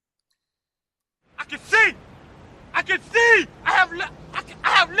can see. I have legs.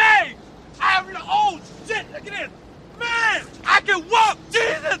 I have, oh, shit, look at this. Man, I can walk.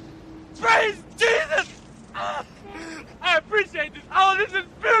 Jesus. Praise Jesus. I appreciate this. Oh, this is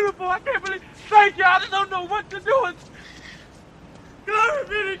beautiful. I can't believe. Thank you. I just don't know what to do. Glory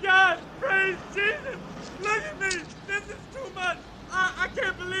be to God. Praise Jesus. Look at me. This is too much. I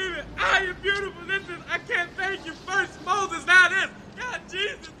can't believe it. I am beautiful. I can't thank you first, Moses. Now this. God,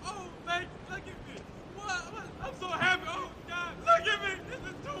 Jesus. Oh, thank you. Look at me. What? I'm so happy. Oh, God. Look at me. This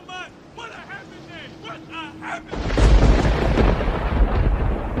is too much. What a happy day. What a happy day.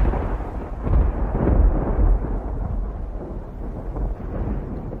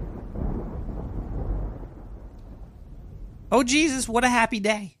 Oh, Jesus, what a happy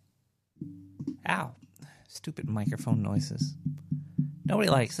day. Ow. Stupid microphone noises. Nobody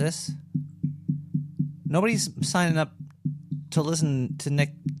likes this. Nobody's signing up to listen to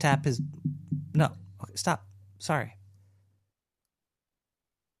Nick tap his... No. Okay, stop. Sorry.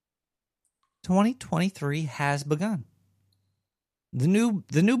 2023 has begun. The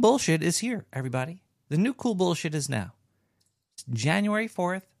new bullshit is here, everybody. The new cool bullshit is now. It's January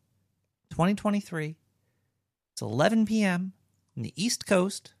 4th, 2023. It's 11 p.m. in the East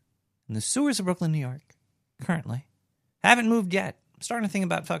Coast, in the sewers of Brooklyn, New York, currently. Haven't moved yet. I'm starting to think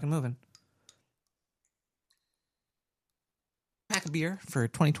about fucking moving. Pack of beer for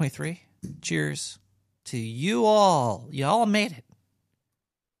 2023. Cheers to you all. Y'all made it.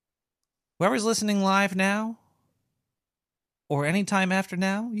 Whoever's listening live now, or any time after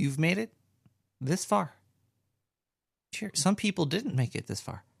now, you've made it this far. Cheers. Some people didn't make it this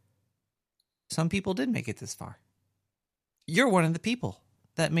far. Some people did make it this far. You're one of the people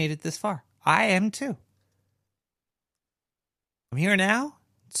that made it this far. I am too. I'm here now.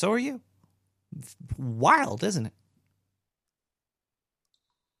 So are you. Wild, isn't it?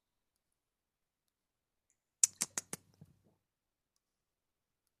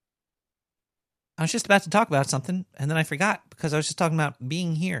 I was just about to talk about something, and then I forgot because I was just talking about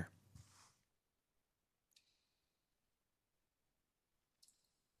being here.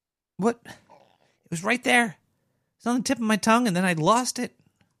 What? It was right there. It's on the tip of my tongue, and then I lost it.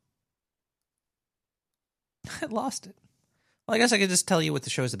 I lost it. Well, I guess I could just tell you what the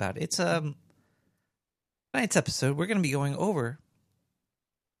show's about. It's tonight's episode. We're going to be going over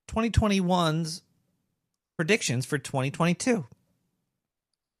 2021's predictions for 2022.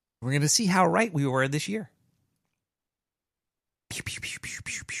 We're going to see how right we were this year. Pew, pew, pew, pew,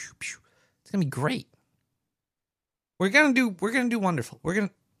 pew, pew, pew. It's going to be great. We're going to do wonderful. I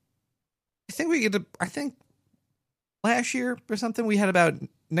think last year or something we had about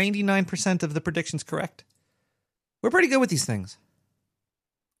 99% of the predictions correct. We're pretty good with these things.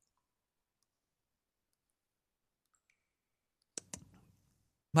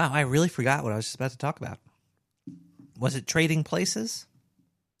 Wow, I really forgot what I was just about to talk about. Was it trading places?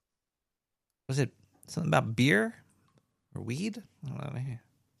 Was it something about beer or weed? I don't know.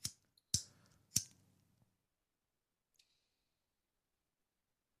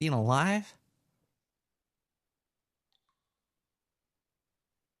 Being alive?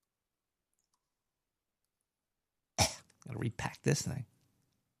 Gotta repack this thing.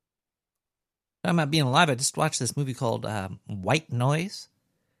 Talking about being alive, I just watched this movie called White Noise.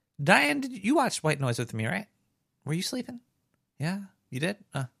 Diane, did you watch White Noise with me, right? Were you sleeping? Yeah, you did?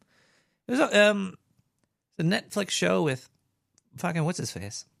 It was a Netflix show with fucking what's his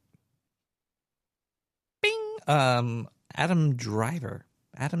face? Bing! Adam Driver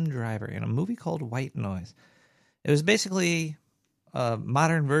in a movie called White Noise. It was basically a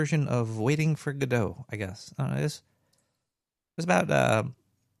modern version of Waiting for Godot, I guess. I don't know, it was about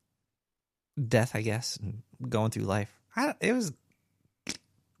death, I guess, and going through life. It was.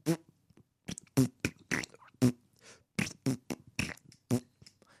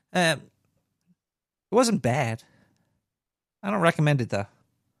 It wasn't bad. I don't recommend it though.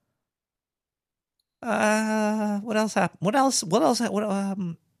 What else happened? What else? I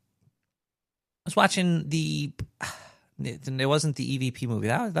was watching the. It wasn't the EVP movie.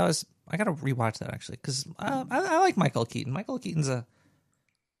 That was. I gotta rewatch that actually because I like Michael Keaton. Michael Keaton's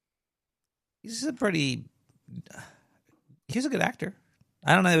he's a good actor.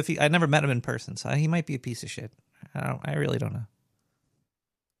 I don't know if I never met him in person, so he might be a piece of shit. I really don't know.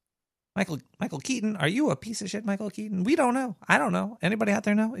 Michael Keaton, are you a piece of shit, Michael Keaton? We don't know. I don't know. Anybody out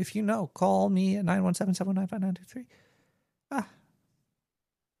there know? If you know, call me at 917-719-5923. Hey,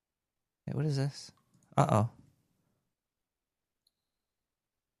 what is this? Uh-oh.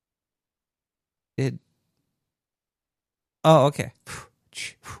 Oh, okay.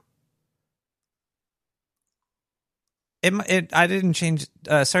 I didn't change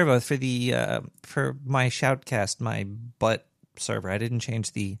servo for the for my Shoutcast, my butt server. I didn't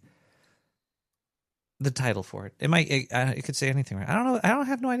change the title for it. It could say anything, right? I don't know. I don't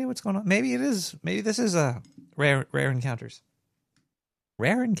have no idea what's going on. Maybe it is. Maybe this is a rare encounters.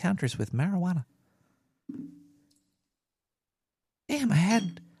 Rare encounters with marijuana. Damn, I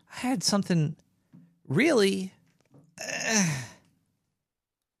had something really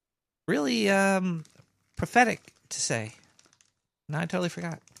really prophetic to say. No, I totally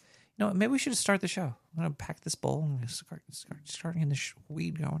forgot. You know what? Maybe we should start the show. I'm going to pack this bowl and start getting this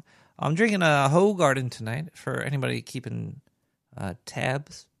weed going. I'm drinking a Hoegaarden tonight for anybody keeping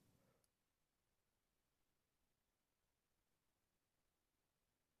tabs.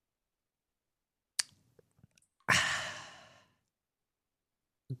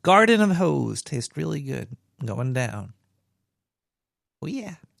 Garden of Hose tastes really good. Going down. Oh,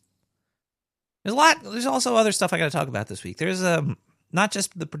 yeah. There's a lot. There's also other stuff I got to talk about this week. There's not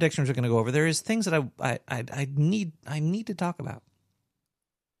just the predictions we're going to go over. There is things that I need to talk about.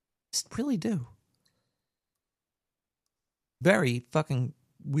 Just really do. Very fucking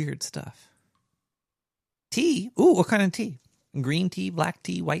weird stuff. Tea. Ooh, what kind of tea? Green tea, black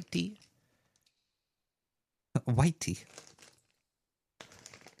tea, white tea. White tea.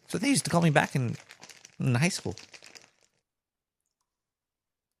 So they used to call me back in high school.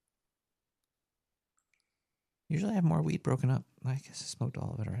 Usually I have more weed broken up. I guess I smoked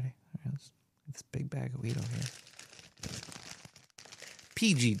all of it already. Let's get this big bag of weed over here.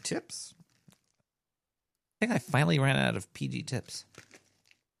 PG tips. I think I finally ran out of PG tips.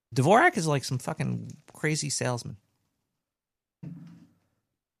 Dvorak is like some fucking crazy salesman.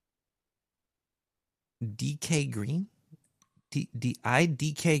 DK Green?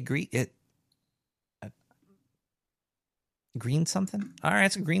 DK Green? Green something? All right,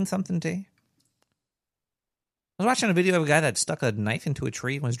 it's a green something tea. I was watching a video of a guy that stuck a knife into a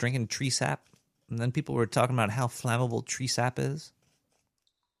tree and was drinking tree sap. And then people were talking about how flammable tree sap is.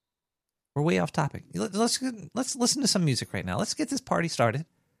 We're way off topic. Let's listen to some music right now. Let's get this party started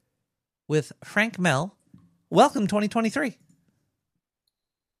with Frank Mel. Welcome 2023.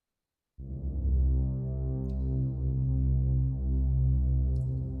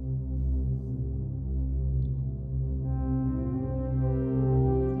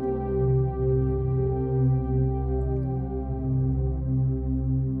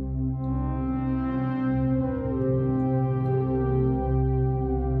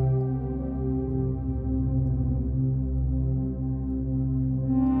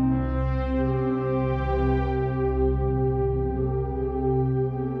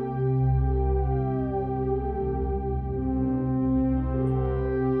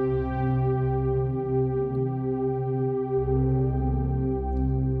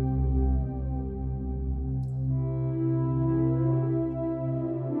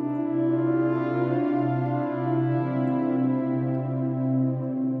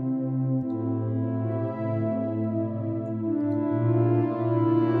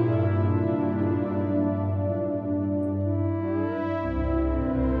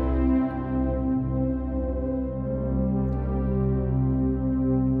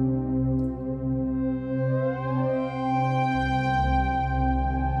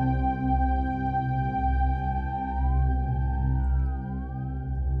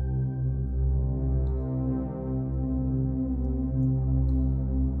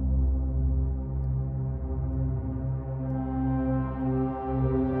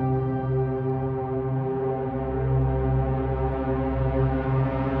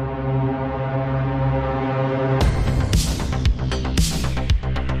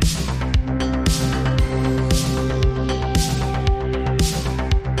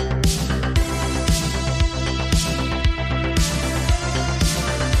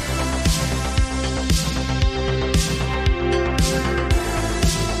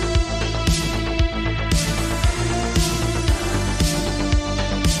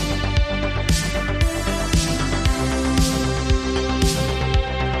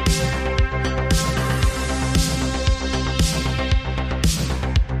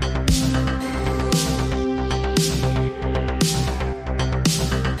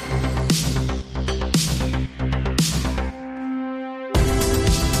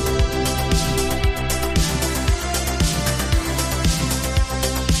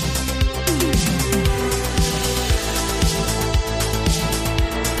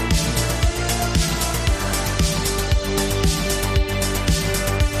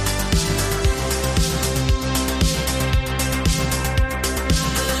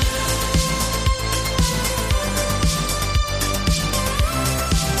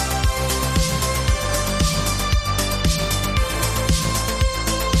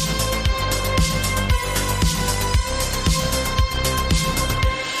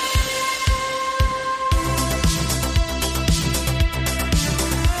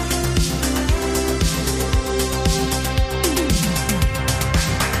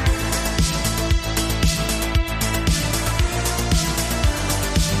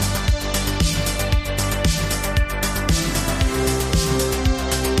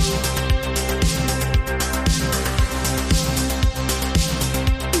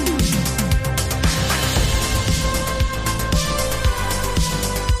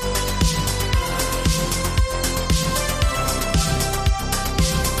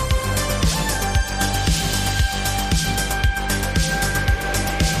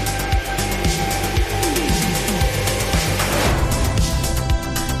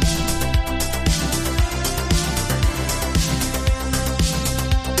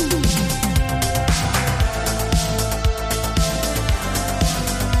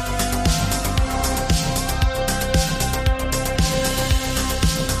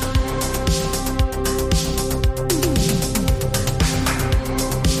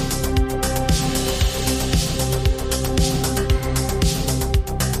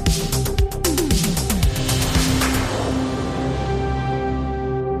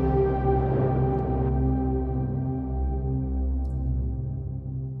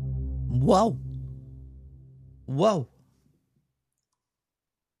 Whoa. Whoa.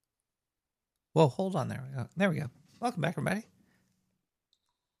 Whoa, hold on there. There we go. Welcome back, everybody.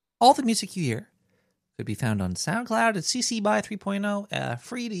 All the music you hear could be found on SoundCloud at CC BY 3.0.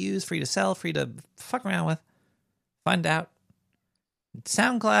 Free to use, free to sell, free to fuck around with. Find out.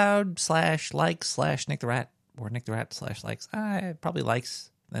 SoundCloud /likes/Nick the Rat, or Nick the Rat /likes. Probably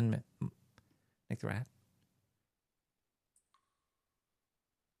likes, then Nick the Rat.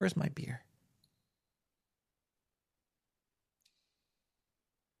 Where's my beer?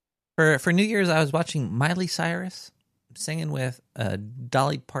 For New Year's, I was watching Miley Cyrus singing with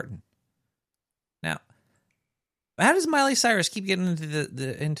Dolly Parton. Now, how does Miley Cyrus keep getting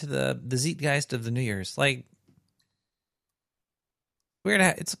into the zeitgeist of the New Year's? Like, weird.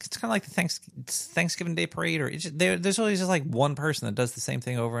 It's kind of like the Thanksgiving Day parade, or there's always just like one person that does the same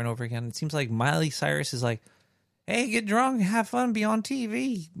thing over and over again. It seems like Miley Cyrus is like, hey, get drunk, have fun, be on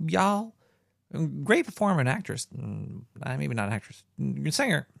TV, y'all. Great performer and actress. Maybe not actress.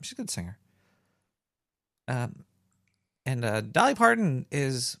 Singer. She's a good singer. And Dolly Parton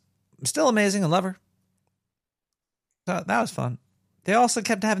is still amazing. I love her. So that was fun. They also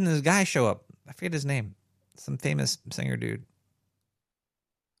kept having this guy show up. I forget his name. Some famous singer dude.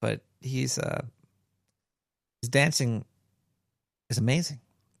 But his dancing is amazing.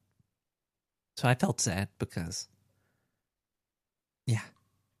 So I felt sad because, yeah.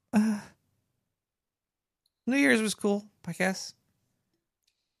 New Year's was cool, I guess.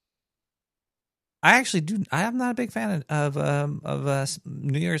 I am not a big fan of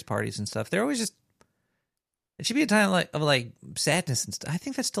New Year's parties and stuff. They're always just. It should be a time of sadness and stuff. I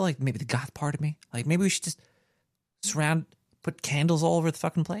think that's still like maybe the goth part of me. Like maybe we should just put candles all over the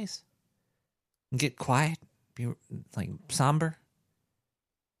fucking place, and get quiet, be like somber,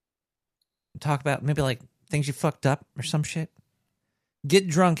 and talk about maybe like things you fucked up or some shit. Get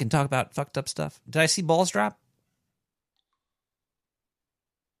drunk and talk about fucked up stuff. Did I see balls drop?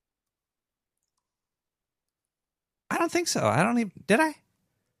 I don't think so. I don't even. Did I?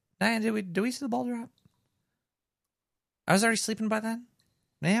 Diane, did we see the ball drop? I was already sleeping by then.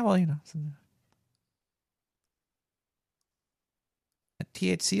 Yeah, well, you know. That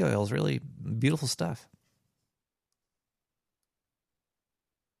THC oil is really beautiful stuff.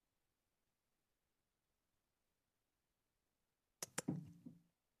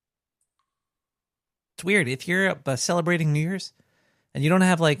 It's weird. If you're celebrating New Year's and you don't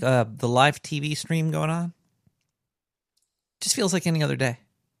have like the live TV stream going on, it just feels like any other day.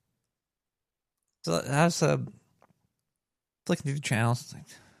 So I was flicking through the channels. It's like,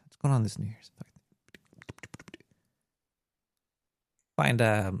 what's going on this New Year's?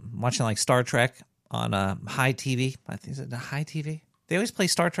 Watching like Star Trek on High TV. I think it's High TV. They always play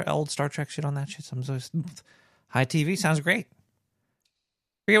old Star Trek shit on that shit. So I'm always, High TV sounds great.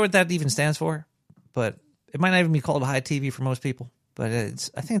 Forget what that even stands for, but it might not even be called High TV for most people. But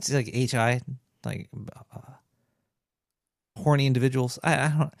I think it's like HI, like horny individuals.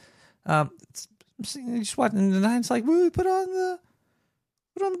 I don't. Just watching the night. It's like, woo, put on the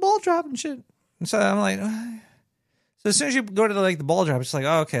ball drop and shit. And so I'm like, so as soon as you go to the ball drop, it's like,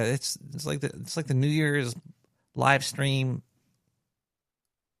 oh, okay, it's like the New Year's live stream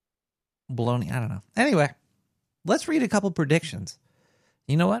baloney. I don't know. Anyway, let's read a couple predictions.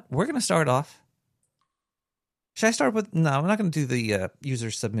 You know what? We're gonna start off. Should I start with? No, I'm not gonna do the user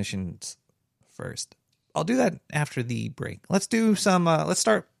submissions first. I'll do that after the break. Let's do some. Let's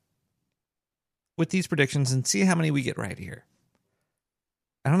start with these predictions and see how many we get right here.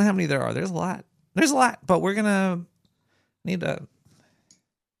 I don't know how many there are. There's a lot. But we're gonna need to.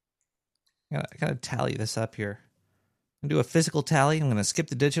 I gotta tally this up here. I'm gonna do a physical tally. I'm gonna skip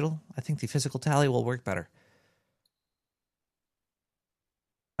the digital. I think the physical tally will work better.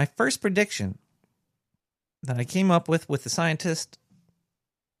 My first prediction that I came up with the scientist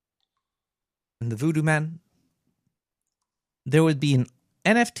and the voodoo man, there would be an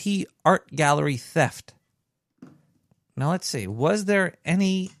NFT art gallery theft. Now let's see. Was there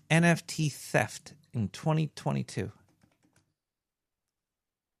any NFT theft in 2022?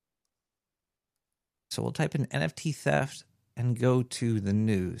 So we'll type in NFT theft and go to the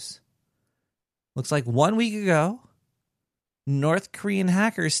news. Looks like 1 week ago, North Korean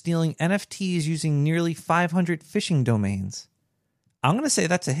hackers stealing NFTs using nearly 500 phishing domains. I'm going to say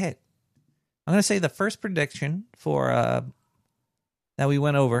that's a hit. I'm going to say the first prediction for that we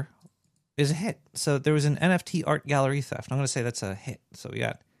went over is a hit. So there was an NFT art gallery theft. I'm going to say that's a hit. So we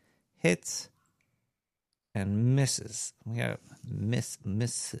got hits and misses. We got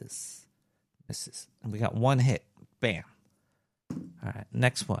misses. And we got one hit. Bam. All right,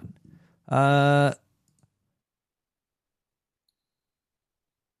 next one.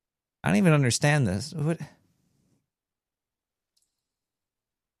 I don't even understand this. What?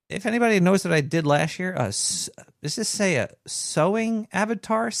 If anybody knows what I did last year, does this say a sewing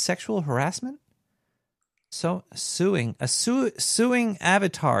avatar sexual harassment? So suing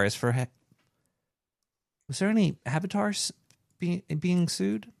avatars for. Was there any avatars being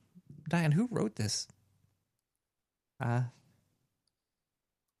sued? Diane, who wrote this?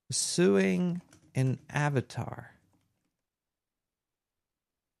 Suing an avatar.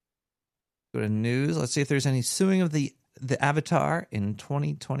 Go to news. Let's see if there's any suing of the avatar in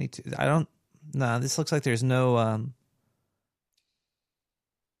 2022. This looks like there's no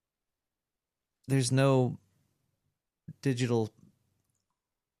digital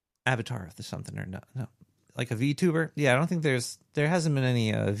avatar or something, or no, like a VTuber. Yeah, I don't think there hasn't been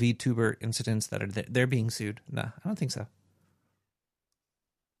any VTuber incidents that are they're being sued. No, I don't think so.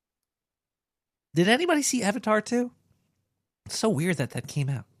 Did anybody see Avatar 2? It's so weird that came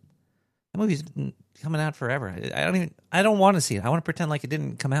out. That movie's been coming out forever. I don't want to see it. I want to pretend like it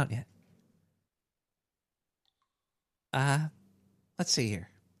didn't come out yet. Let's see here.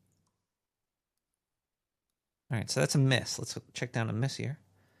 All right, so that's a miss. Let's check down a miss here.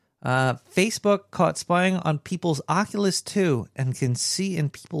 Facebook caught spying on people's Oculus 2 and can see in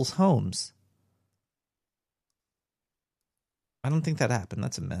people's homes. I don't think that happened.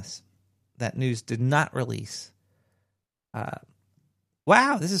 That's a miss. That news did not release.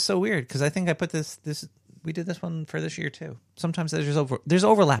 Wow, this is so weird because I think I put this. We did this one for this year too. Sometimes there's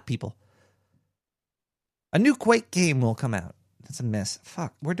overlap, people. A new Quake game will come out. That's a miss.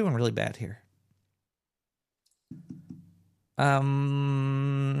 Fuck, we're doing really bad here. A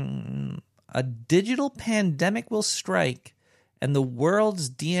digital pandemic will strike, and the world's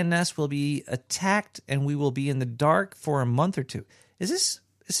DNS will be attacked, and we will be in the dark for a month or two. Is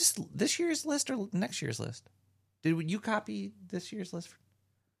this year's list or next year's list? Did you copy this year's list?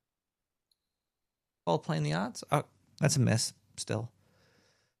 All playing the odds? Oh, that's a miss still.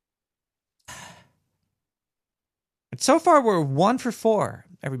 So far, we're 1 for 4,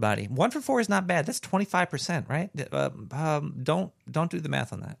 everybody. 1 for 4 is not bad. That's 25%, right? Don't do the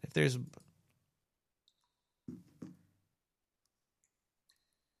math on that. If there's...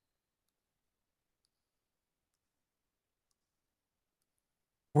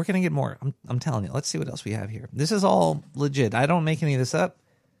 We're going to get more. I'm telling you. Let's see what else we have here. This is all legit. I don't make any of this up.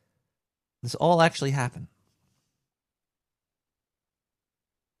 This all actually happened.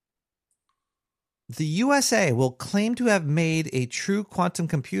 The USA will claim to have made a true quantum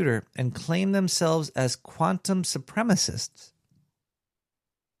computer and claim themselves as quantum supremacists.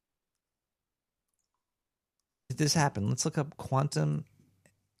 Did this happen? Let's look up Quantum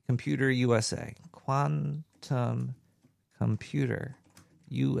Computer USA. Quantum Computer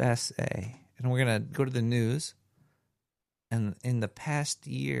USA. And we're going to go to the news. And in the past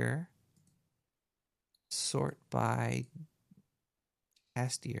year, sort by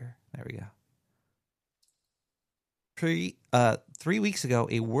past year. There we go. 3 weeks ago,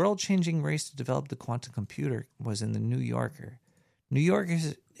 a world-changing race to develop the quantum computer was in the New Yorker. New York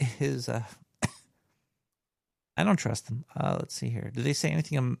is I don't trust them. Let's see here. Do they say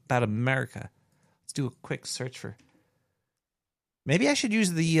anything about America? Let's do a quick search for... Maybe I should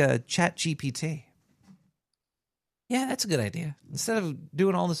use the Chat GPT. Yeah, that's a good idea. Instead of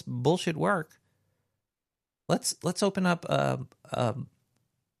doing all this bullshit work, let's open up a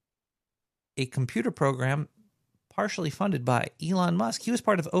computer program partially funded by Elon Musk. He was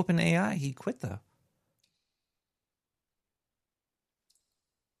part of OpenAI. He quit, though.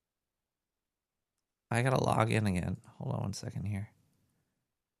 I got to log in again. Hold on 1 second here.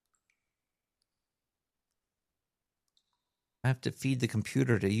 I have to feed the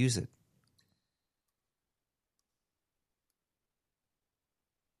computer to use it.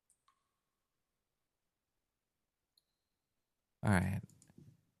 All right.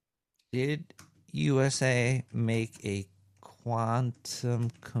 Did USA make a quantum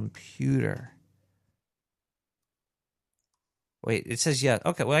computer? Wait, it says yeah.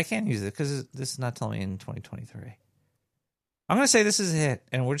 Okay, well, I can't use it because this is not telling me in 2023. I'm going to say this is a hit,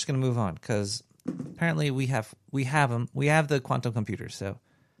 and we're just going to move on because apparently we have them. We have the quantum computers. So,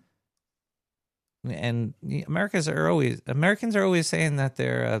 and Americans are always saying that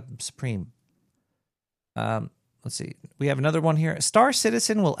they're supreme. Let's see. We have another one here. Star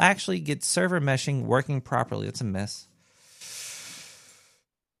Citizen will actually get server meshing working properly. That's a miss.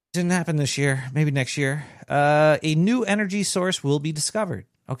 Didn't happen this year. Maybe next year. A new energy source will be discovered.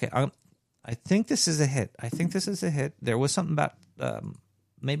 Okay, I think this is a hit. There was something about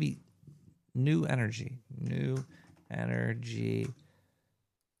maybe new energy. New energy.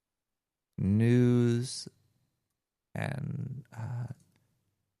 News. And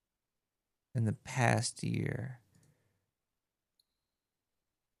in the past year.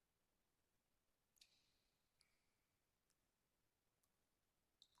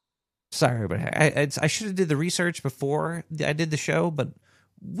 Sorry, everybody. I should have did the research before I did the show, but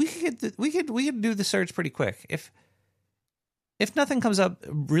we could do the search pretty quick. If nothing comes up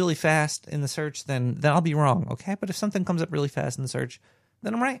really fast in the search, then I'll be wrong, okay? But if something comes up really fast in the search,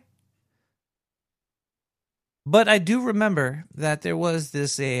 then I'm right. But I do remember that there was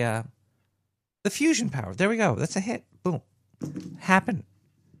the fusion power. There we go. That's a hit. Boom. Happened.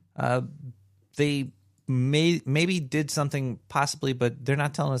 They maybe did something possibly, but they're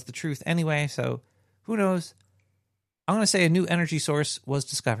not telling us the truth anyway, so who knows? I'm going to say a new energy source was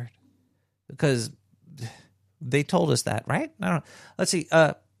discovered because they told us that, right? I don't know. Let's see.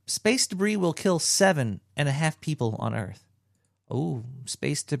 Space debris will kill 7.5 people on Earth. Oh,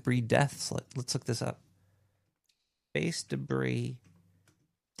 space debris deaths. Let's look this up. Space debris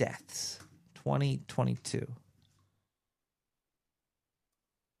deaths 2022.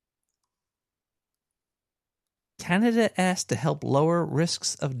 Canada asked to help lower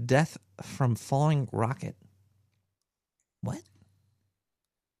risks of death from falling rocket. What?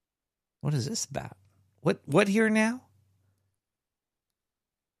 What is this about? What here now?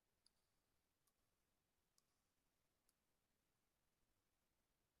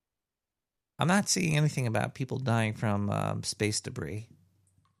 I'm not seeing anything about people dying from space debris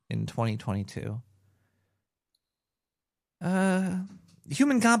in 2022.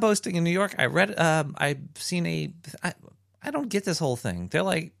 Human composting in New York. I read. I've seen I don't get this whole thing. They're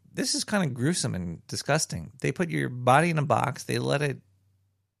like, this is kind of gruesome and disgusting. They put your body in a box. They let it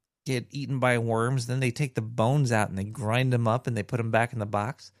get eaten by worms. Then they take the bones out and they grind them up and they put them back in the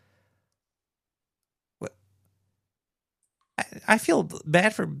box. What? I feel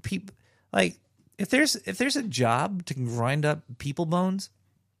bad for people. Like, if there's a job to grind up people bones,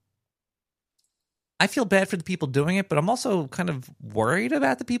 I feel bad for the people doing it, but I'm also kind of worried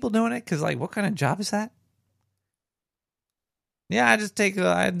about the people doing it because, like, what kind of job is that? Yeah, I'd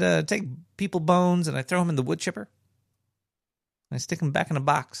take people bones and I throw them in the wood chipper and I stick them back in a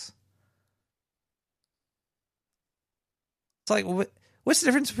box. It's like, what's the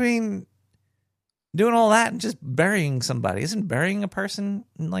difference between doing all that and just burying somebody? Isn't burying a person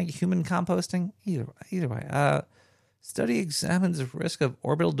like human composting? Either way. Study examines the risk of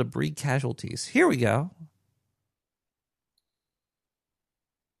orbital debris casualties. Here we go.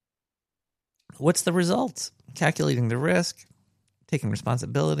 What's the results? Calculating the risk, taking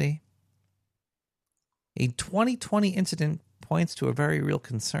responsibility. A 2020 incident points to a very real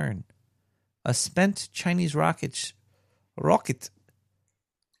concern. A spent Chinese rocket.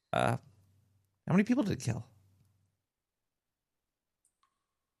 How many people did it kill?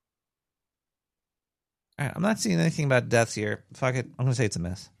 All right, I'm not seeing anything about deaths here. Fuck it. I'm going to say it's a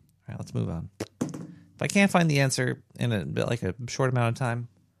miss. All right, let's move on. If I can't find the answer in a short amount of time,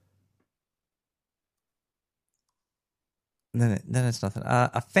 then it's nothing.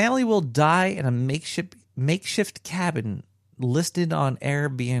 A family will die in a makeshift cabin listed on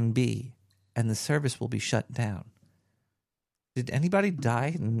Airbnb, and the service will be shut down. Did anybody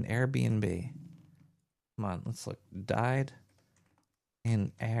die in an Airbnb? Come on, let's look. Died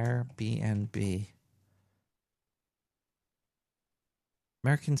in Airbnb.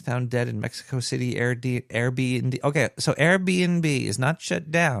 Americans found dead in Mexico City Airbnb. Okay, so Airbnb is not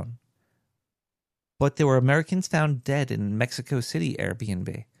shut down, but there were Americans found dead in Mexico City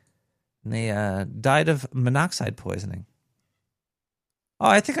Airbnb. And they died of monoxide poisoning. Oh,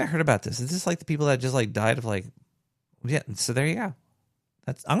 I think I heard about this. Is this like the people that just like died of like... Yeah, so there you go.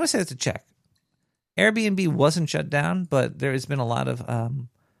 I'm going to say that's a check. Airbnb wasn't shut down, but there has been a lot of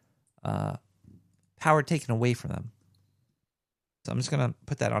power taken away from them. So I'm just going to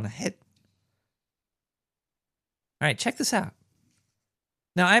put that on a hit. All right, check this out.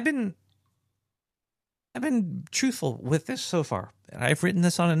 Now, I've been truthful with this so far. I've written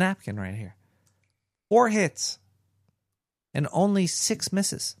this on a napkin right here. 4 hits and only 6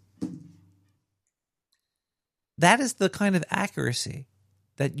 misses. That is the kind of accuracy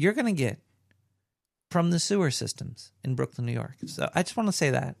that you're going to get from the sewer systems in Brooklyn, New York. So I just want to say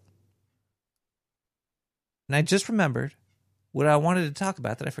that. And I just remembered what I wanted to talk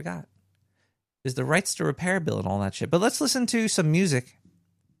about that I forgot is the rights to repair bill and all that shit. But let's listen to some music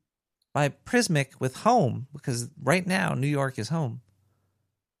by Prismic with Home, because right now New York is home.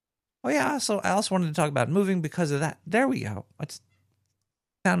 Oh yeah, I also wanted to talk about moving because of that. There we go. I just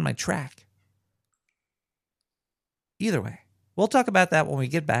found my track. Either way, we'll talk about that when we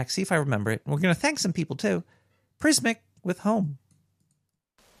get back, see if I remember it. We're going to thank some people too. Prismic with Home.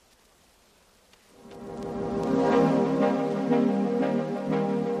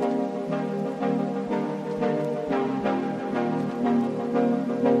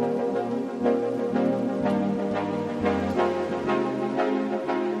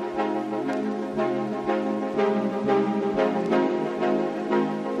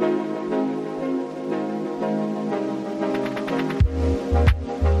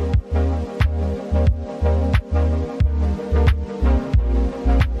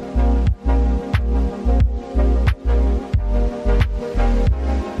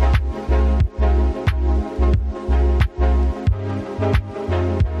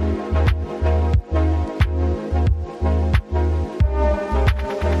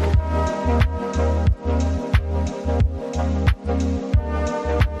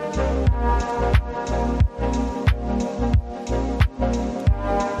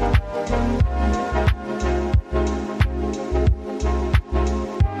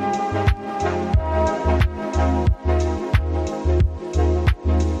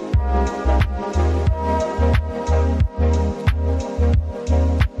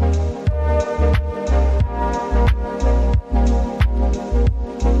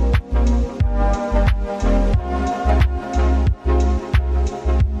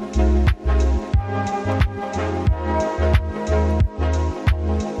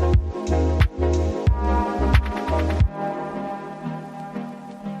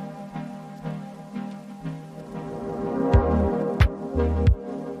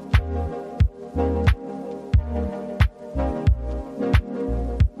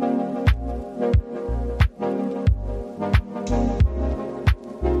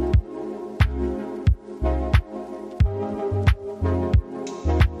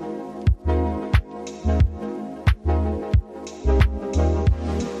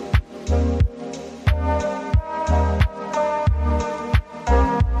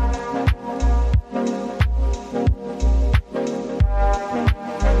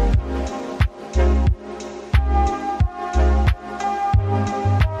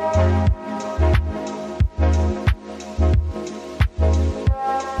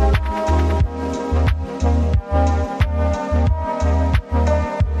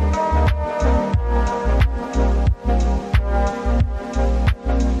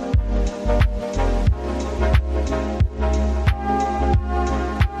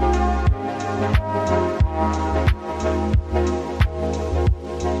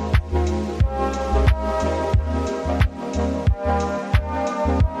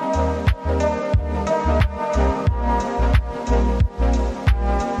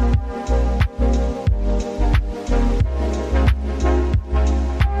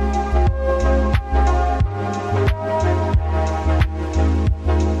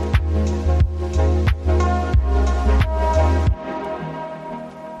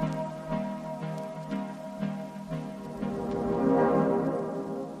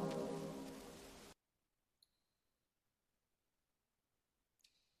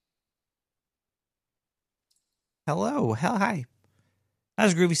 Hello. Hell, hi. That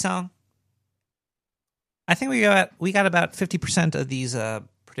was a groovy song. I think we got about 50% of these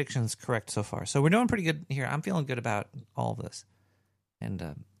predictions correct so far. So we're doing pretty good here. I'm feeling good about all of this. And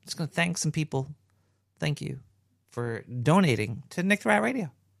just going to thank some people. Thank you for donating to Nick the Rat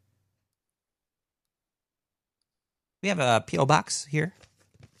Radio. We have a P.O. box here.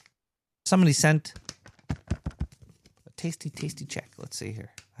 Somebody sent a tasty check. Let's see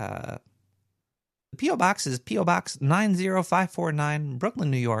here. The P.O. box is P.O. Box 90549,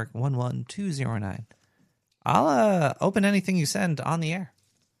 Brooklyn, New York, 11209. I'll open anything you send on the air.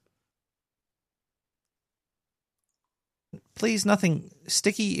 Please, nothing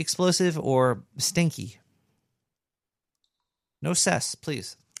sticky, explosive, or stinky. No cess,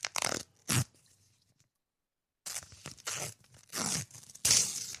 please.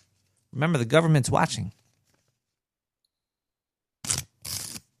 Remember, the government's watching.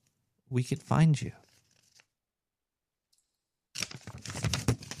 We could find you.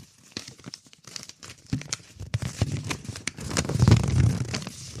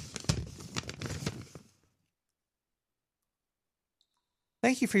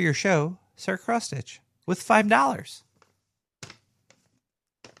 Thank you for your show, Sir Crosstitch, with $5.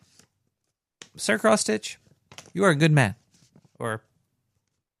 Sir Crosstitch, you are a good man. Or,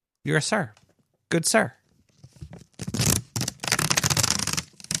 you're a sir. Good sir.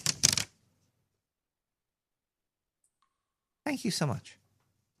 Thank you so much.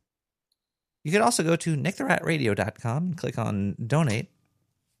 You could also go to nicktheratradio.com and click on donate.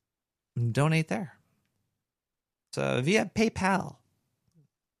 And donate there. So via PayPal.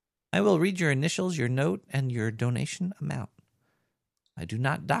 I will read your initials, your note, and your donation amount. I do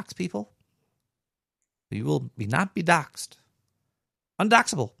not dox people. You will not be doxed.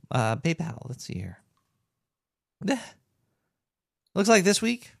 Undoxable. PayPal. Let's see here. Looks like this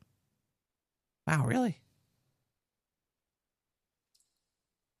week. Wow, really?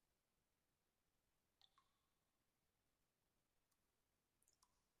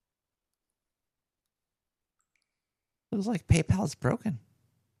 Looks like PayPal's broken.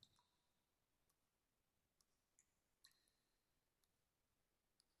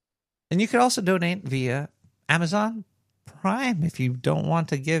 And you could also donate via Amazon Prime if you don't want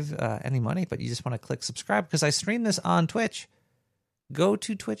to give any money, but you just want to click subscribe, because I stream this on Twitch. Go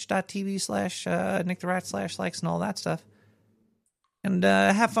to twitch.tv/NickTheRat/likes and all that stuff. And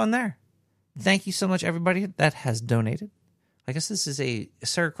have fun there. Thank you so much, everybody that has donated. I guess this is a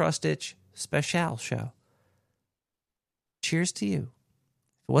Sir Crosstitch special show. Cheers to you.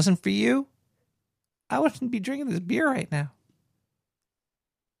 If it wasn't for you, I wouldn't be drinking this beer right now.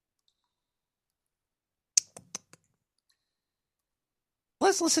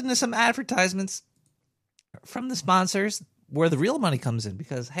 Let's listen to some advertisements from the sponsors where the real money comes in,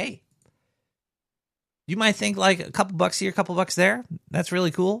 because, hey, you might think like a couple bucks here, a couple bucks there. That's really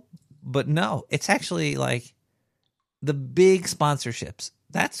cool. But no, it's actually like the big sponsorships.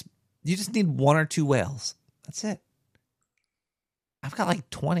 You just need one or two whales. That's it. I've got like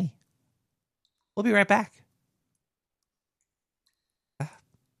 20. We'll be right back.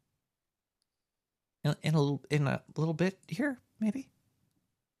 In a little bit here, maybe.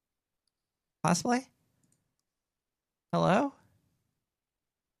 Possibly. Hello?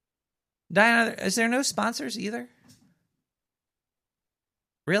 Diana, is there no sponsors either?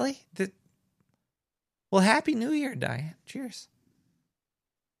 Really? Well, Happy New Year, Diane. Cheers.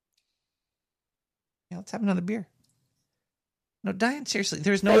 Yeah, let's have another beer. No, Diane, seriously,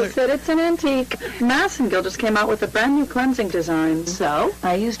 there's no They other... said it's an antique. Massengill just came out with a brand new cleansing design. So,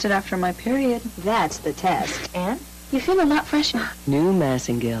 I used it after my period. That's the test. And you feel a lot fresher. New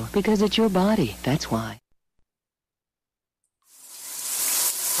Massengill, because it's your body. That's why.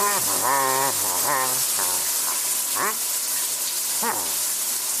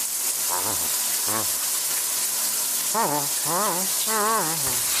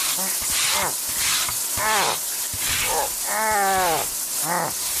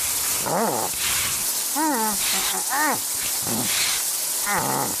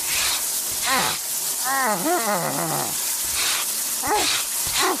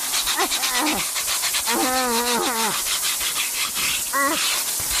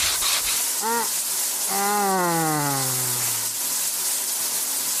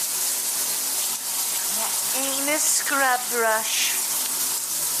 Ain't a scrub brush.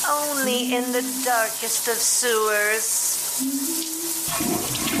 Only in the darkest of sewers.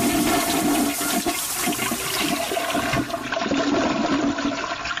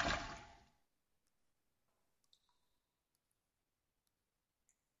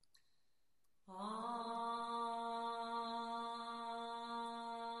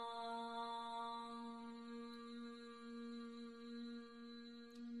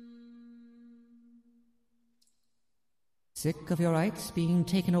 Sick of your rights being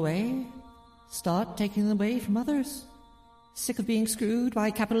taken away? Start taking them away from others. Sick of being screwed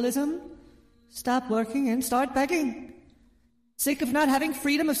by capitalism? Stop working and start begging. Sick of not having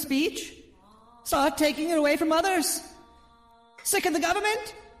freedom of speech? Start taking it away from others. Sick of the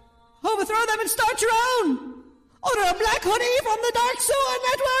government? Overthrow them and start your own. Order a black hoodie from the Dark Sewer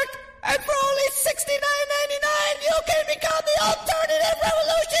Network, and for only $69.99 you can become the alternative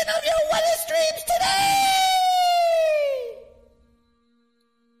revolution of your wildest dreams today!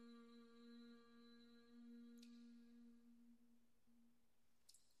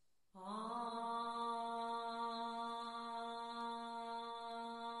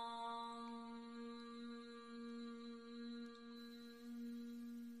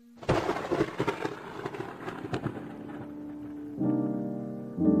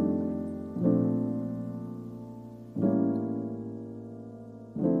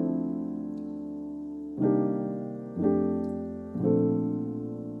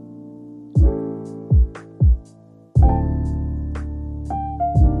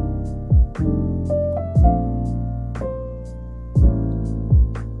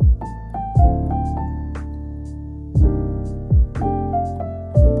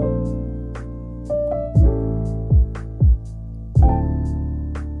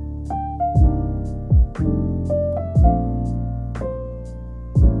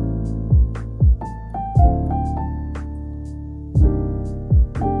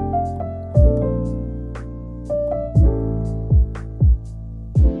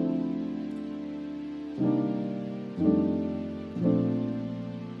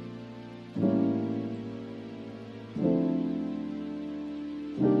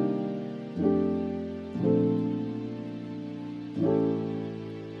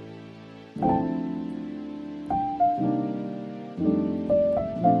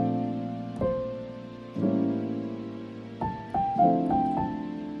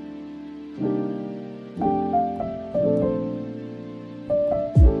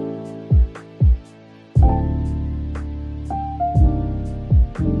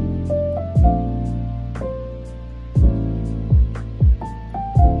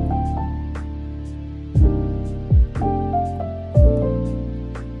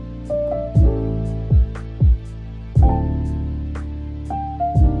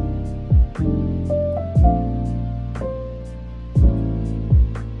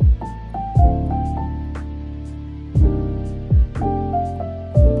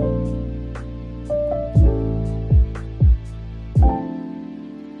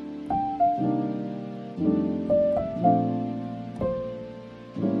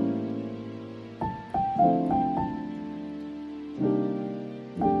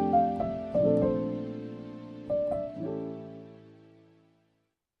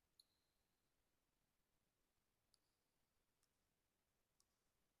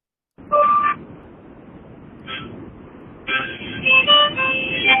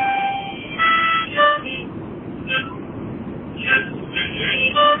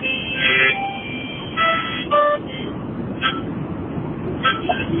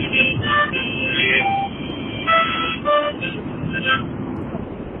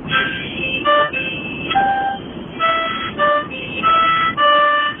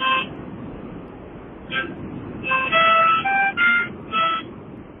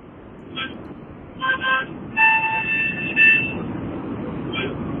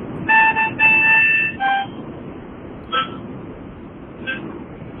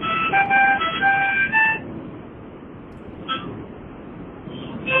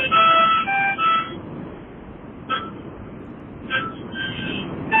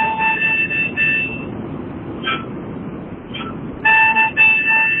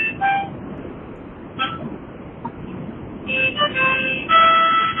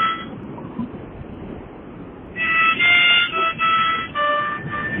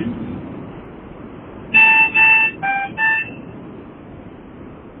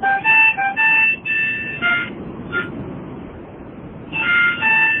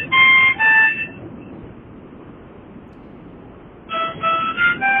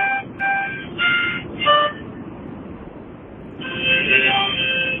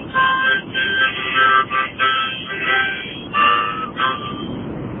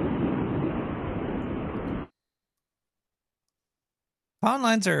 Phone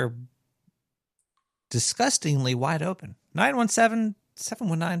lines are disgustingly wide open.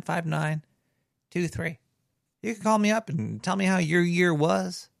 917-719-5923. You can call me up and tell me how your year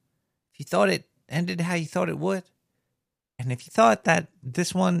was. If you thought it ended how you thought it would. And if you thought that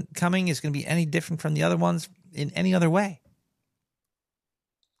this one coming is going to be any different from the other ones in any other way.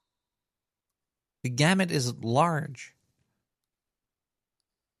 The gamut is large.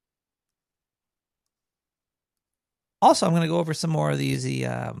 Also, I'm going to go over some more of these.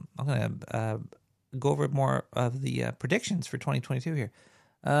 I'm going to go over more of the predictions for 2022 here.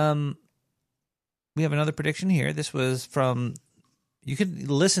 We have another prediction here. This was from, you could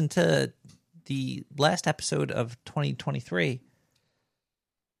listen to the last episode of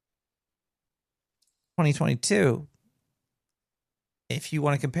 2022 if you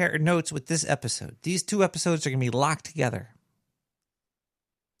want to compare notes with this episode. These two episodes are going to be locked together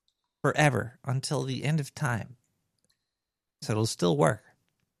forever until the end of time. So it'll still work.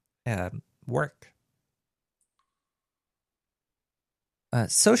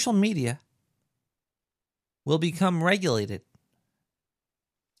 Social media will become regulated.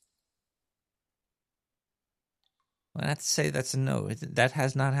 Well, I have to say that's a no. That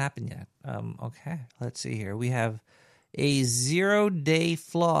has not happened yet. Okay, let's see here. We have a 0-day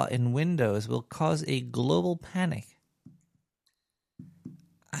flaw in Windows will cause a global panic.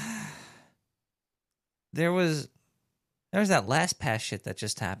 There was that LastPass shit that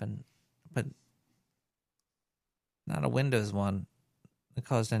just happened, but not a Windows one that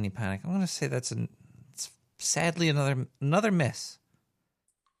caused any panic. I'm going to say it's sadly another miss.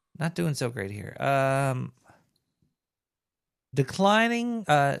 Not doing so great here. Declining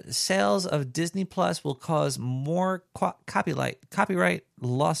sales of Disney Plus will cause more copyright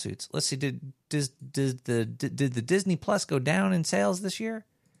lawsuits. Let's see. Did the Disney Plus go down in sales this year?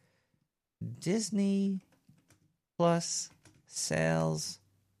 Disney Plus sales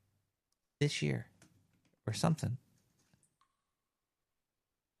this year or something.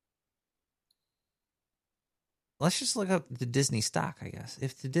 Let's just look up the Disney stock, I guess.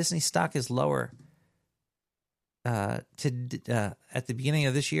 If the Disney stock is lower at the beginning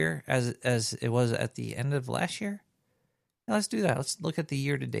of this year as it was at the end of last year, let's do that. Let's look at the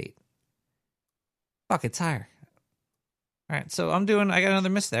year to date. Fuck, it's higher. All right, so I got another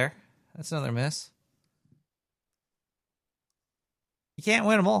miss there. That's another miss. You can't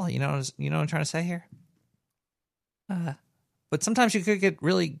win them all. You know what I'm trying to say here? But sometimes you could get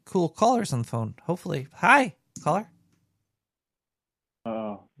really cool callers on the phone. Hopefully. Hi, caller.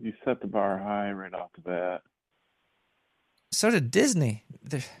 Oh, you set the bar high right off the bat. So did Disney.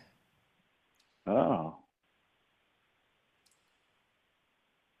 Oh.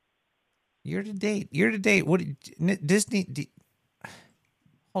 Year to date. What Disney?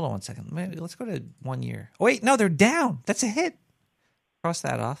 Hold on one second. Maybe let's go to 1 year. Oh, wait, no, they're down. That's a hit. Cross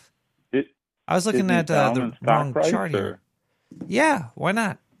that off. I was looking at the wrong chart here. Yeah, why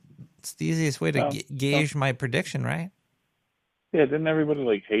not? It's the easiest way to gauge my prediction, right? Yeah, didn't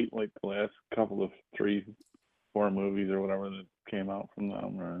everybody hate the last couple of 3-4 movies or whatever that came out from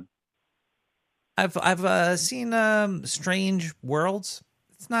them? Or... I've seen Strange Worlds.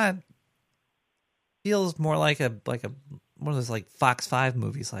 It's not. Feels more like one of those Fox 5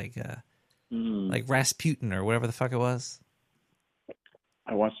 movies, like Rasputin or whatever the fuck it was.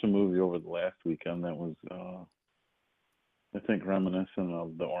 I watched a movie over the last weekend that was, I think, reminiscent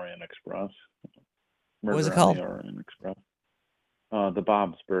of the Orient Express. What was it called? The Orient Express. The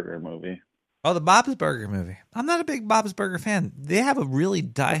Bob's Burger movie. Oh, the Bob's Burger movie. I'm not a big Bob's Burger fan. They have a really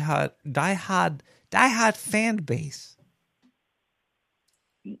diehard fan base.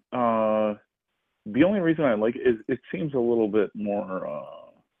 The only reason I like it is it seems a little bit more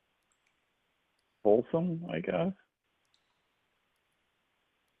wholesome, I guess.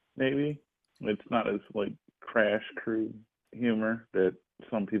 Maybe. It's not as crash crude humor that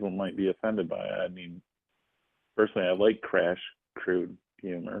some people might be offended by. I mean, personally, I like crash crude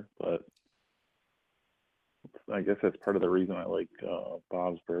humor, but I guess that's part of the reason I like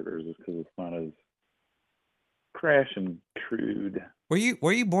Bob's Burgers is because it's not as crash and crude. Were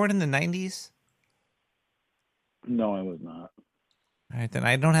you born in the 90s? No, I was not. All right, then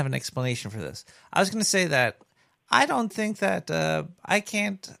I don't have an explanation for this. I was going to say that I don't think that I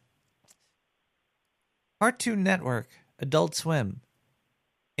can't. Cartoon Network, Adult Swim,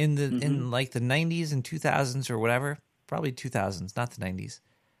 in the in the 90s and 2000s or whatever, probably 2000s, not the 90s,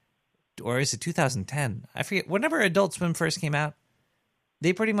 or is it 2010? I forget. Whenever Adult Swim first came out,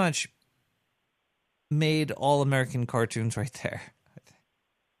 they pretty much made all American cartoons right there.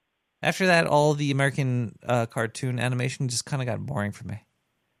 After that, all the American cartoon animation just kind of got boring for me.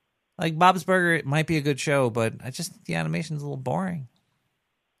 Like Bob's Burger, it might be a good show, but the animation's a little boring.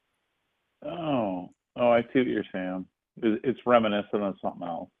 Oh, I see what you're saying. It's reminiscent of something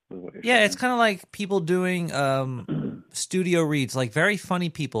else. Yeah, it's kind of like people doing studio reads, like very funny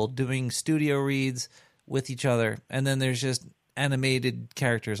people doing studio reads with each other, and then there's just animated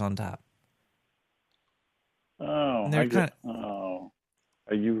characters on top. Oh,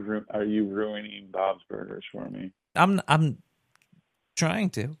 Are you ruining Bob's Burgers for me? I'm trying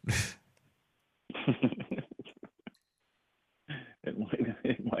to.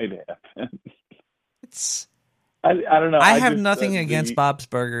 It might happen. It's. I don't know. I have just, nothing against Bob's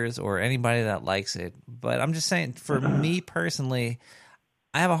Burgers or anybody that likes it, but I'm just saying, for me personally,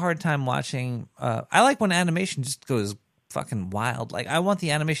 I have a hard time watching. I like when animation just goes fucking wild. Like, I want the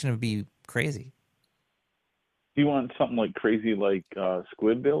animation to be crazy. Do you want something like crazy, like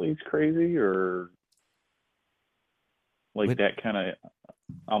Squidbillies crazy, or like that kind of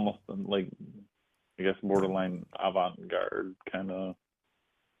almost like, I guess, borderline avant-garde kind of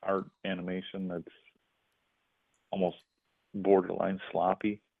art animation that's almost borderline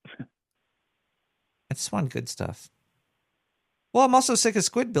sloppy? I just want good stuff. Well, I'm also sick of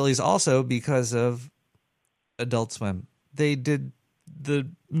Squidbillies also because of Adult Swim. They did the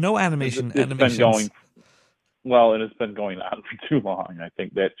no animation It's animations. been going well, and it's been going on for too long. I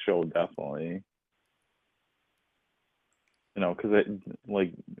think that show definitely, because it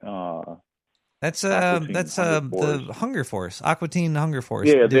like That's Hunger the Hunger Force, Aqua Teen Hunger Force.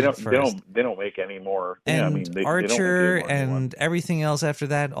 Yeah, did it first. they don't make any more. And Yeah, I mean, they Archer don't make any more new ones. and everything else after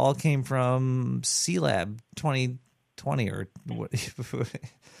that all came from C-Lab 2020 or what?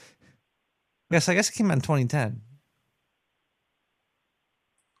 Yes, I guess it came out in 2010.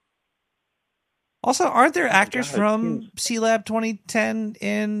 Also, aren't there actors from C-Lab 2010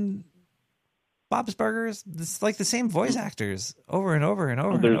 in Bob's Burgers? It's like the same voice actors over and over and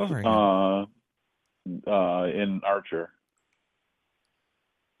over and over again. In Archer.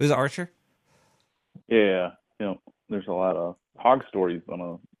 Was it Archer? Yeah, there's a lot of Hog Stories on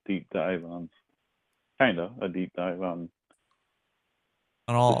a deep dive on, a deep dive on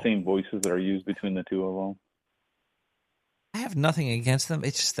all the same voices that are used between the two of them. I have nothing against them.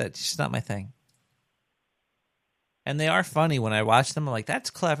 It's just that it's just not my thing. And they are funny when I watch them. I'm like,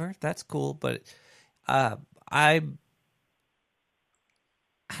 that's clever, that's cool, but I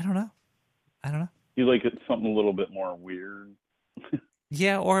don't know. You like it something a little bit more weird?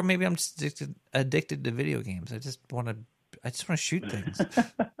 Yeah, or maybe I'm just addicted to video games. I just want to shoot things.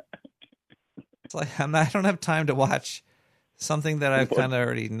 It's like I don't have time to watch something that I kind of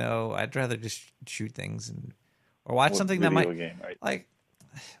already know. I'd rather just shoot things or watch something that might game, right? like.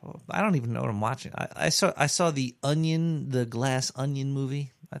 Well, I don't even know what I'm watching. I saw the Glass Onion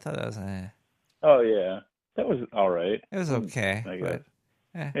movie. I thought that was Oh yeah, that was all right. It was okay, I but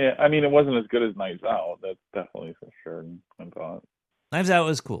yeah, I mean, it wasn't as good as Knives Out. That's definitely for sure. I thought Knives Out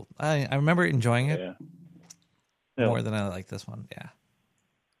was cool. I remember enjoying it more than I like this one. Yeah,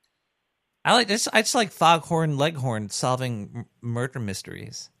 I like this. I just like Foghorn Leghorn solving murder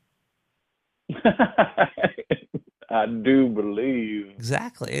mysteries. I do believe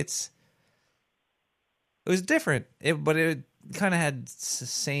exactly. It was different, but it kind of had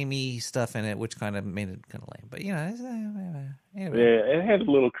samey stuff in it, which kind of made it kind of lame. But anyway. Yeah, it had a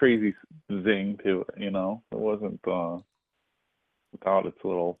little crazy zing to it. It wasn't without its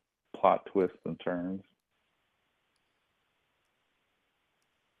little plot twists and turns.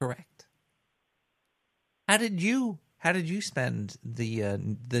 Correct. How did you spend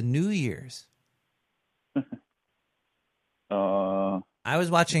the New Year's? I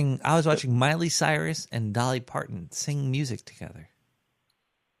was watching Miley Cyrus and Dolly Parton sing music together.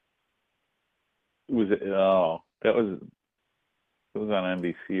 It was on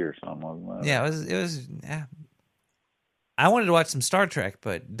NBC or something, wasn't it? Yeah, it was. Yeah. I wanted to watch some Star Trek,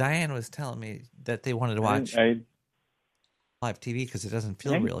 but Diane was telling me that they wanted to watch live TV because it doesn't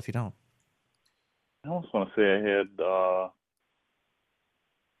feel real if you don't. I almost want to say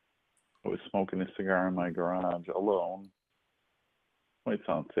I was smoking a cigar in my garage alone. Might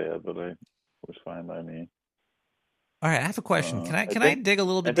sound sad, but it was fine by me. All right, I have a question. Can I dig a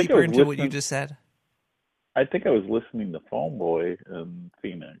little bit deeper into what you just said? I think I was listening to Phone Boy in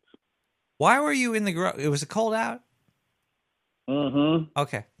Phoenix. Why were you in the garage? It was cold out? Mm-hmm.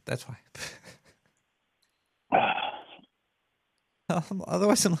 Okay, that's why.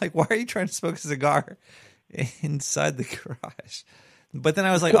 Otherwise, I'm like, why are you trying to smoke a cigar inside the garage? But then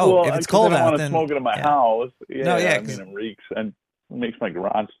I was like, if it's cold out, then I don't want to smoke it in my house. Yeah, no, yeah, I mean, it reeks and it makes my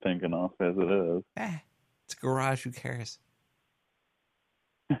garage stink enough as it is. It's a garage. Who cares?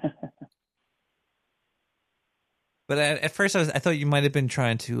 But at first, I thought you might have been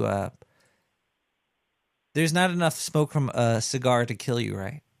trying to. There's not enough smoke from a cigar to kill you,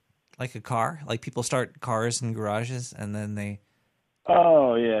 right? Like a car, like people start cars in garages and then they.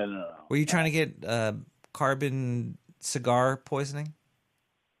 Oh yeah, no. Were you trying to get carbon cigar poisoning?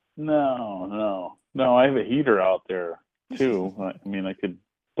 No. I have a heater out there too. I mean, I could,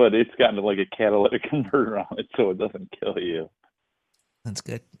 but it's got like a catalytic converter on it, so it doesn't kill you. That's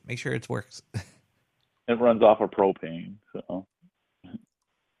good. Make sure it works. It runs off of propane, so.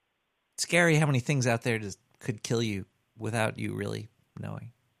 It's scary how many things out there just could kill you without you really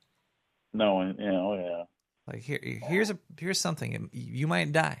knowing. Knowing, yeah. Like here's something. You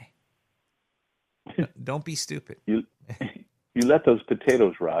might die. Don't be stupid. You let those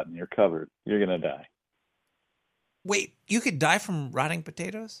potatoes rot and you're covered. You're gonna die. Wait, you could die from rotting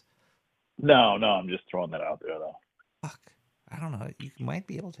potatoes? No, I'm just throwing that out there though. Fuck, I don't know. You might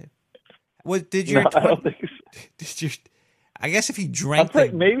be able to. What did your? No, I don't think so. Did your? I guess if you drank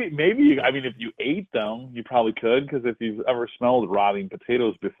maybe. I mean, if you ate them, you probably could. Because if you've ever smelled rotting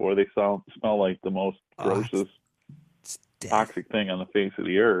potatoes before, they smell like the most grossest, toxic thing on the face of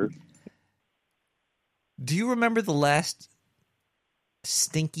the earth. Do you remember the last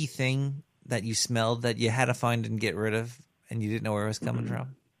stinky thing that you smelled that you had to find and get rid of, and you didn't know where it was coming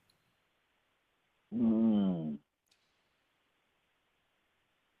from?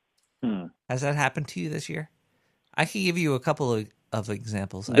 Has that happened to you this year? I can give you a couple of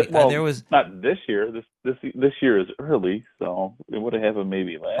examples. There was not this year. This year is early, so it would have happened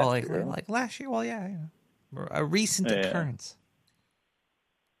maybe last year. Like last year. Well, yeah, a recent occurrence.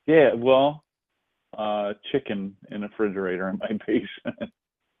 Yeah, well, chicken in a refrigerator in my basement.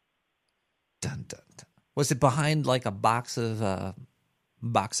 Dun, dun, dun. Was it behind like a box of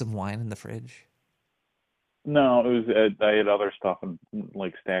wine in the fridge? No, it was. I had other stuff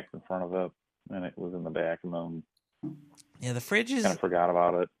like stacked in front of it, and it was in the back, and then yeah, the fridge is. Kind of forgot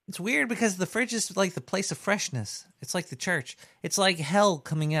about it. It's weird because the fridge is like the place of freshness. It's like the church. It's like hell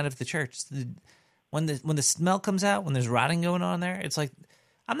coming out of the church. When the smell comes out, when there's rotting going on there, it's like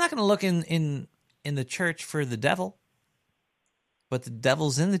I'm not going to look in the church for the devil, but the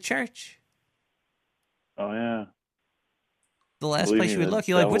devil's in the church. Oh yeah. The last place you would look,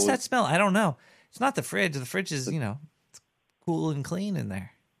 you're like, what's that smell? I don't know. It's not the fridge. The fridge is, it's cool and clean in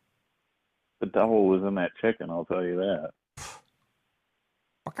there. The devil was in that chicken, I'll tell you that.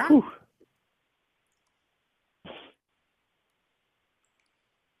 Okay.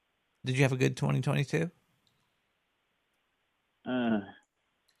 Did you have a good 2022? I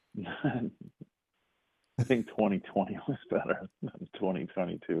think 2020 was better than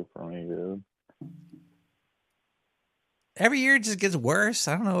 2022 for me, dude. Every year it just gets worse.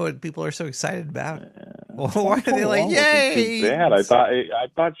 I don't know what people are so excited about. Why are they like, yay? Bad. I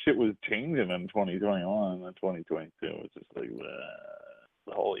thought shit was changing in 2021 and 2022. It's just like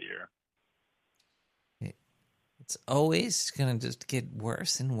the whole year. It's always going to just get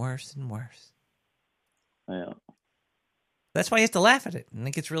worse and worse and worse. Yeah. That's why you have to laugh at it, and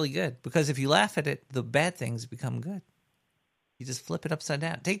it gets really good. Because if you laugh at it, the bad things become good. You just flip it upside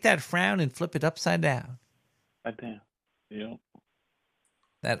down. Take that frown and flip it upside down. I damn. Yeah.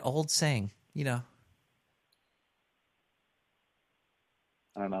 That old saying, I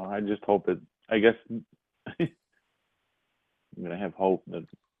don't know. I just hope I guess I'm going to have hope that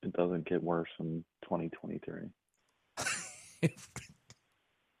it doesn't get worse in 2023.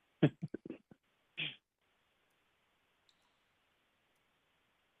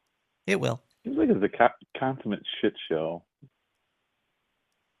 It will. Seems like it's a consummate shit show.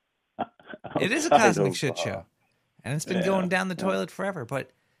 It is a cosmic shit show. And it's been going down the toilet forever,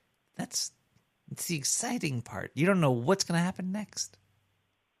 but it's the exciting part. You don't know what's going to happen next.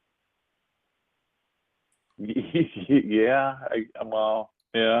 Yeah,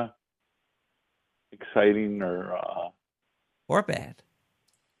 yeah. Exciting or bad.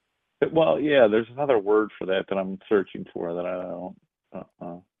 Well, yeah, there's another word for that I'm searching for that I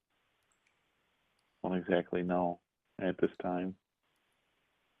don't exactly know at this time.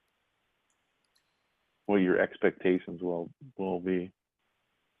 What your expectations will be.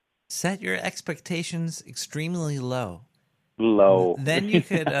 Set your expectations extremely low. Low. Then you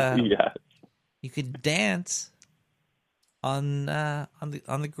could yes. You could dance on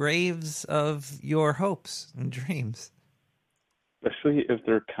the graves of your hopes and dreams. Especially if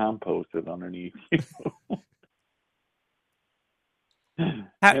they're composted underneath you.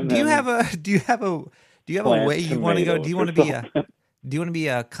 Do you have a way you want to go? Do you want to be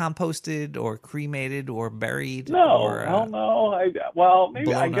composted or cremated or buried? No, hell no.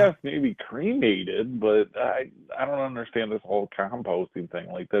 I guess maybe cremated, but I don't understand this whole composting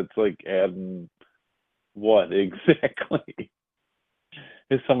thing. Like that's like adding what exactly?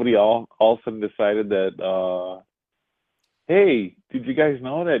 Is somebody all of a sudden decided that hey, did you guys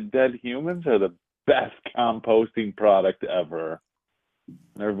know that dead humans are the best composting product ever?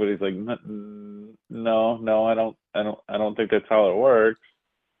 And everybody's like, no, I don't think that's how it works.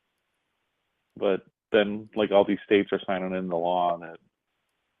 But then, like, all these states are signing in the law that,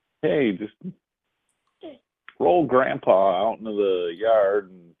 hey, just roll Grandpa out into the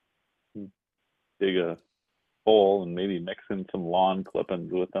yard and dig a hole and maybe mix in some lawn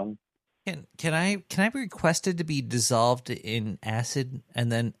clippings with them. Can I be requested to be dissolved in acid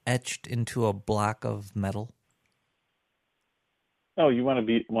and then etched into a block of metal? Oh, you want to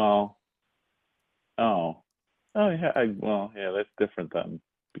be well? Oh, yeah. That's different than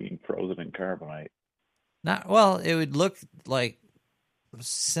being frozen in carbonite. Not well. It would look like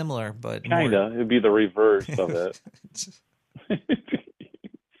similar, but Kinda. It'd be the reverse of it.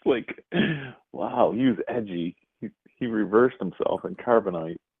 It's like, wow, he was edgy. He reversed himself in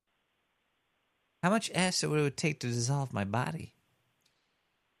carbonite. How much acid would it take to dissolve my body?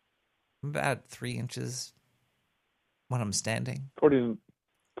 About 3 inches when I'm standing. According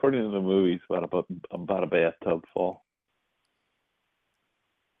to the movie, it's about a bathtub full.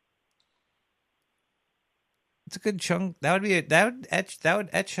 It's a good chunk. That would etch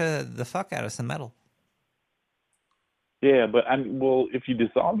the fuck out of some metal. Yeah, but if you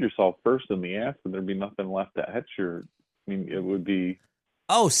dissolved yourself first in the acid, there'd be nothing left to etch it would be.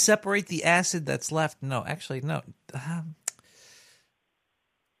 Oh, separate the acid that's left. No, actually, no.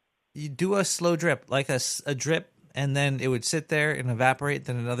 You do a slow drip, like a drip, and then it would sit there and evaporate,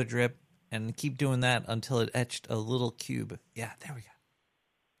 then another drip, and keep doing that until it etched a little cube. Yeah, there we go.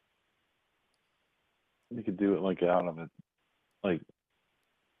 You could do it like out of it,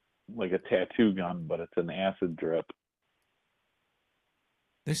 like a tattoo gun, but it's an acid drip.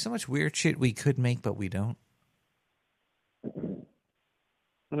 There's so much weird shit we could make, but we don't. And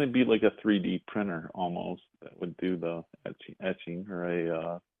it'd be like a 3D printer almost that would do the etching or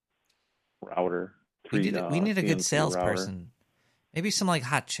a router. We need a good CNC salesperson. router. Maybe some like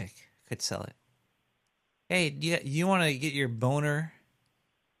hot chick could sell it. Hey, you want to get your boner?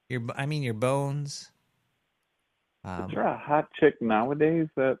 Your bones. Is there a hot chick nowadays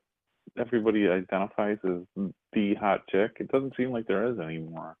that everybody identifies as the hot chick? It doesn't seem like there is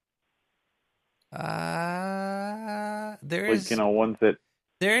anymore. There is. Ones that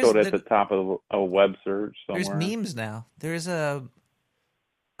showed at the top of a web search somewhere. There's memes now. There's a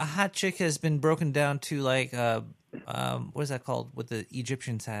hot chick has been broken down to like what is that called? What the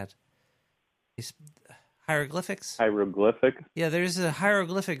Egyptians had? These hieroglyphics. Hieroglyphic. Yeah, there's a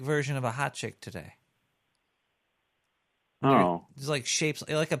hieroglyphic version of a hot chick today. Oh, there's like shapes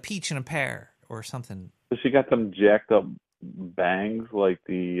like a peach and a pear or something. So she got them jacked up bangs like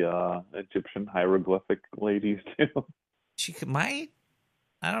the Egyptian hieroglyphic ladies do. She might.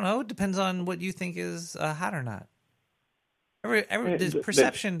 I don't know. It depends on what you think is hot or not. The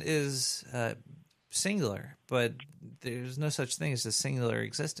perception is singular, but there's no such thing as a singular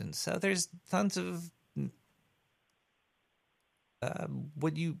existence. So there's tons of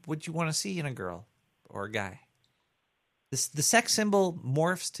what you want to see in a girl or a guy. The sex symbol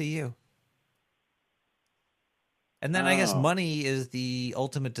morphs to you. And then I guess money is the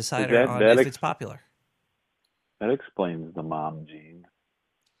ultimate decider on if it's popular. That explains the mom gene.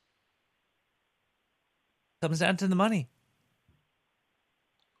 Comes down to the money.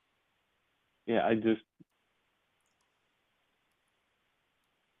 Yeah, I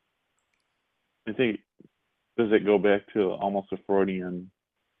think, does it go back to almost a Freudian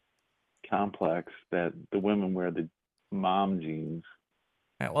complex that the women wear the mom jeans?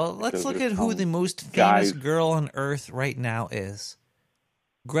 All right, well, let's look at who the most famous girl on Earth right now is.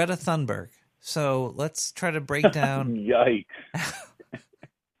 Greta Thunberg. So let's try to break down. Yikes.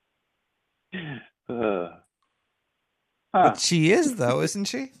 But she is, though, isn't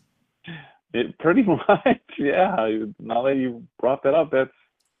she? It pretty much, yeah. Now that you brought that up,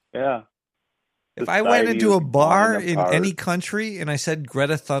 yeah. If I went into a bar in any country and I said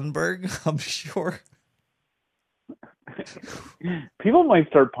Greta Thunberg, I'm sure. People might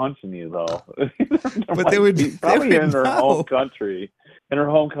start punching you, though. But they would probably in her home country. In her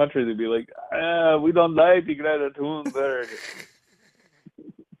home country, they'd be like, "We don't like the Greta Thunberg."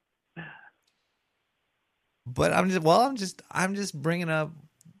 But I'm just bringing up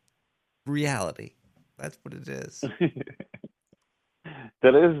reality. That's what it is.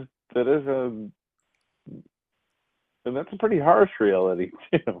 That is and that's a pretty harsh reality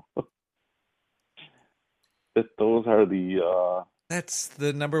too. That those are the that's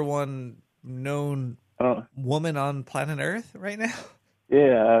the number one known woman on planet Earth right now.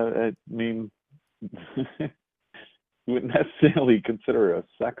 Yeah, I mean, you wouldn't necessarily consider her a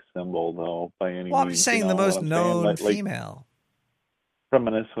sex symbol though by any means. Well, I'm just saying the most known female.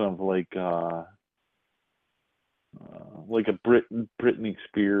 Reminiscent of like a Britney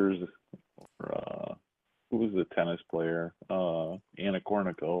Spears, or who was the tennis player? Anna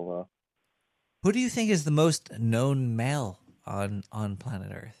Kournikova. Who do you think is the most known male on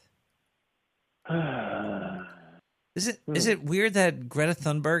planet Earth? Is it weird that Greta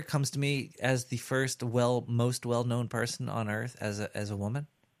Thunberg comes to me as the first most well-known person on Earth as a woman?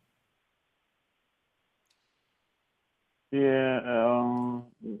 Yeah.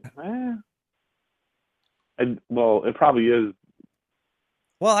 Well, it probably is,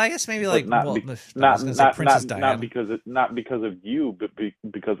 Well, I guess maybe but like, not well, be, I was not going to say not Princess not not Diana. because of you, but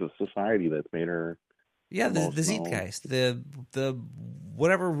because of society that's made her Yeah, the the most known. Zeitgeist, the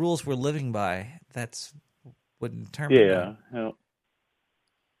whatever rules we're living by, that's what determined that. Yeah.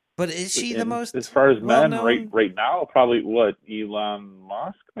 But is she the And most as far as men, well-known? right now, probably what, Elon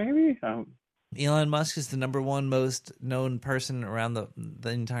Musk, maybe. Elon Musk is the number one most known person around the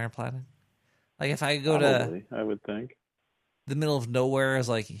entire planet. Like if I go to Probably, I would think. the middle of nowhere as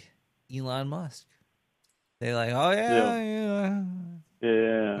like Elon Musk, they're like, oh yeah.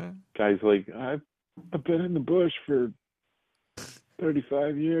 Yeah. Guys like, I've been in the bush for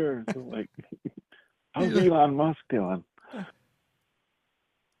 35 years. I'm like, how's Elon Musk doing?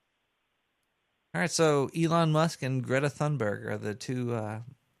 All right, so Elon Musk and Greta Thunberg are the two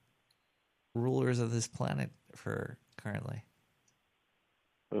rulers of this planet for currently.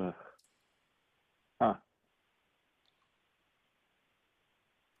 Ugh. Huh.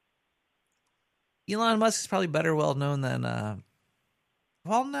 Elon Musk is probably better well known than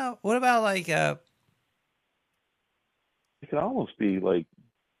well, no. What about like It could almost be like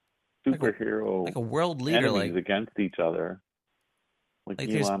superhero like a world leader, enemies like against each other. Like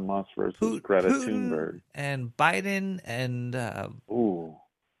there's Elon Musk versus Greta Thunberg. and Biden and Ooh.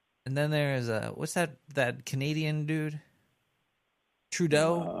 and then there's what's that Canadian dude?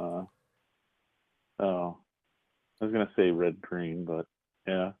 Trudeau. Oh, I was gonna say red green, but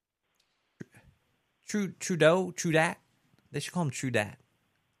yeah. Trudeau. They should call him Trudat.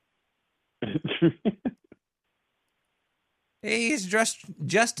 Hey, he's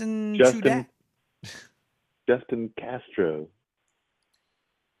Justin Trudeau. Justin Castro.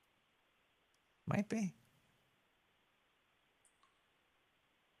 Might be.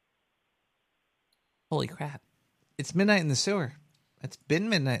 Holy crap. It's midnight in the sewer. It's been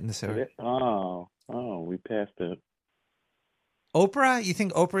midnight in the sewer. Oh, we passed it. Oprah? You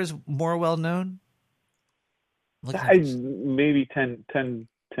think Oprah is more well known? Maybe 10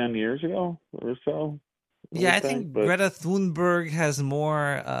 years ago or so. Yeah, I think Greta Thunberg has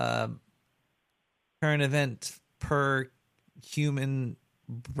more current event per human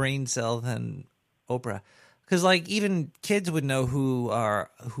brain cell than Oprah. Because like even kids would know who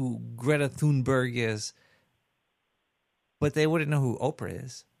Greta Thunberg is, but they wouldn't know who Oprah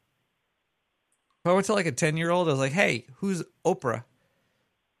is. If I went to like a 10-year-old, I was like, "Hey, who's Oprah?"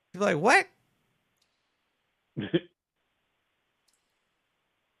 You'd be like, "What?"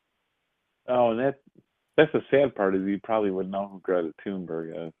 Oh, and that's the sad part, is you probably would know who Greta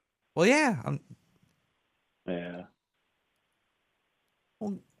Thunberg is. Well, yeah. Yeah.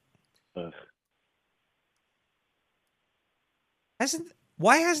 Well, Ugh.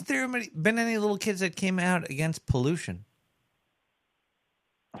 Why hasn't there been any little kids that came out against pollution?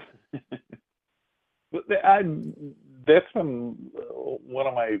 That's one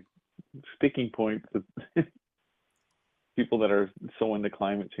of my sticking points with people that are so into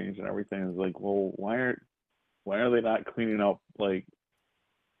climate change and everything, is like, well, why are they not cleaning up like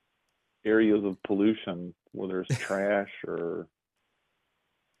areas of pollution where there's trash or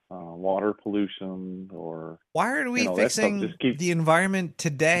water pollution, or why aren't we fixing the environment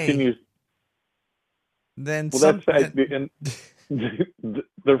today? Continues. Then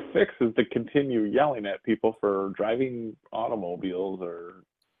their fix is to continue yelling at people for driving automobiles or,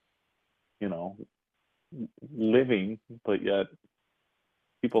 living, but yet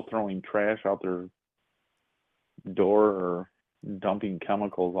people throwing trash out their door or dumping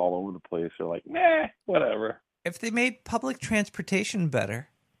chemicals all over the place are like, meh, whatever. If they made public transportation better,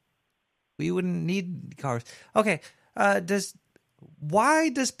 we wouldn't need cars. Okay, why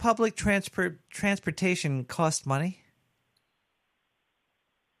does public transportation cost money?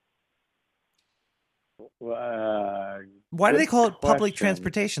 Why do they call it public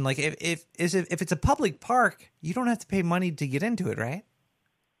transportation? Like if it's a public park, you don't have to pay money to get into it, right?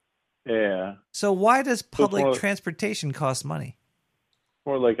 Yeah. So why does public transportation cost money?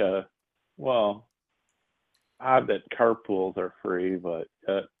 More like odd that carpools are free, but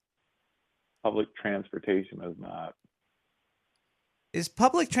public transportation is not. Is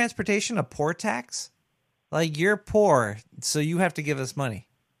public transportation a poor tax? Like, you're poor, so you have to give us money.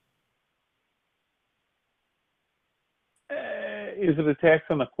 Is it a tax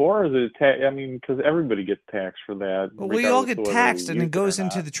on the poor, or is it a tax? I mean, because everybody gets taxed for that. Well, we all get taxed, and it goes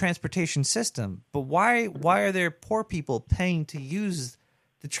into the transportation system. But why are there poor people paying to use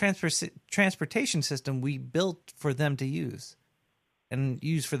the transportation system we built for them to use and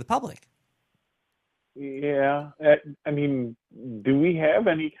use for the public? Yeah, I mean, do we have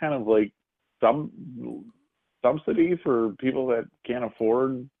any kind of like some subsidy for people that can't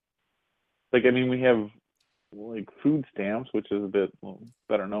afford? Like, I mean, we have like food stamps, which is a bit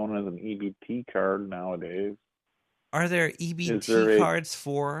better known as an EBT card nowadays. Are there Is EBT there cards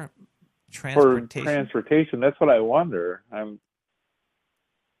for for transportation? transportation? That's what I wonder.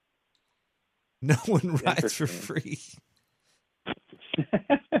 No one rides for Interesting. free.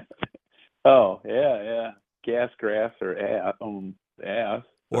 Oh, yeah. Gas, grass, or ass.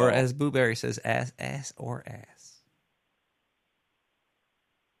 Or So, as Booberry says, ass or ass.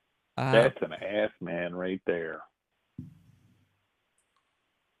 that's an ass man right there.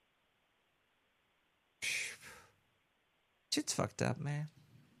 Shit's fucked up, man.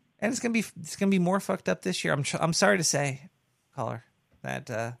 And it's gonna be more fucked up this year. I'm sorry to say, caller,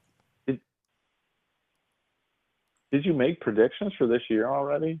 that Did you make predictions for this year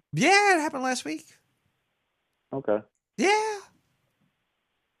already? yeah, it happened last week. Okay. Yeah.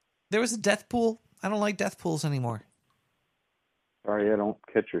 There was a death pool. I don't like death pools anymore. Sorry, I don't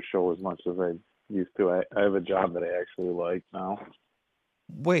catch your show as much as I used to. I have a job that I actually like now.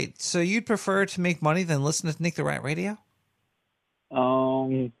 Wait, so you'd prefer to make money than listen to Nick the Rat Radio?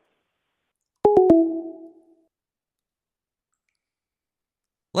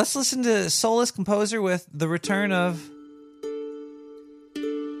 Let's listen to Soulless Composer with The Return of...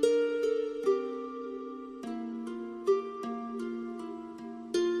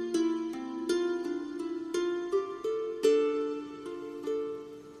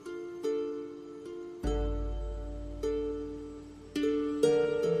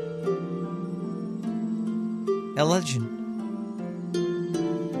 a legend.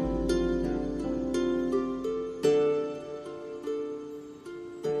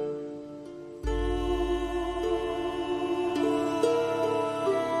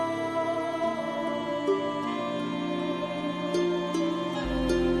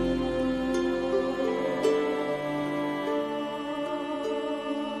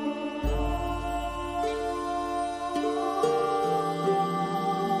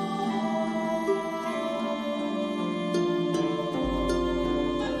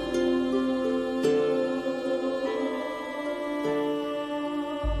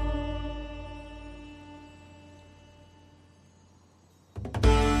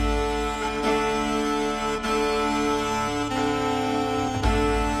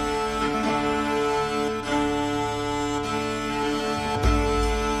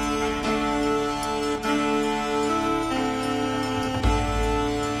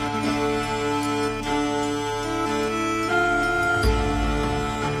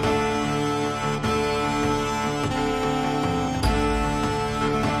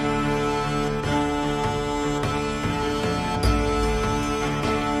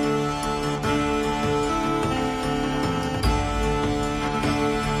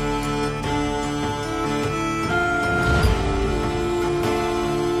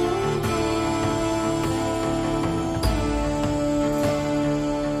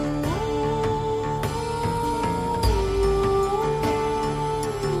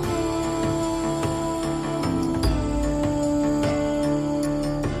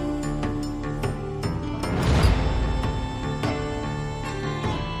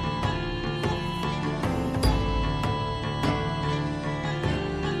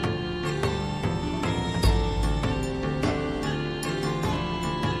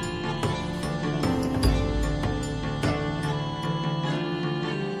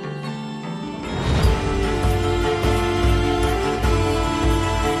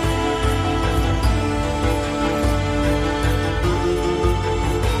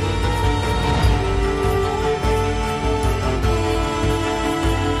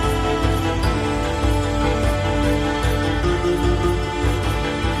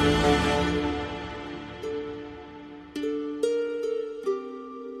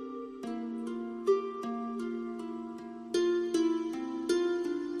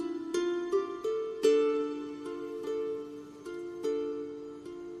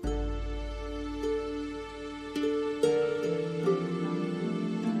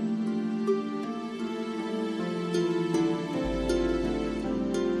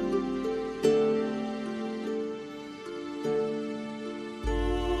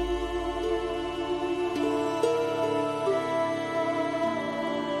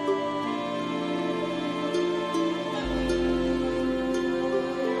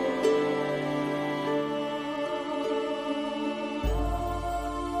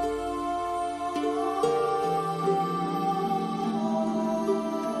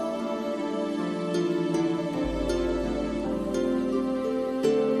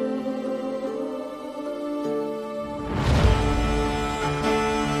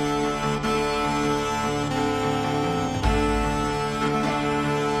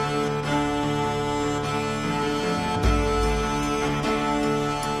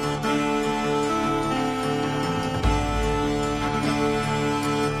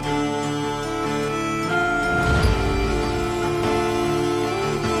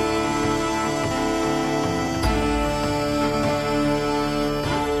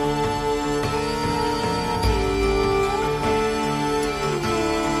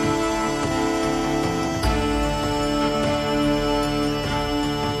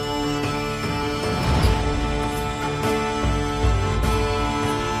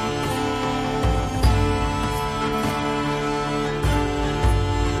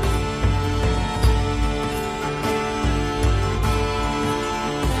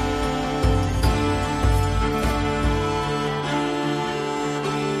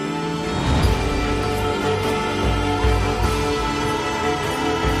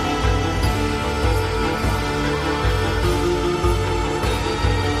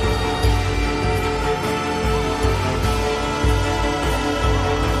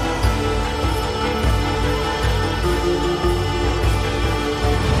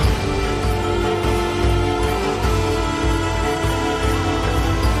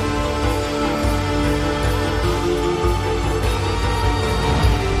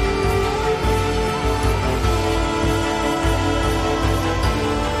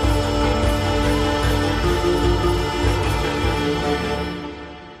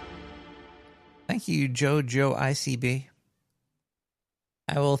 Thank you, Joe ICB.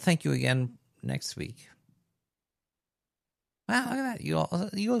 I will thank you again next week. Wow, look at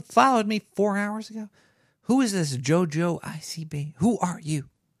that. You followed me 4 hours ago? Who is this Jojo ICB? Who are you?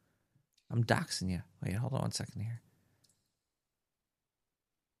 I'm doxing you. Wait, hold on 1 second here.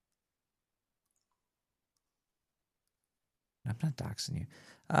 I'm not doxing you.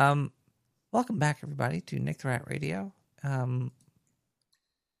 Welcome back, everybody, to Nick the Rat Radio.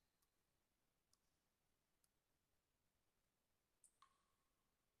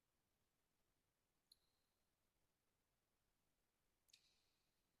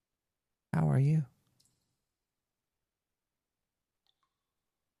 How are you?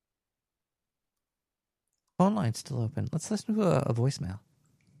 Phone line's still open. Let's listen to a voicemail.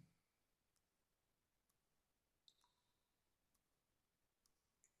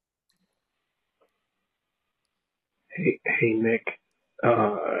 Hey, Nick.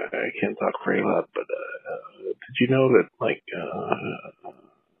 I can't talk very loud, but did you know that, man,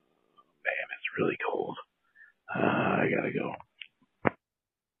 it's really cold. I gotta go.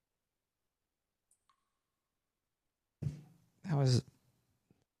 That was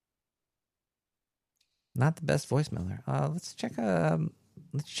not the best voicemail there. Let's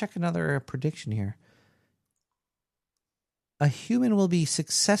check another prediction here. A human will be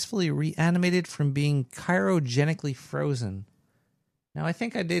successfully reanimated from being cryogenically frozen. Now, I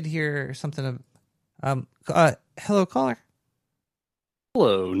think I did hear something of... hello, caller.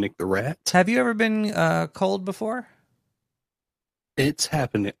 Hello, Nick the Rat. Have you ever been cold before? It's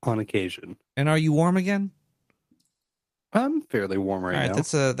happened on occasion. And are you warm again? I'm fairly warm right now.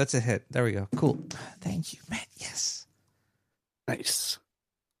 That's a hit. There we go. Cool. Thank you, man. Yes. Nice.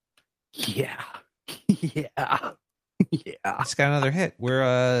 Yeah. Yeah. Yeah. It's got another hit.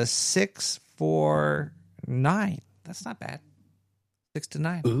 We're 6 for 9. That's not bad. 6 to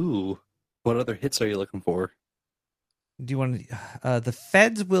 9. Ooh. What other hits are you looking for? Do you want to? The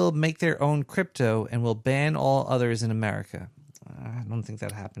feds will make their own crypto and will ban all others in America. I don't think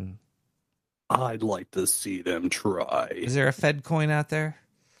that happened. I'd like to see them try. Is there a Fed coin out there?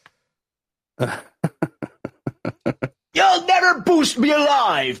 You'll never boost me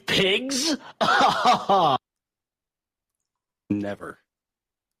alive, pigs! Never.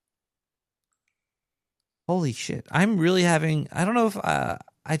 Holy shit. I'm really having... I don't know if I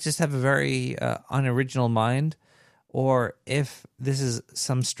just have a very unoriginal mind or if this is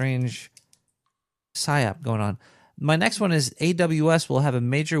some strange psyop going on. My next one is AWS will have a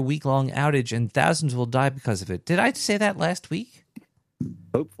major week-long outage and thousands will die because of it. Did I say that last week?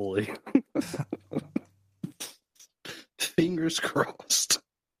 Hopefully. Fingers crossed.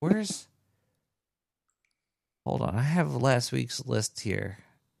 Where's... Hold on. I have last week's list here.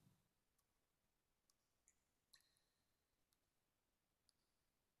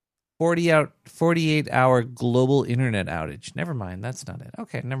 $48-hour global internet outage. Never mind. That's not it.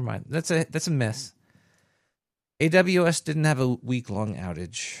 Okay, never mind. That's a miss. AWS didn't have a week-long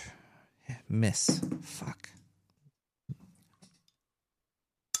outage. Miss. Fuck.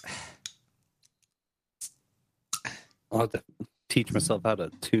 I'll have to teach myself how to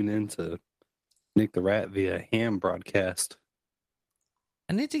tune into Nick the Rat via ham broadcast.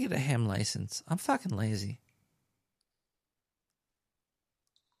 I need to get a ham license. I'm fucking lazy.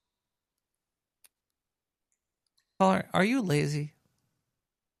 Caller, are you lazy?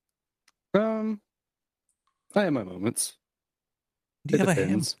 I have my moments. Do you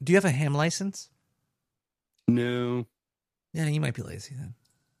have a ham license? No. Yeah, you might be lazy then.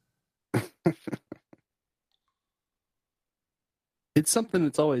 It's something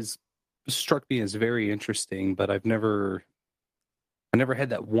that's always struck me as very interesting, but I never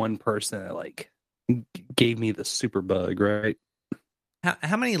had that one person that gave me the super bug, right?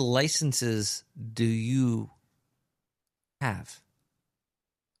 How many licenses do you have?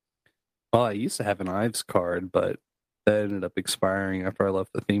 Well, I used to have an Ives card, but that ended up expiring after I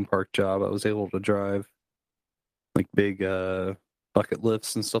left the theme park job. I was able to drive big bucket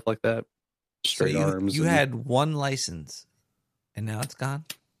lifts and stuff like that. Straight arms. You had one license, and now it's gone?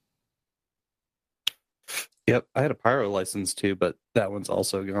 Yep, I had a pyro license too, but that one's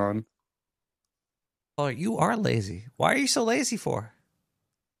also gone. Oh, you are lazy. Why are you so lazy for?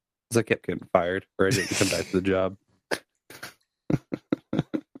 Because I kept getting fired, or I didn't come back to the job.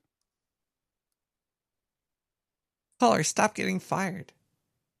 Caller, stop getting fired.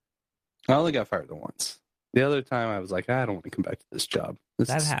 I only got fired once. The other time I was like, I don't want to come back to this job.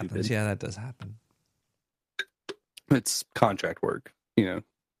 That happens. Stupid. Yeah, that does happen. It's contract work,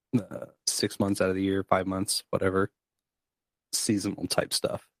 6 months out of the year, 5 months, whatever. Seasonal type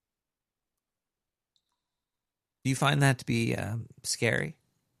stuff. Do you find that to be scary?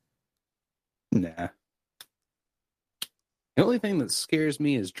 Nah. The only thing that scares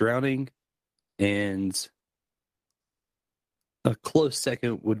me is drowning, and a close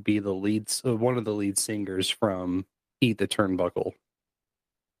second would be one of the lead singers from Eat the Turnbuckle.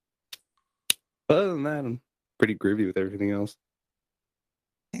 But other than that, I'm pretty groovy with everything else.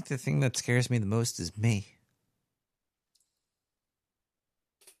 I think the thing that scares me the most is me.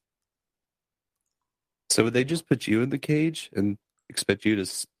 So would they just put you in the cage and expect you to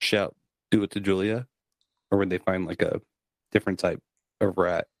shout, "Do it to Julia"? Or would they find like a different type of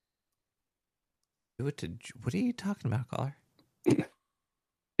rat? What are you talking about, caller?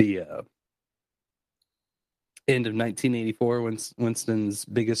 The end of 1984, when Winston's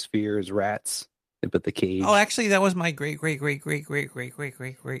biggest fear is rats. They put the cage. Oh, actually, that was my great, so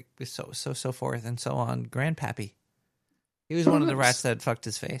forth and so on, grandpappy. He was one of the rats that fucked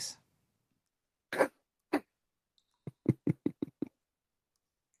his face.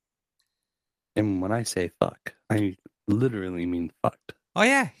 And when I say fuck, I literally mean fucked. Oh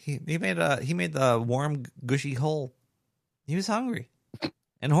yeah, he made the warm, gushy hole. He was hungry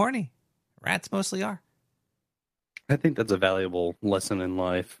and horny. Rats mostly are. I think that's a valuable lesson in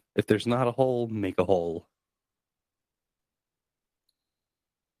life. If there's not a hole, make a hole.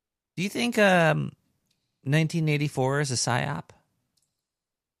 Do you think 1984 is a psyop?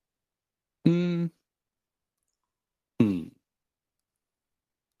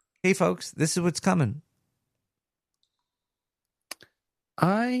 Hey, folks, this is what's coming.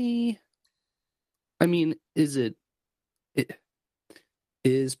 I mean, is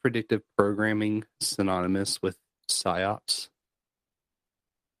predictive programming synonymous with psyops?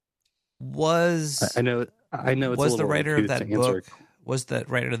 I know it's was a the little writer of uncouth that to answer. book? Was that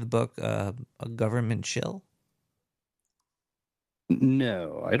writer of the book a government shill?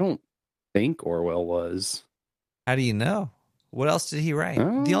 No, I don't think Orwell was. How do you know? What else did he write?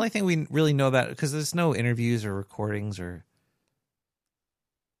 The only thing we really know about it, because there's no interviews or recordings, or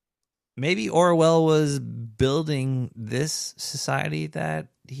maybe Orwell was building this society that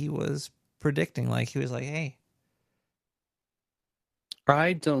he was predicting. Like he was like, "Hey."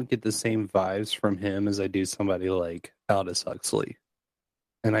 I don't get the same vibes from him as I do somebody like Aldous Huxley.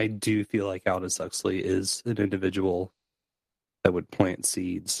 And I do feel like Aldous Huxley is an individual that would plant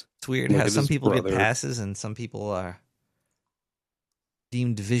seeds. It's weird how some people get passes and some people are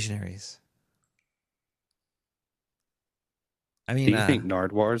deemed visionaries. I mean, do you think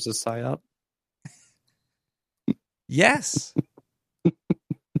Nardwuar is a psyop? Yes.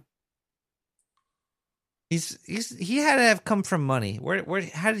 He had to have come from money. Where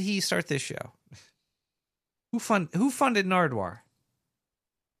how did he start this show? Who funded Nardwuar?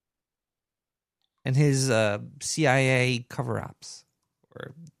 And his CIA cover-ops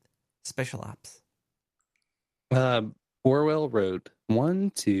or special ops. Orwell wrote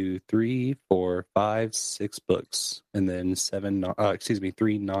 1, 2, 3, 4, 5, 6 books, and then 3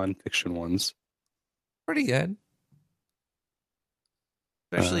 nonfiction ones. Pretty good.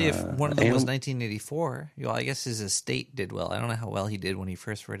 Especially if one of them was 1984. You know, I guess his estate did well. I don't know how well he did when he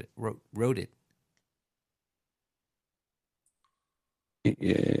first wrote it.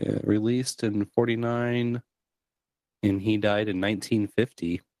 Yeah, released in 1949, and he died in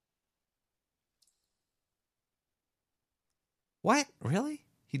 1950. What? Really?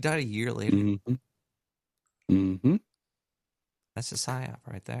 He died a year later? Mm-hmm. That's a psyop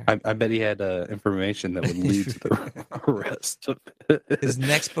right there. I bet he had information that would lead to the arrest of his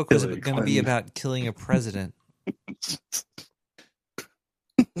next book was going to be about killing a president.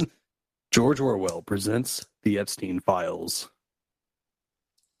 George Orwell presents the Epstein Files.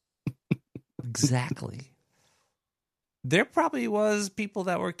 Exactly. There probably was people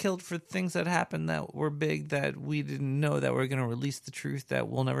that were killed for things that happened that were big that we didn't know, that were going to release the truth that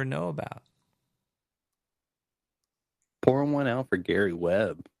we'll never know about. Pouring one out for Gary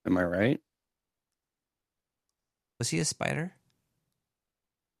Webb. Am I right? Was he a spider?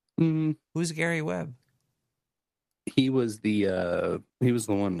 Mm. Who's Gary Webb? He was the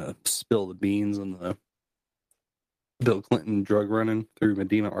one to spill the beans on the Bill Clinton drug running through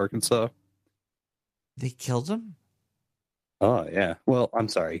Medina, Arkansas. They killed him? Oh, yeah. Well, I'm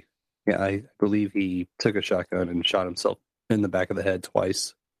sorry. Yeah, I believe he took a shotgun and shot himself in the back of the head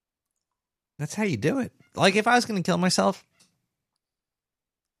twice. That's how you do it. Like, if I was going to kill myself,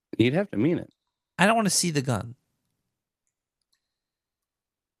 you'd have to mean it. I don't want to see the gun.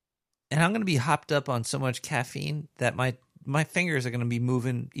 And I'm going to be hopped up on so much caffeine that my fingers are going to be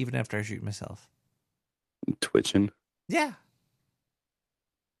moving even after I shoot myself. Twitching. Yeah.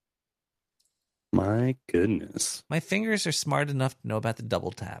 My goodness. My fingers are smart enough to know about the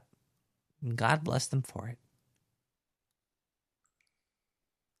double tap. God bless them for it.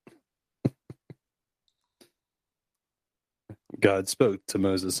 God spoke to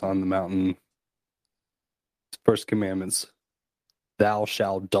Moses on the mountain. First commandments, thou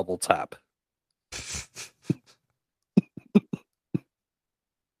shalt double tap.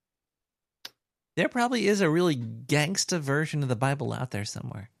 There probably is a really gangsta version of the Bible out there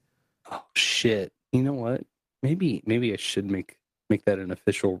somewhere. Oh shit! You know what? Maybe I should make that an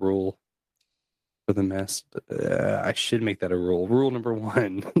official rule for the mess. I should make that a rule. Rule number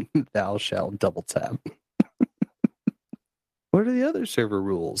 1: thou shalt double tap. What are the other server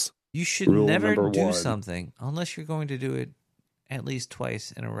rules? You should Rule never number do 1. something unless you're going to do it at least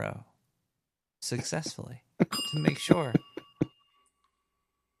twice in a row successfully to make sure.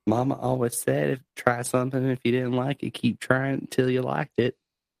 Mama always said, try something. If you didn't like it, keep trying until you liked it.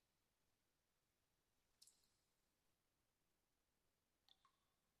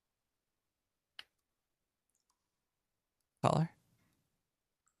 Caller?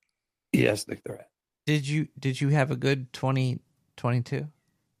 Yes, Nick the Rat. Did you have a good 2022?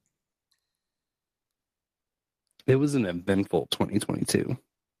 It was an eventful 2022.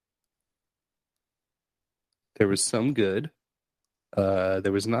 There was some good.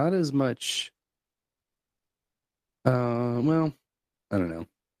 There was not as much. Well, I don't know.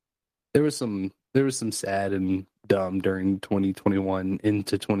 There was some sad and dumb during 2021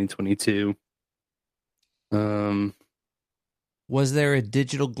 into 2022. Was there a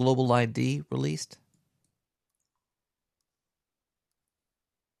digital global ID released?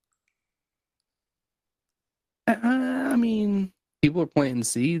 I mean, people are planting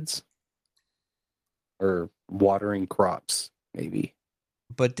seeds or watering crops, maybe.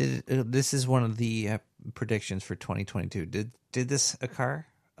 But this is one of the predictions for 2022. Did this occur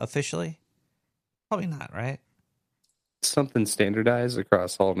officially? Probably not, right? Something standardized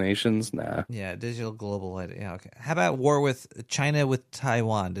across all nations? Nah. Yeah, digital global ID. Yeah, okay. How about war with China with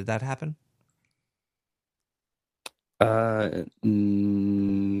Taiwan? Did that happen?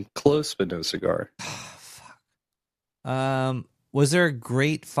 Close but no cigar. Was there a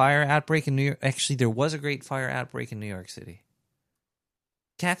great fire outbreak in New York? Actually, there was a great fire outbreak in New York City.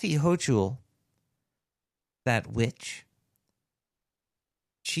 Kathy Hochul, that witch,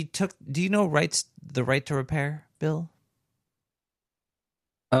 she took. Do you know the right to repair bill?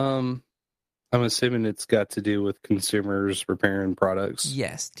 I'm assuming it's got to do with consumers repairing products.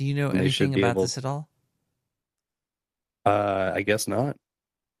 Yes. Do you know anything about this at all? I guess not.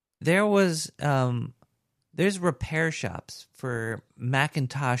 There was there's repair shops for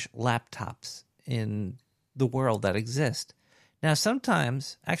Macintosh laptops in the world that exist. Now,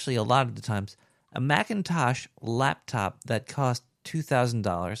 sometimes, actually a lot of the times, a Macintosh laptop that costs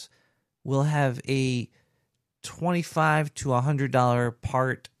 $2,000 will have a $25 to $100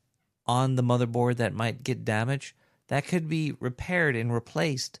 part on the motherboard that might get damaged. That could be repaired and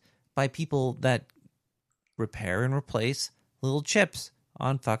replaced by people that repair and replace little chips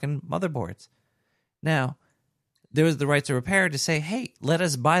on fucking motherboards. Now, there was the right to repair to say, hey, let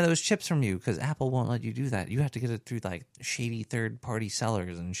us buy those chips from you, because Apple won't let you do that. You have to get it through like shady third-party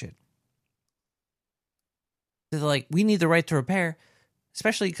sellers and shit. They're like, we need the right to repair,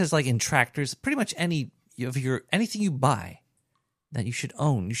 especially because like in tractors, pretty much anything you buy that you should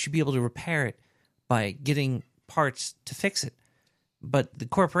own, you should be able to repair it by getting parts to fix it. But the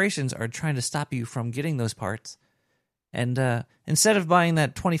corporations are trying to stop you from getting those parts. And instead of buying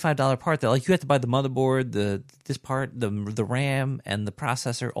that $25 part, they're like, you have to buy the motherboard, this part, the RAM, and the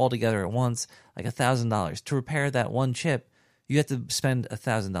processor all together at once, like $1,000. To repair that one chip, you have to spend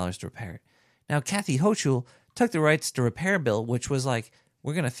 $1,000 to repair it. Now, Kathy Hochul took the rights to repair bill, which was like,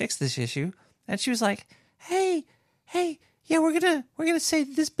 we're gonna fix this issue, and she was like, hey, yeah, we're gonna say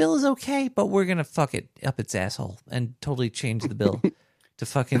this bill is okay, but we're gonna fuck it up its asshole and totally change the bill to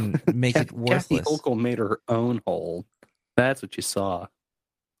fucking make it worthless. Kathy Hochul made her own hole. That's what you saw.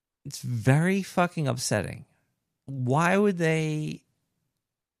 It's very fucking upsetting. Why would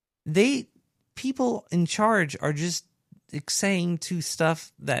people in charge are just saying to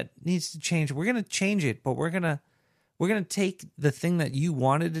stuff that needs to change. We're going to change it, but we're going to take the thing that you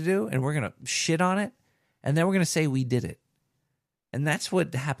wanted to do and we're going to shit on it. And then we're going to say we did it. And that's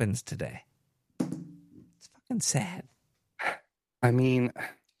what happens today. It's fucking sad. I mean,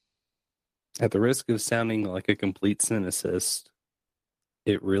 at the risk of sounding like a complete cynicist,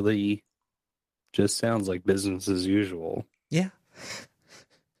 it really just sounds like business as usual. Yeah.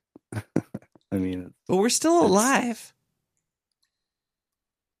 I mean, but we're still alive.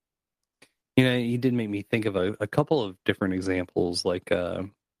 You know, you did make me think of a couple of different examples, like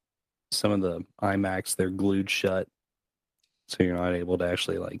some of the iMacs, they're glued shut. So you're not able to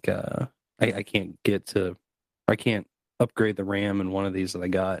actually, like, I can't upgrade the RAM in one of these that I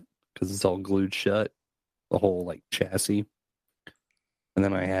got because it's all glued shut, the whole, like, chassis. And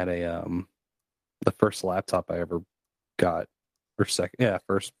then I had the first laptop I ever got, or second,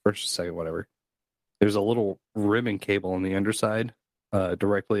 first, second, whatever. There's a little ribbon cable on the underside,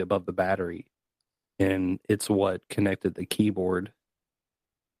 directly above the battery, and it's what connected the keyboard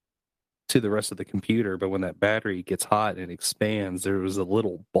to the rest of the computer. But when that battery gets hot and expands, there was a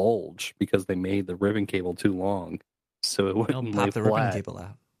little bulge because they made the ribbon cable too long, so it wouldn't lay Pop the flat. ribbon cable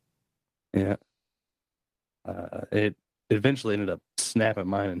out. Yeah. It eventually ended up snapping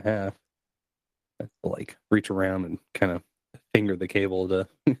mine in half. I had to, like, reach around and kind of finger the cable to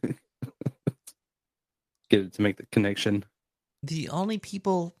get it to make the connection. The only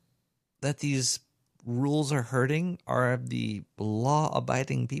people that these rules are hurting are the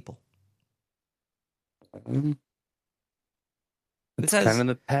law-abiding people. It's kind of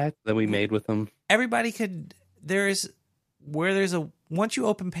the pact that we made with them. Everybody could. Once you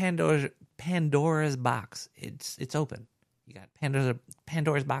open Pandora's box, it's open. You got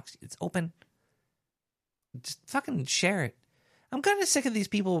Pandora's box. It's open. Just fucking share it. I'm kind of sick of these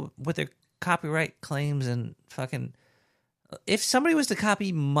people with their copyright claims and fucking. If somebody was to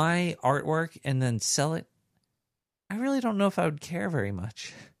copy my artwork and then sell it, I really don't know if I would care very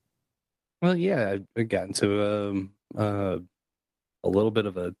much. Well, yeah, I got into a little bit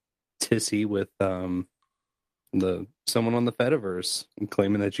of a tissy with someone on the Fediverse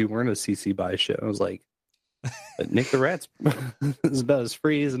claiming that you weren't a CC BY shit. I was like, but Nick the Rat's is about as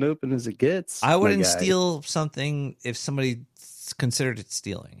free as and open as it gets. I wouldn't steal something if somebody considered it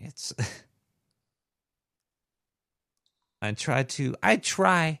stealing. It's I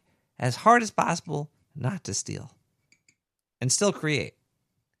try as hard as possible not to steal and still create.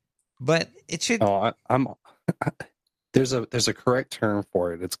 But it should. Oh, there's a correct term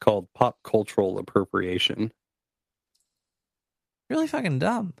for it. It's called pop cultural appropriation. Really fucking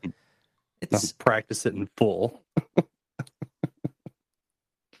dumb. It's practice it in full.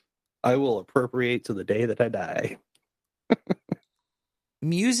 I will appropriate to the day that I die.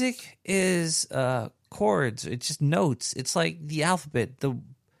 Music is chords. It's just notes. It's like the alphabet.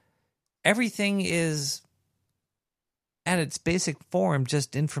 Everything is at its basic form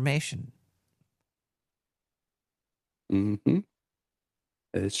just information. Mm-hmm.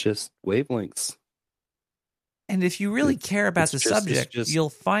 It's just wavelengths. And if you really care about the subject, you'll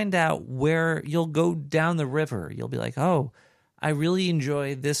find out where you'll go down the river. You'll be like, oh, I really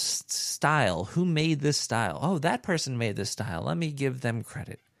enjoy this style. Who made this style? Oh, that person made this style. Let me give them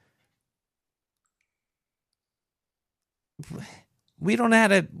credit. We don't know how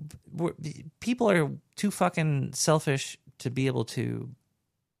to... People are too fucking selfish to be able to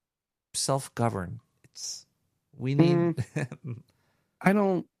self-govern. We need... I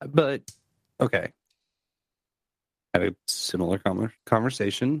don't... But, okay. I had a similar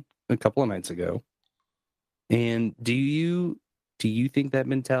conversation a couple of nights ago. And do you think that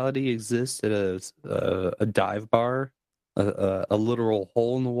mentality exists at a dive bar? A literal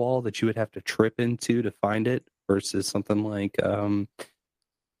hole in the wall that you would have to trip into to find it? Versus something like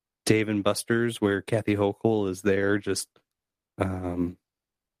Dave and Buster's, where Kathy Hochul is there just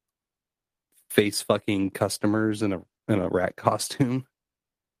face fucking customers in a rat costume.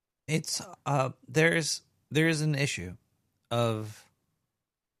 It's there's an issue of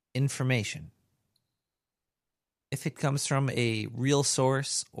information. If it comes from a real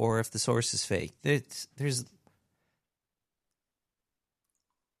source or if the source is fake, there's.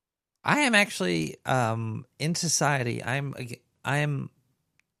 I am actually in society. I'm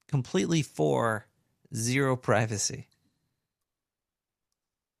completely for zero privacy.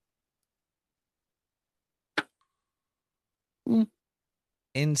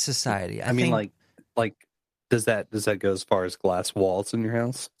 In society, I mean, like, does that go as far as glass walls in your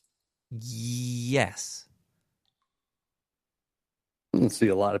house? Yes. I see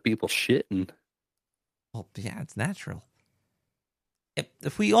a lot of people shitting. Well, yeah, it's natural.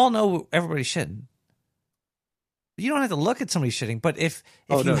 If we all know everybody's shitting, you don't have to look at somebody shitting. But if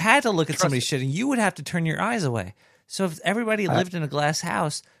you had to look at somebody shitting, you would have to turn your eyes away. So if everybody lived in a glass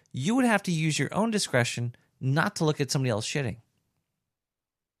house, you would have to use your own discretion not to look at somebody else shitting.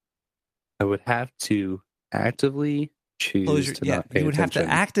 I would have to actively choose to not pay attention. You would have to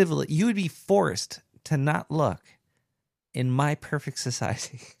actively. You would be forced to not look. In my perfect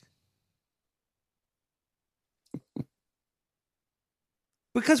society.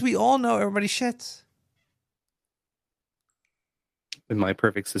 Because we all know everybody shits. In my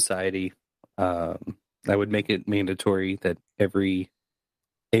perfect society, I would make it mandatory that every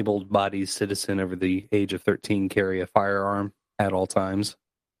able-bodied citizen over the age of 13 carry a firearm at all times.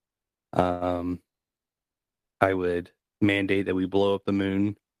 I would mandate that we blow up the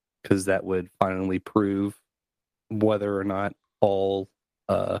moon because that would finally prove whether or not all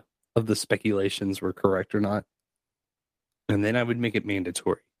of the speculations were correct or not. And then I would make it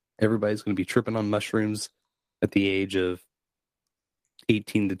mandatory. Everybody's going to be tripping on mushrooms at the age of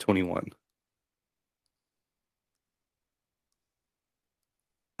 18 to 21.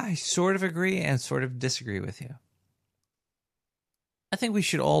 I sort of agree and sort of disagree with you. I think we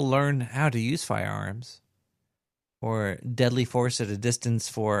should all learn how to use firearms or deadly force at a distance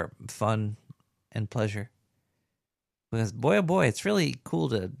for fun and pleasure. Because boy, oh boy, it's really cool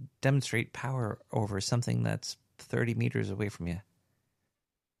to demonstrate power over something that's 30 meters away from you.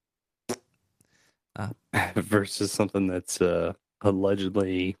 Versus something that's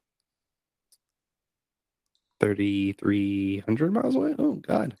allegedly 3,300 miles away. Oh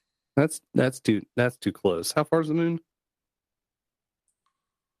God, that's too close. How far is the moon?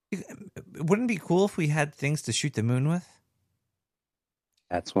 Wouldn't it be cool if we had things to shoot the moon with?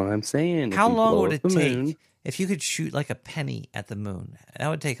 That's what I'm saying. How long would it take if you could shoot like a penny at the moon? That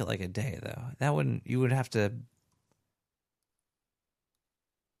would take like a day, though. That wouldn't. You would have to.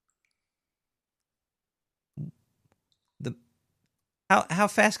 How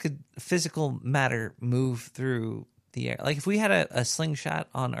fast could physical matter move through the air? Like if we had a slingshot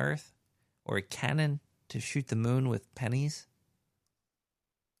on Earth or a cannon to shoot the moon with pennies.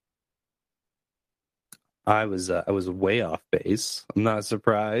 I was way off base. I'm not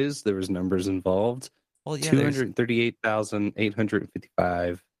surprised. There was numbers involved. Well, yeah,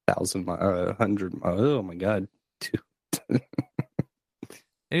 238,855,000 100. Oh my God,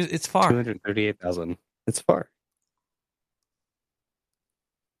 it's far. 238,000. It's far.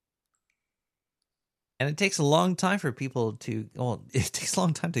 And it takes a long time for people to. Well, it takes a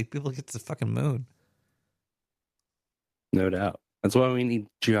long time to people get to the fucking moon. No doubt. That's why we need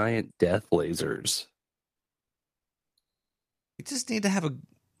giant death lasers. We just need to have a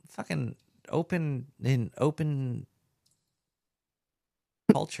fucking open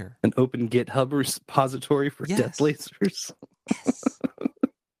culture. An open GitHub repository for death lasers. Yes.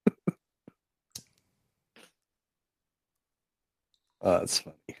 That's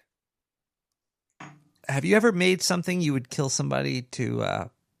funny. Have you ever made something you would kill somebody to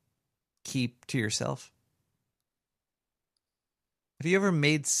keep to yourself? Have you ever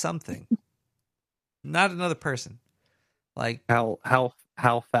made something? Not another person. Like how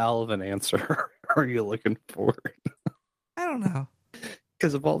foul of an answer are you looking for? I don't know.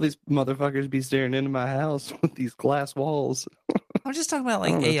 Because of all these motherfuckers be staring into my house with these glass walls. I'm just talking about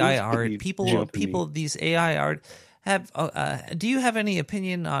like AI art. People, these AI art have. Do you have any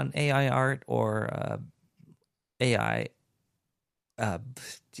opinion on AI art or AI? A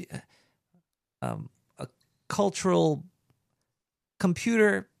cultural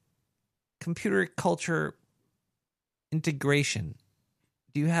computer culture integration.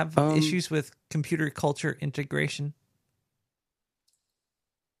 Do you have issues with computer culture integration?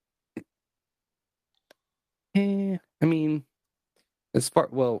 I mean, as far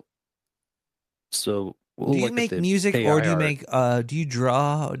so do you make music AI or do you art. make do you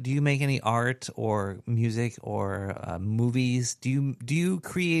draw? Do you make any art or music or movies? Do you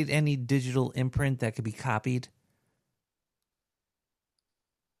create any digital imprint that could be copied?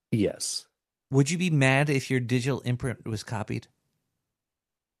 Yes. Would you be mad if your digital imprint was copied?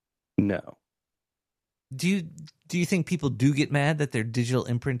 No. Do you think people do get mad that their digital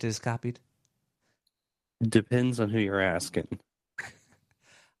imprint is copied? Depends on who you're asking.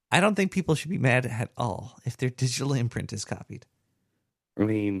 I don't think people should be mad at all if their digital imprint is copied. I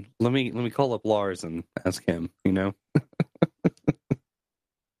mean, let me call up Lars and ask him, you know?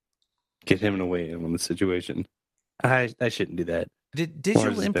 Get him to weigh in on the situation. I shouldn't do that.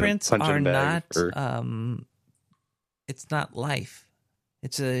 Digital imprints are not it's not life.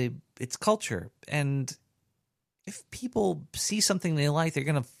 It's culture. And if people see something they like, they're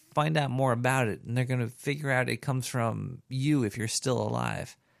going to find out more about it and they're going to figure out it comes from you if you're still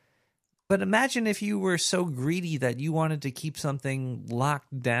alive. But imagine if you were so greedy that you wanted to keep something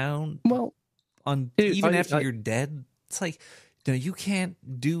locked down. Well, even after you're dead. It's like, no, you can't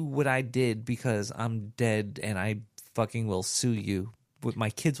do what I did because I'm dead and I fucking will sue you. My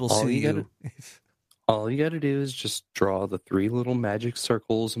kids will sue you. All you got to do is just draw the 3 little magic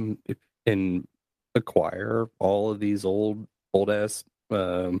circles and acquire all of these old ass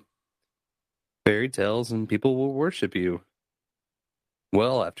fairy tales, and people will worship you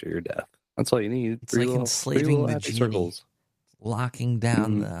well after your death. That's all you need. It's like enslaving the genie, circles. locking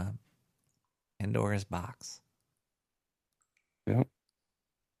down the Pandora's box. Yep.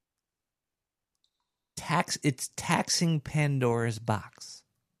 It's taxing Pandora's box.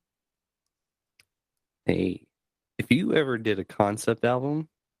 Hey, if you ever did a concept album,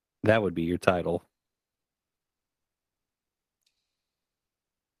 that would be your title.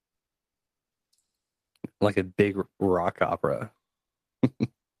 like a big rock opera.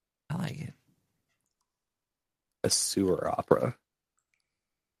 I like it. A sewer opera.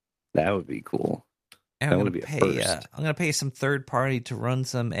 That would be cool. And That I'm would gonna be a pay. first. I'm gonna pay some third party to run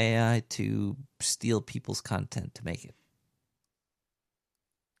some AI to steal people's content to make it.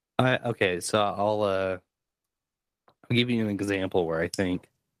 Okay, so I'll give you an example where I think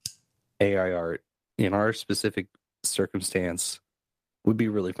AI art in our specific circumstance would be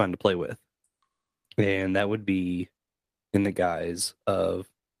really fun to play with. And that would be in the guise of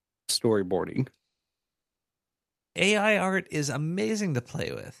storyboarding. AI art is amazing to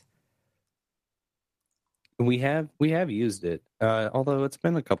play with. We have used it, although it's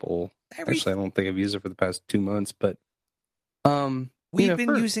been a couple. Actually, I don't think I've used it for the past 2 months, but We've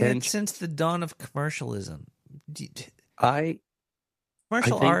been using it it since the dawn of commercialism. I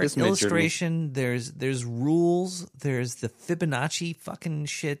Commercial think art, this midjourney- illustration. There's rules. There's the Fibonacci fucking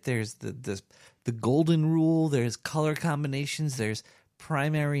shit. There's the golden rule. There's color combinations. There's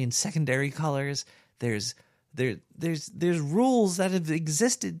primary and secondary colors. There's rules that have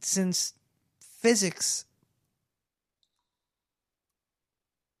existed since physics.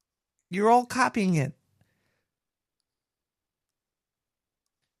 You're all copying it.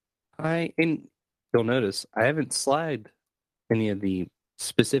 And you'll notice I haven't slagged any of the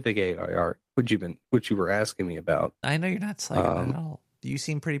specific AI art, which you were asking me about. I know you're not slagging it at all. You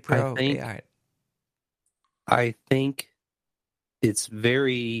seem pretty pro AI. I think it's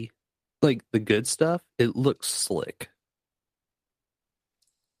very, like, the good stuff. It looks slick.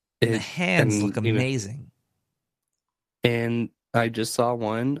 The hands look amazing. And I just saw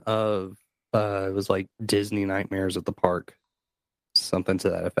one of it was like Disney Nightmares at the Park, something to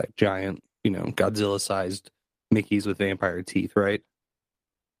that effect. Giant, Godzilla-sized Mickeys with vampire teeth, right?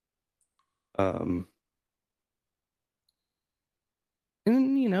 And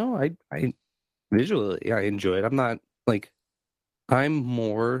I visually I enjoy it. I'm not like I'm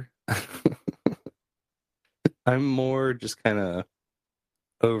more I'm more just kind of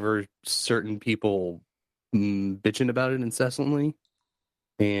over certain people bitching about it incessantly,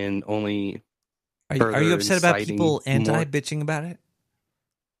 and only Are you upset about inciting people more- anti-bitching about it?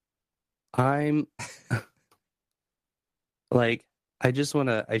 I'm like, I just want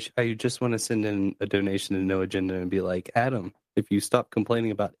to send in a donation to No Agenda and be like, Adam, if you stop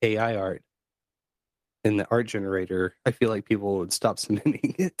complaining about AI art in the art generator, I feel like people would stop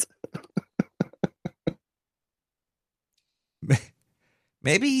submitting it.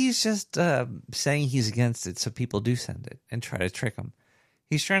 Maybe he's just saying he's against it so people do send it and try to trick him.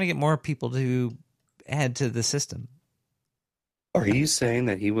 He's trying to get more people to add to the system. Are you saying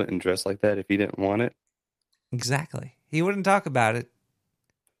that he wouldn't dress like that if he didn't want it? Exactly. He wouldn't talk about it.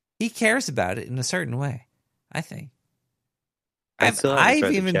 He cares about it in a certain way, I think. I've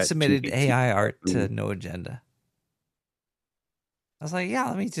even submitted AI art to No Agenda. I was like, yeah,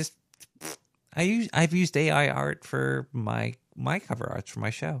 let me just... I've used AI art for my cover arts for my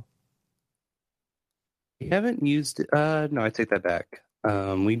show. You haven't used it? No, I take that back.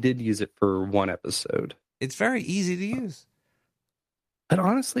 We did use it for one episode. It's very easy to use. But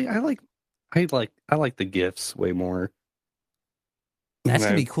honestly, I like the GIFs way more. That's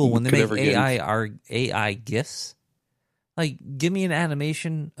gonna be cool when they make AI AI GIFs. Like, give me an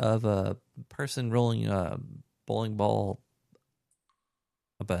animation of a person rolling a bowling ball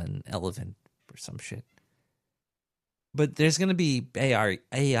up an elephant or some shit. But there's gonna be AI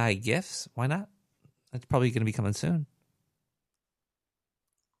GIFs. Why not? That's probably gonna be coming soon.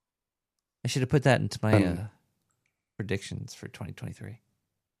 I should have put that into my predictions for 2023.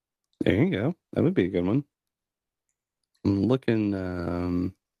 There you go. That would be a good one. I'm looking.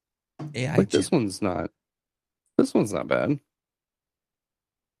 AI. Like this one's not bad.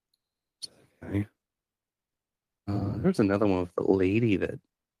 Okay. There's another one with the lady that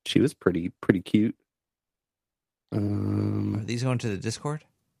she was pretty cute. Are these going to the Discord?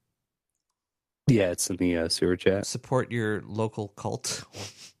 Yeah, it's in the sewer chat. Support your local cult.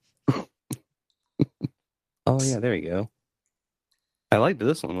 Oh yeah, there you go. I liked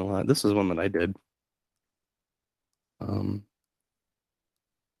this one a lot. This is one that I did.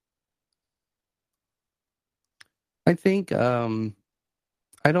 I think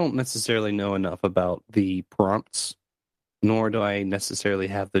I don't necessarily know enough about the prompts, nor do I necessarily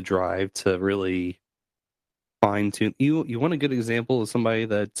have the drive to really fine tune. You want a good example of somebody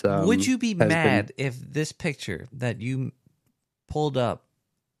that would you be mad if this picture that you pulled up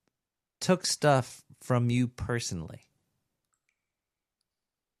took stuff from you personally?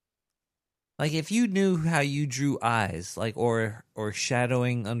 Like, if you knew how you drew eyes, like or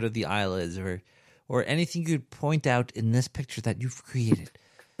shadowing under the eyelids, or anything you could point out in this picture that you've created,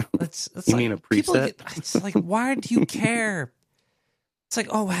 You mean a preset? It's like, why do you care? It's like,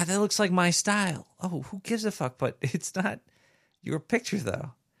 oh wow, that looks like my style. Oh, who gives a fuck? But it's not your picture,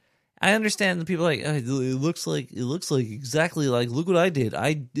 though. I understand the people are like, oh, it looks like exactly like, look what I did.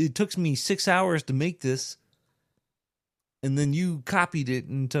 It took me 6 hours to make this, and then you copied it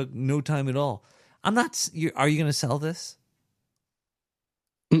and took no time at all. I'm not. Are you going to sell this?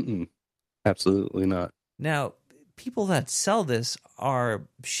 Mm-mm. Absolutely not. Now, people that sell this are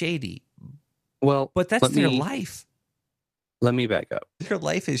shady. Well, but that's their life. Let me back up. Their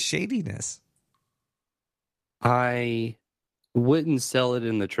life is shadiness. I wouldn't sell it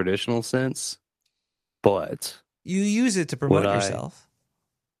in the traditional sense, but you use it to promote yourself.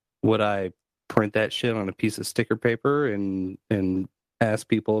 Would I print that shit on a piece of sticker paper and ask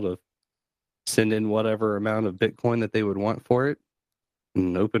people to send in whatever amount of Bitcoin that they would want for it,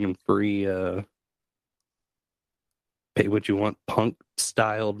 and open and free pay what you want punk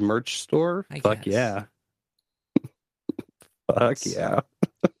styled merch store? Fuck yeah. Fuck yeah.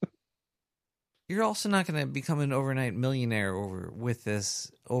 You're also not going to become an overnight millionaire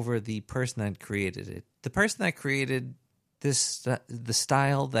over the person that created it. The person that created this, the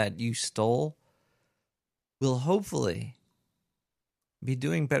style that you stole, will hopefully be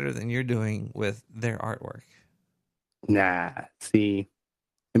doing better than you're doing with their artwork. Nah, see,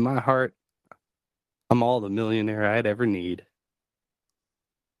 in my heart, I'm all the millionaire I'd ever need.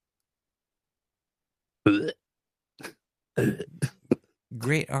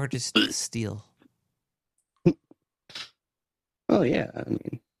 Great artists steal. Oh yeah, I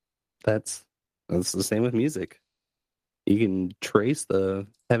mean, that's the same with music. You can trace the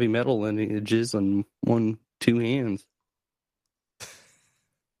heavy metal lineages on 1-2 hands.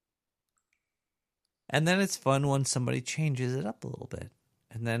 And then it's fun when somebody changes it up a little bit.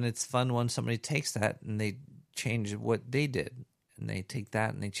 And then it's fun when somebody takes that and they change what they did. And they take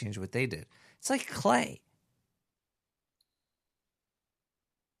that and they change what they did. It's like clay.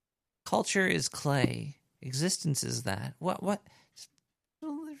 Culture is clay. Existence is that. What?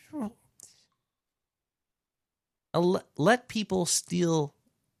 Let people steal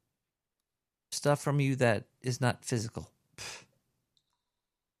stuff from you that is not physical.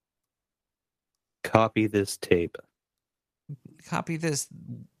 Copy this tape. Copy this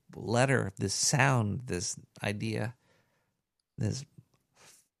letter, this sound, this idea, this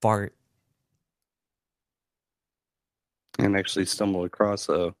fart. And actually stumbled across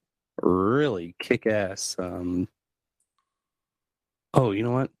a really kick-ass... Oh, you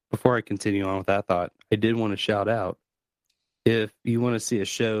know what? Before I continue on with that thought, I did want to shout out, if you want to see a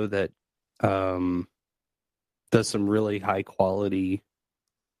show that does some really high-quality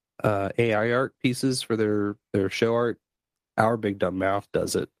AI art pieces for their show art, Our Big Dumb Mouth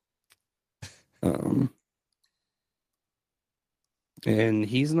does it. And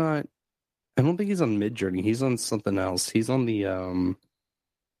he's not... I don't think he's on Midjourney. He's on something else. He's on the...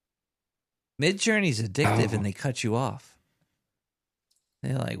 Midjourney's addictive and they cut you off.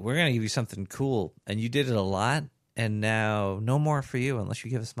 They're like, we're going to give you something cool. And you did it a lot. And now no more for you unless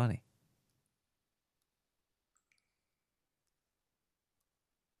you give us money.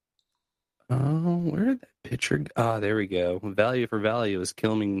 Oh, where did that picture... Ah, there we go. Value for value is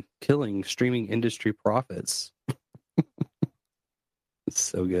killing streaming industry profits. It's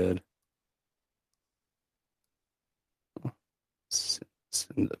so good.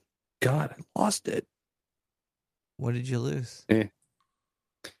 God, I lost it. What did you lose?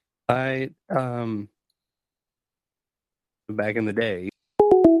 I back in the day.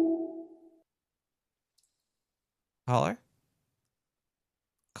 Caller.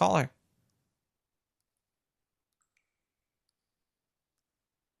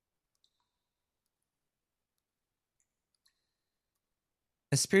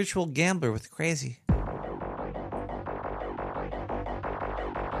 A spiritual gambler with crazy.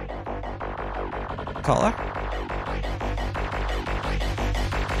 Caller?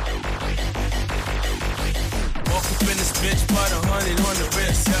 Walk up in this bitch, put 100 on the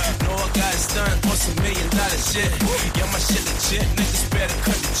wrist. Know I got it stunned on some $1 million shit. Yeah, my shit legit, niggas better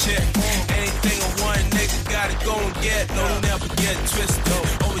cut the check. Anything I want, nigga gotta go and get. Don't ever get it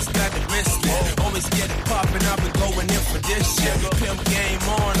twisted. Always got the wrist lit. Always get it poppin', I've been going in for this shit. Pimp game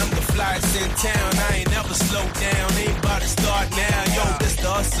on, I'm the flyest in town. I ain't never slow down, ain't about to start now. Yo, this the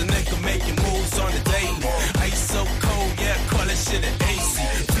hustle, nigga making moves on the daily. Ice so cold, yeah, call that shit an AC.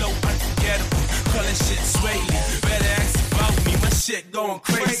 Flow unforgettable, call that shit Swaley. Better ask about me, my shit going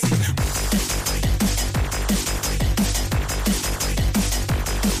crazy.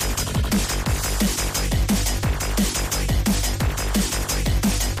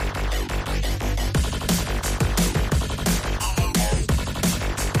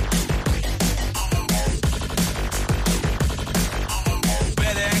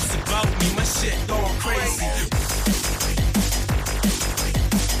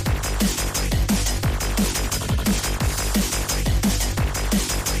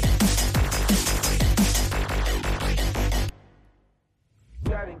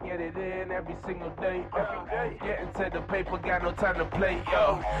 paper, got no time to play,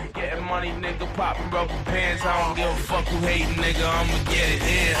 yo. Getting money, nigga, popping rubber bands. I don't give a fuck who hating, nigga, I'ma get it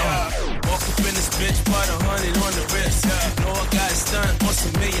in. Walk up in this bitch, put 100 on the wrist. Know I got it stunned on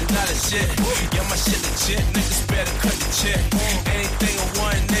some $1 million shit. Yeah, my shit legit, niggas better cut the check. Anything I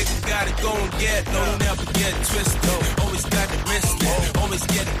want, nigga, gotta go and get. Don't ever get twisted, always got the risk it. Always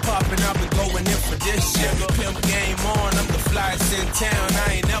get it poppin', I've been going in for this shit. Pimp game on, I'm the flyest in town.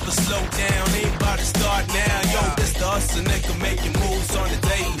 I ain't never slow down, ain't about to start now. Yo, this the hustle, nigga, making moves on the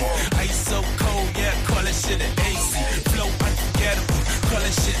daily. Ice so cold, yeah, call that shit an AC. Flow unforgettable, call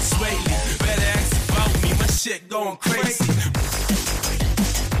that shit Swaley. Better ask about me, my shit going crazy.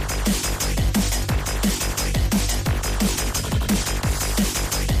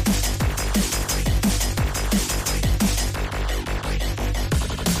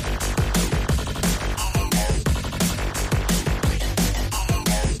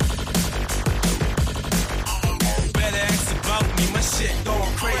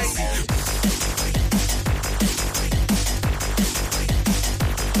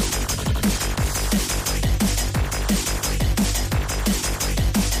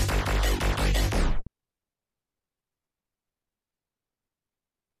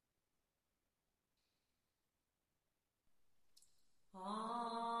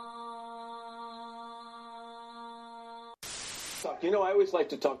 You know, I always like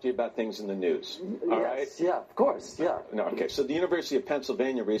to talk to you about things in the news. All right? Yeah, of course, yeah. No, okay. So the University of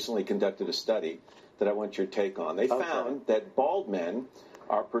Pennsylvania recently conducted a study that I want your take on. They found that bald men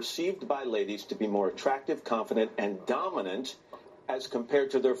are perceived by ladies to be more attractive, confident, and dominant as compared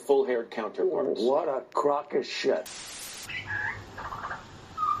to their full-haired counterparts. What a crock of shit.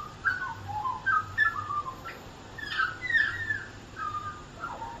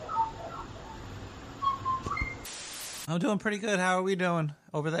 I'm doing pretty good. How are we doing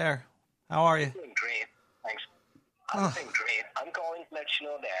over there? How are you? Doing great. Thanks. I'm doing great. I'm calling to let you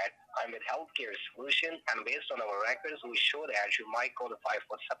know that I'm with Healthcare Solution, and based on our records, we show that you might qualify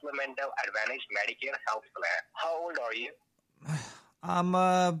for Supplemental Advantage Medicare Health Plan. How old are you?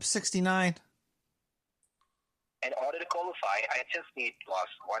 I'm 69. In order to qualify, I just need to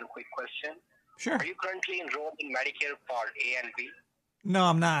ask one quick question. Sure. Are you currently enrolled in Medicare Part A and B? No,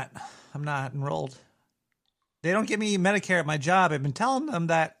 I'm not. I'm not enrolled. They don't give me Medicare at my job. I've been telling them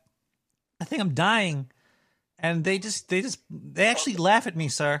that I think I'm dying, and they actually laugh at me,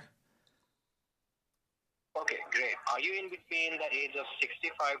 sir. Okay, great. Are you in between the age of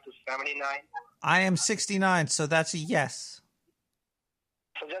 65 to 79? I am 69, so that's a yes.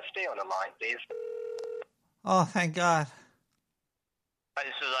 So just stay on the line, please. Oh, thank God. Hi,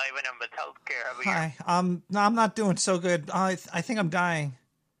 this is Ivan. I'm with Healthcare. How are you? Hi. No, I'm not doing so good. I think I'm dying.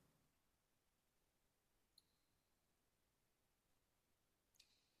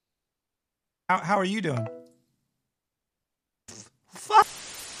 How are you doing? Fuck.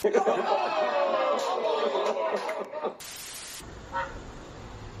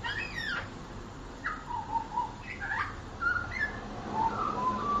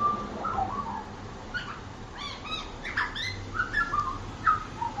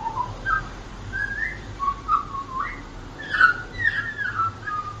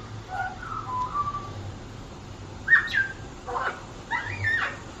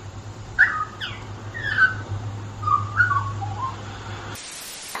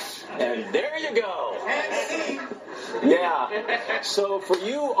 And there you go. Yeah. So for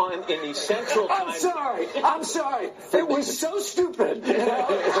you in the central time... I'm sorry. It was so stupid that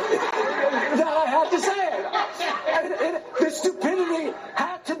I had to say it. The stupidity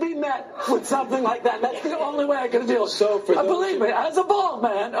had to be met with something like that. That's the only way I could deal with it. Believe me, as a bald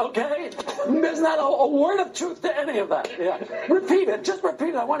man, okay, there's not a word of truth to any of that. Yeah. Repeat it. Just repeat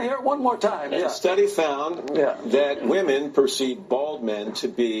it. I want to hear it one more time. The study found that women perceive bald men to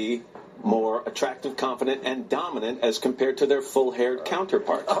be more attractive, confident, and dominant as compared to their full-haired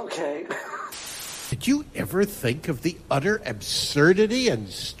counterparts. Okay. Did you ever think of the utter absurdity and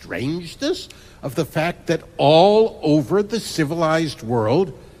strangeness of the fact that all over the civilized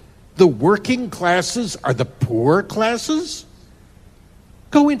world, the working classes are the poor classes?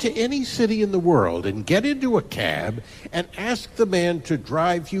 Go into any city in the world and get into a cab and ask the man to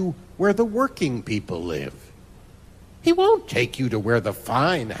drive you where the working people live. He won't take you to where the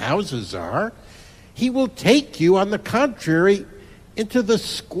fine houses are. He will take you, on the contrary, into the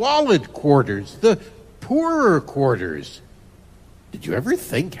squalid quarters, the poorer quarters. Did you ever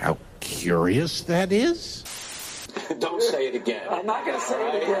think how curious that is? Don't say it again. I'm not going to say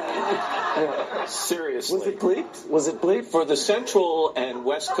it again. Yeah. Seriously. Was it bleeped? Was it bleeped? For the Central and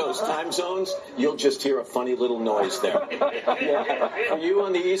West Coast time zones, you'll just hear a funny little noise there. Yeah. For you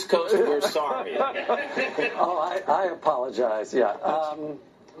on the East Coast, we're sorry. Oh, I apologize. Yeah.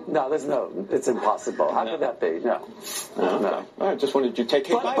 No, it's impossible. How could that be? No. No. I just wanted you to take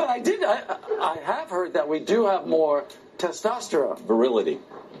it. But I have heard that we do have more testosterone. Virility.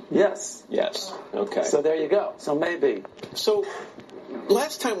 Yes. Yes. Okay. So there you go. So maybe. So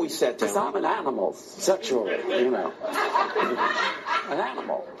last time we sat down. Because I'm an animal, sexually, you know. An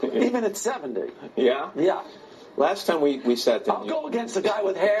animal. Even at 70. Yeah? Yeah. Last time we sat down. I'll go against a guy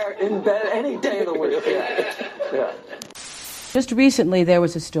with hair in bed any day of the week. Yeah. Just recently, there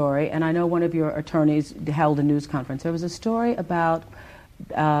was a story, and I know one of your attorneys held a news conference. There was a story about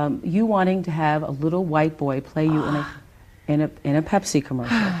you wanting to have a little white boy play you in a Pepsi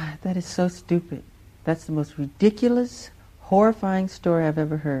commercial. That is so stupid. That's the most ridiculous, horrifying story I've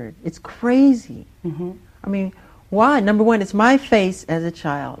ever heard. It's crazy. Mm-hmm. I mean, why? Number one, it's my face as a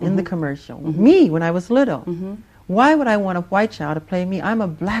child in the commercial. Mm-hmm. Me when I was little. Mm-hmm. Why would I want a white child to play me? I'm a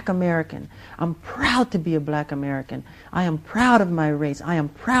black American. I'm proud to be a black American. I am proud of my race. I am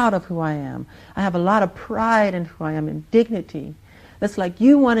proud of who I am. I have a lot of pride in who I am and dignity. That's like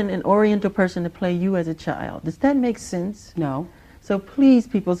you wanting an Oriental person to play you as a child. Does that make sense? No. So please,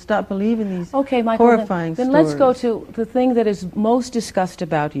 people, stop believing these Michael, horrifying then stories. Let's go to the thing that is most discussed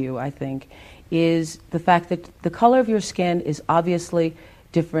about you, I think, is the fact that the color of your skin is obviously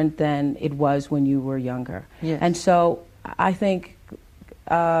different than it was when you were younger. Yes. And so I think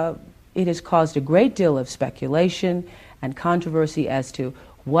it has caused a great deal of speculation and controversy as to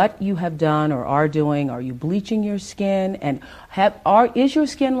what you have done or are doing. Are you bleaching your skin? And is your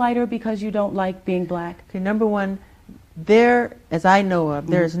skin lighter because you don't like being black? Okay, number one, as I know of,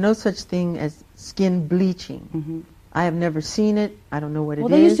 there is no such thing as skin bleaching. Mm-hmm. I have never seen it. I don't know what it is.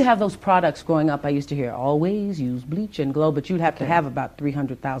 Well, they used to have those products growing up. I used to hear, always use bleach and glow, but you'd have to have about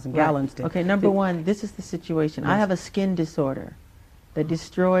 300,000 gallons. Okay, number one, this is the situation. Yes. I have a skin disorder that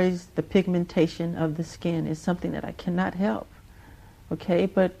destroys the pigmentation of the skin. It's something that I cannot help. Okay,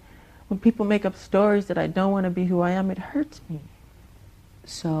 but when people make up stories that I don't want to be who I am, it hurts me.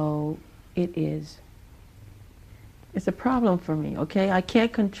 So it is. It's a problem for me, okay? I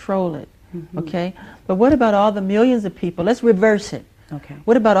can't control it. Mm-hmm. Okay, but what about all the millions of people? Let's reverse it. Okay.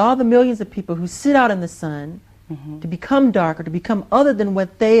 What about all the millions of people who sit out in the sun to become darker, to become other than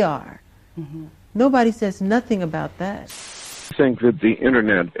what they are? Mm-hmm. Nobody says nothing about that. I think that the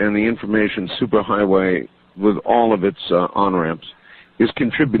internet and the information superhighway, with all of its on-ramps, is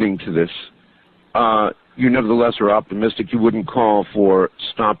contributing to this. You nevertheless are optimistic. You wouldn't call for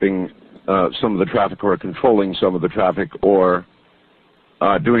stopping some of the traffic or controlling some of the traffic or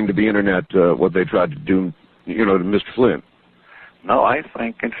doing to the internet what they tried to do, to Mr. Flynn. No, I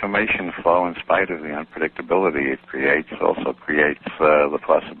think information flow, in spite of the unpredictability it creates, also creates the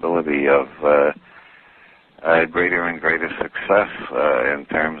possibility of greater and greater success in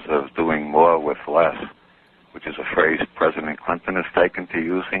terms of doing more with less, which is a phrase President Clinton has taken to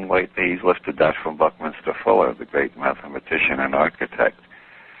using lately. He's lifted that from Buckminster Fuller, the great mathematician and architect.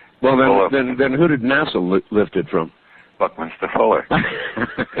 Well, then who did NASA lift it from? Buckminster Fuller.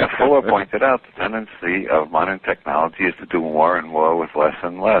 Fuller pointed out the tendency of modern technology is to do more and more with less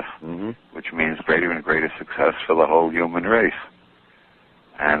and less, which means greater and greater success for the whole human race.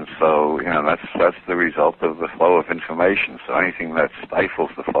 And so, that's the result of the flow of information. So anything that stifles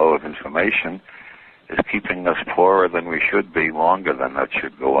the flow of information is keeping us poorer than we should be longer than that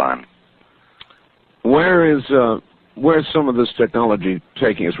should go on. Where's some of this technology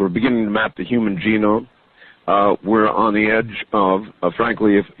taking us? We're beginning to map the human genome. We're on the edge of,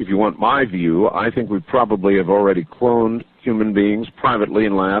 frankly, if you want my view, I think we probably have already cloned human beings privately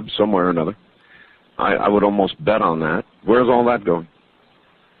in labs somewhere or another. I would almost bet on that. Where's all that going?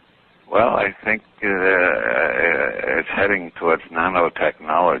 Well, I think it's heading towards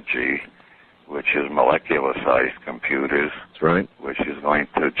nanotechnology, which is molecular-sized computers. That's right. Which is going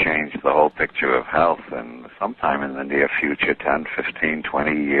to change the whole picture of health, and sometime in the near future, 10, 15,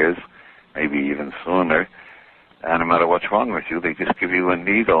 20 years, maybe even sooner. And no matter what's wrong with you, they just give you a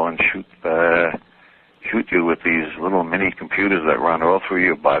needle and shoot you with these little mini computers that run all through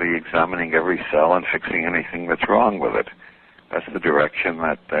your body, examining every cell and fixing anything that's wrong with it. That's the direction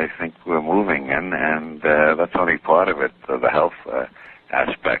that I think we're moving in, and that's only part of it, the health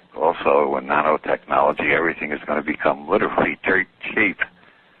aspect. Also, with nanotechnology, everything is going to become literally dirt cheap.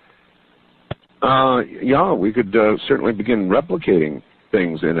 Yeah, we could certainly begin replicating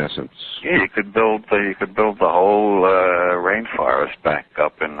things in essence. Yeah, you could build the whole rainforest back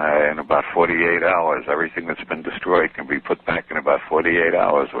up in about 48 hours. Everything that's been destroyed can be put back in about 48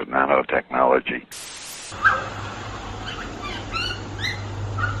 hours with nanotechnology.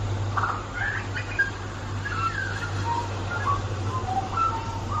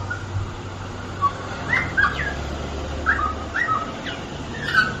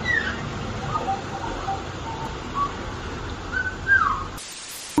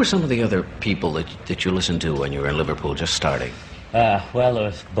 Who were some of the other people that you listened to when you were in Liverpool just starting? Well, there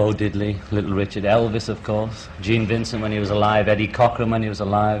was Bo Diddley, Little Richard, Elvis, of course, Gene Vincent when he was alive, Eddie Cochran when he was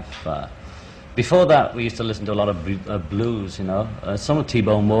alive. Before that, we used to listen to a lot of blues, you know. Some of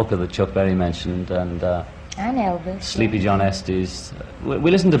T-Bone Walker that Chuck Berry mentioned, and Elvis. Sleepy John Estes. We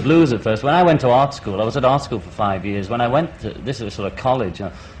listened to blues at first. When I went to art school, I was at art school for 5 years. When I went to, this was sort of college, you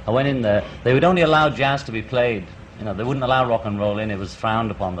know, I went in there, they would only allow jazz to be played. You know, they wouldn't allow rock and roll in. It was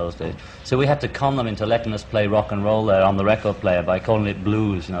frowned upon those days. So we had to con them into letting us play rock and roll there on the record player by calling it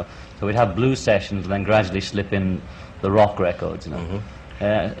blues, you know. So we'd have blues sessions and then gradually slip in the rock records, you know.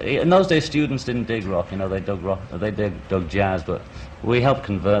 In those days, students didn't dig rock, you know. They dug rock, they dug jazz, but we helped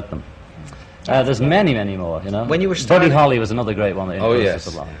convert them. There's many, many more, you know. When you were starting... Buddy Holly was another great one that influenced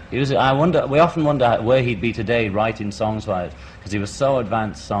us a lot. He was, we often wonder where he'd be today writing songs for us, because he was so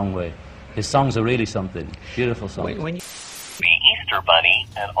advanced songway. His songs are really something. Beautiful songs. The Easter Bunny,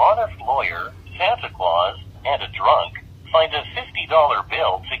 an honest lawyer, Santa Claus, and a drunk find a $50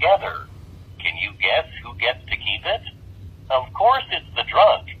 bill together. Can you guess who gets to keep it? Of course it's the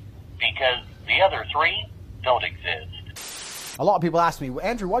drunk, because the other three don't exist. A lot of people ask me, well,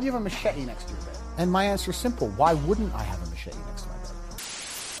 Andrew, why do you have a machete next to your bed? And my answer is simple. Why wouldn't I have a machete next to my bed?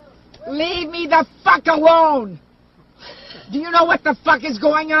 Leave me the fuck alone! Do you know what the fuck is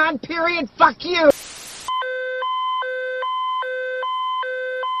going on? Period. Fuck you.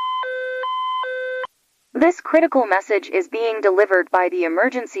 This critical message is being delivered by the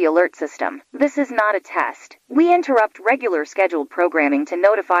emergency alert system. This is not a test. We interrupt regular scheduled programming to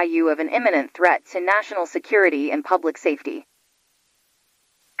notify you of an imminent threat to national security and public safety.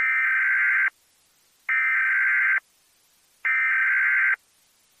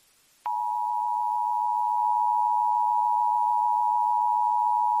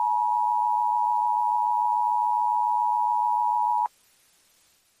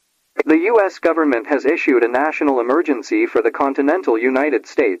 The U.S. government has issued a national emergency for the continental United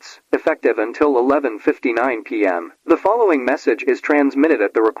States, effective until 11:59 p.m. The following message is transmitted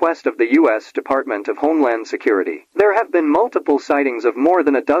at the request of the U.S. Department of Homeland Security. There have been multiple sightings of more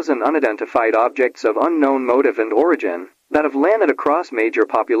than a dozen unidentified objects of unknown motive and origin that have landed across major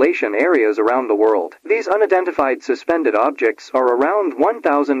population areas around the world. These unidentified suspended objects are around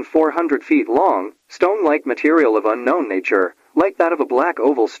 1,400 feet long, stone-like material of unknown nature, like that of a black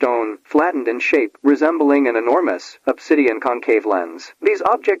oval stone, flattened in shape, resembling an enormous obsidian concave lens. These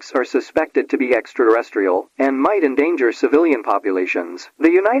objects are suspected to be extraterrestrial and might endanger civilian populations.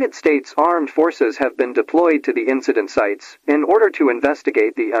 The United States Armed Forces have been deployed to the incident sites in order to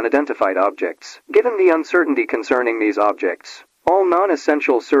investigate the unidentified objects. Given the uncertainty concerning these objects, all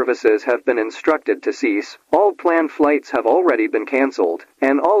non-essential services have been instructed to cease, all planned flights have already been cancelled,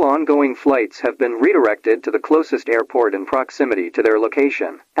 and all ongoing flights have been redirected to the closest airport in proximity to their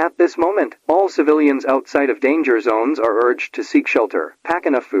location. At this moment, all civilians outside of danger zones are urged to seek shelter, pack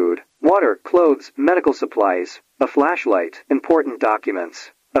enough food, water, clothes, medical supplies, a flashlight, important documents,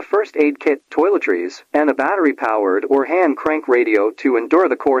 a first aid kit, toiletries, and a battery-powered or hand crank radio to endure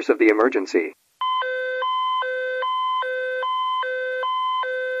the course of the emergency.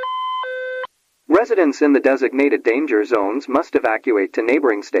 Residents in the designated danger zones must evacuate to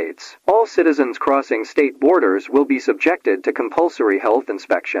neighboring states. All citizens crossing state borders will be subjected to compulsory health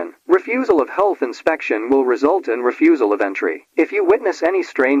inspection. Refusal of health inspection will result in refusal of entry. If you witness any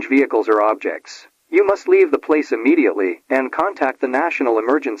strange vehicles or objects, you must leave the place immediately and contact the National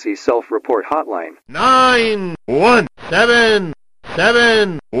Emergency Self-Report Hotline.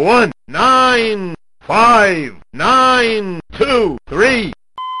 917-95923.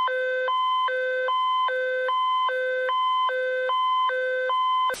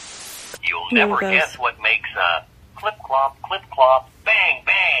 You'll never guess what makes a clip-clop, bang,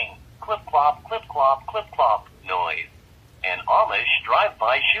 bang, clip-clop, clip-clop noise. An Amish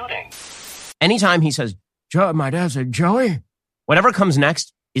drive-by shooting. Anytime he says, my dad said, Joey, whatever comes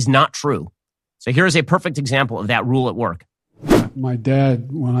next is not true. So here's a perfect example of that rule at work. My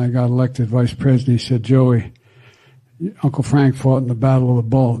dad, when I got elected vice president, he said, Joey, Uncle Frank fought in the Battle of the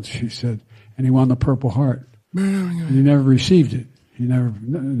Bulge, he said, and he won the Purple Heart. And he never received it. He never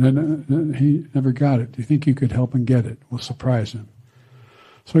got it. Do you think you could help him get it? We'll surprise him.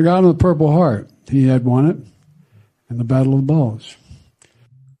 So he got him the Purple Heart. He had won it in the Battle of the Bulge.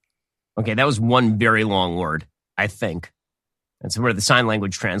 Okay, that was one very long word, I think. That's where the sign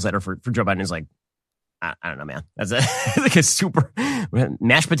language translator for Joe Biden is like, I don't know, man. That's like a super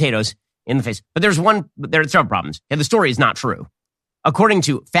mashed potatoes in the face. But there are several problems. And the story is not true. According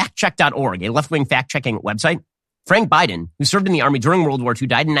to factcheck.org, a left-wing fact-checking website, Frank Biden, who served in the Army during World War II,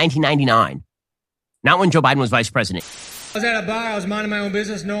 died in 1999. Not when Joe Biden was vice president. I was at a bar, I was minding my own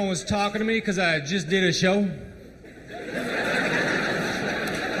business, no one was talking to me because I just did a show.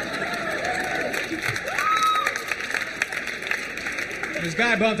 This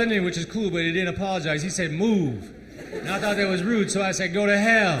guy bumped into me, which is cool, but he didn't apologize. He said, move. And I thought that was rude, so I said, go to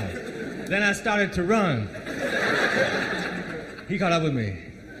hell. Then I started to run. He caught up with me.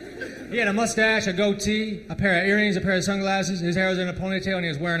 He had a mustache, a goatee, a pair of earrings, a pair of sunglasses. His hair was in a ponytail, and he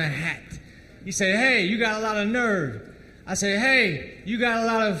was wearing a hat. He said, hey, you got a lot of nerve. I said, hey, you got a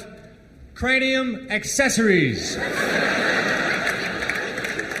lot of cranium accessories.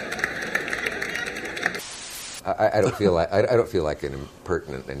 I don't feel like an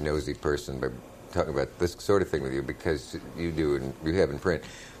impertinent and nosy person by talking about this sort of thing with you, because you do and you have in print.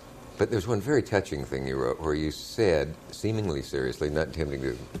 But there's one very touching thing you wrote where you said, seemingly seriously, not intending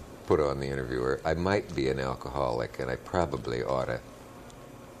to put on the interviewer, I might be an alcoholic and I probably ought to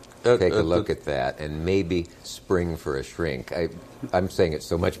take a look at that and maybe spring for a shrink. I'm saying it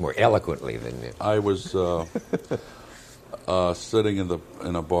so much more eloquently than you. I was sitting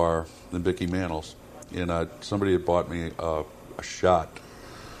in a bar in Vicky Mantle's, and somebody had bought me a shot,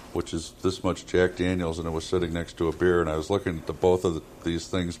 which is this much Jack Daniels, and it was sitting next to a beer, and I was looking at both of these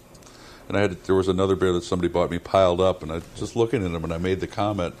things, and there was another beer that somebody bought me piled up, and I was just looking at them, and I made the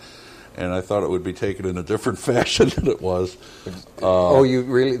comment, and I thought it would be taken in a different fashion than it was.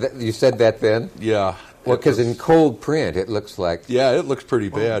 You said that then? Yeah. Well, because in cold print, it looks like... Yeah, it looks pretty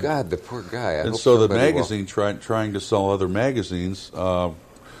bad. Oh, God, the poor guy. And so the magazine, trying to sell other magazines,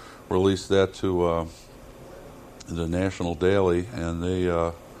 released that to the National Daily, and they,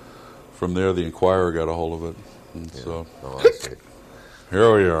 from there, the Inquirer got a hold of it. And so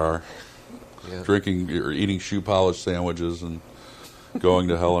here we are, drinking or eating shoe polish sandwiches and going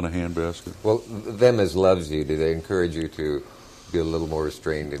to hell in a handbasket. Well, them as loves you, do they encourage you to be a little more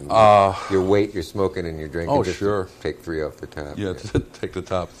restrained in your weight, your smoking, and your drinking? Oh, sure. Take 3 off the top. Yeah, take the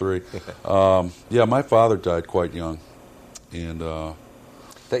top 3. My father died quite young, and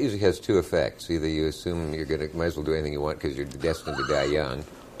that usually has 2 effects. Either you assume might as well do anything you want because you're destined to die young,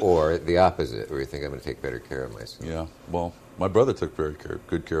 or the opposite, where you think I'm going to take better care of myself. Yeah. Well, my brother took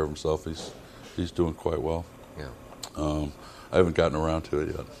good care of himself. He's doing quite well. Yeah. I haven't gotten around to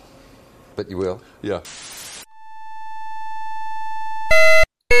it yet. But you will? Yeah.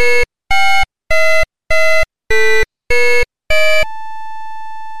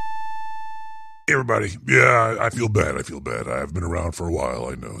 Hey everybody, yeah, I feel bad. I've been around for a while,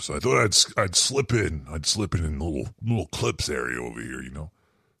 I know. So I thought I'd slip in the little clips area over here, you know.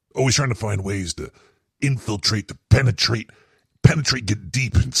 Always trying to find ways to infiltrate, to penetrate, get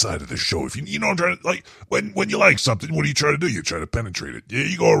deep inside of the show. If you know what I'm trying to, like, when you like something, what do you try to do? You try to penetrate it. Yeah,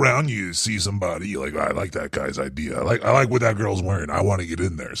 you go around, you see somebody, you're like, I like that guy's idea. I like what that girl's wearing. I want to get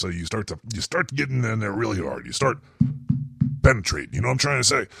in there. So you start to get in there really hard. You start penetrate, you know what I'm trying to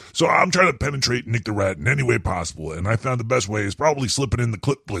say? So I'm trying to penetrate Nick the Rat in any way possible, and I found the best way is probably slipping in the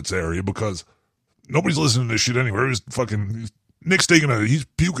Clip Blitz area, because nobody's listening to this shit anywhere. Nick's he's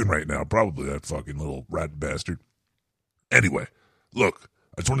puking right now, probably, that fucking little rat bastard. Anyway, look,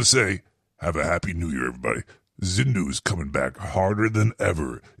 I just want to say, have a happy new year, everybody. Zindu's coming back harder than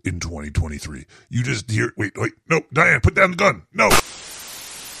ever in 2023. You just hear, wait, no, Diane, put down the gun, no.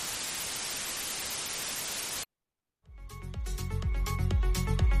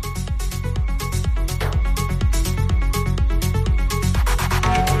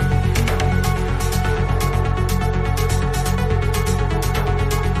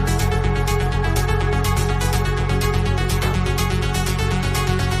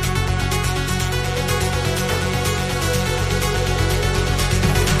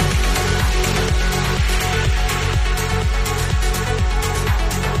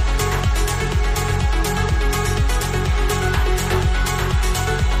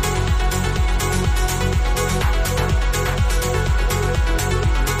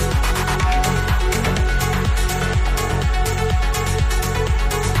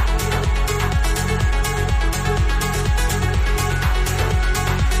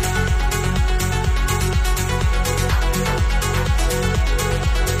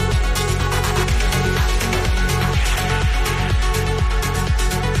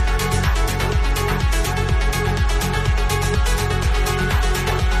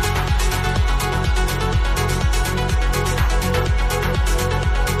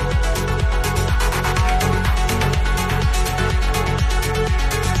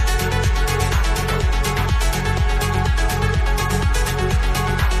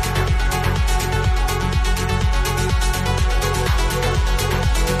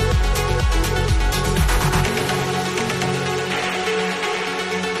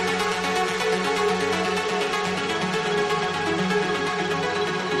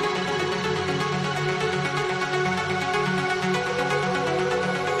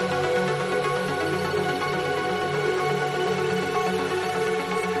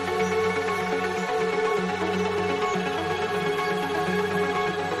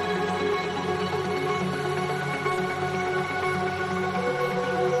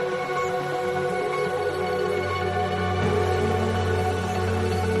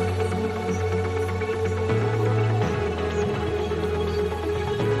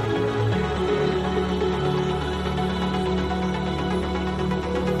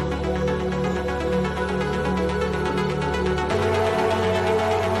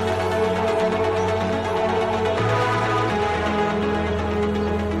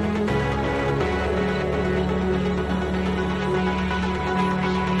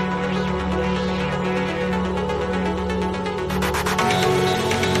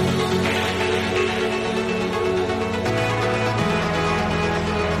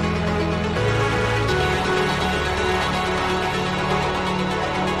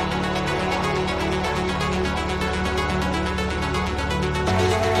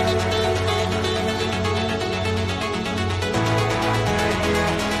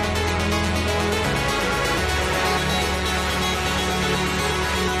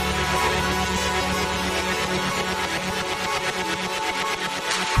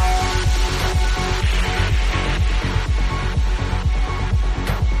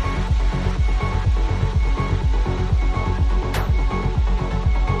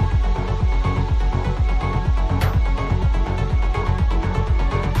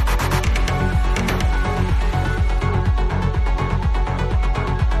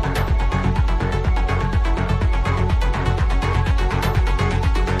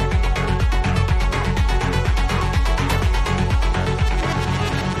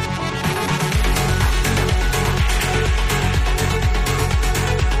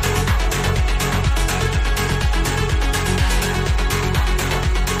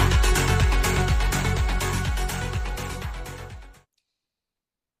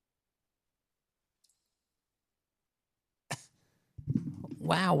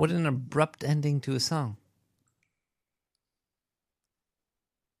 Wow, what an abrupt ending to a song.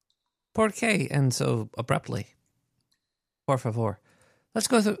 Por qué and so abruptly? Por favor. Let's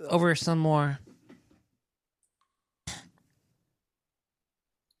go over some more.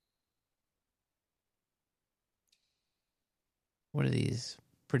 What are these?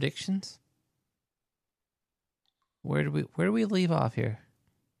 Predictions? Where do we leave off here?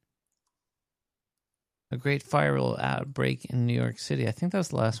 A great viral outbreak in New York City. I think that was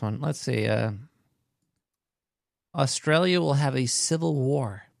the last one. Let's see. Australia will have a civil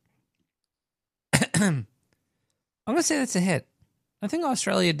war. I'm going to say that's a hit. I think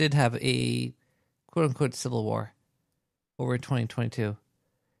Australia did have a quote-unquote civil war over 2022.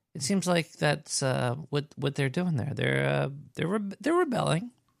 It seems like that's what they're doing there. They're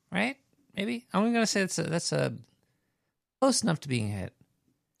rebelling, right? Maybe I'm going to say that's a close enough to being a hit.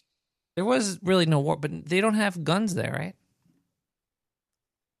 There was really no war, but they don't have guns there, right?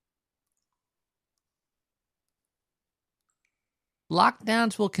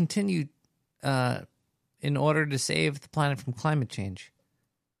 Lockdowns will continue in order to save the planet from climate change.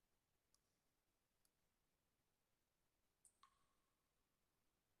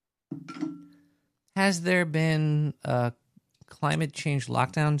 Has there been climate change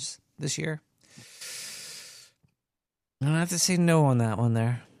lockdowns this year? I'm going to have to say no on that one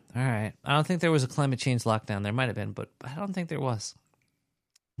there. All right. I don't think there was a climate change lockdown. There might have been, but I don't think there was.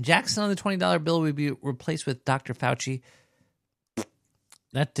 Jackson on the $20 bill would be replaced with Dr. Fauci.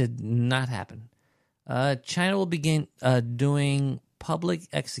 That did not happen. China will begin doing public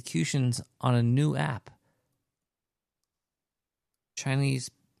executions on a new app.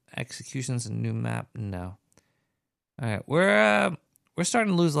 Chinese executions, a new map? No. All right. We're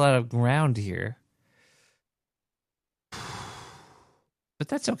starting to lose a lot of ground here. But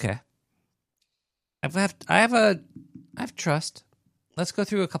that's okay. I have trust. Let's go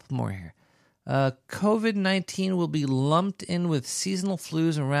through a couple more here. COVID-19 will be lumped in with seasonal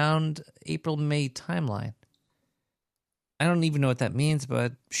flus around April-May timeline. I don't even know what that means,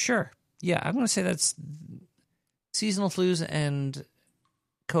 but sure. Yeah, I'm going to say that's seasonal flus and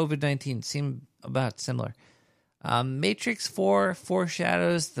COVID-19 seem about similar. Matrix 4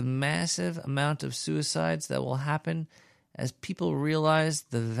 foreshadows the massive amount of suicides that will happen as people realize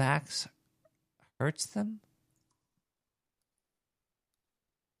the vax hurts them.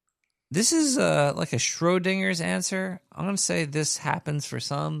 This is like a Schrodinger's answer. I'm going to say this happens for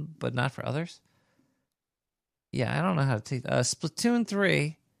some, but not for others. Yeah, I don't know how to take Splatoon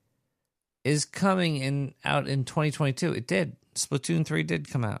 3 is coming out in 2022. It did. Splatoon 3 did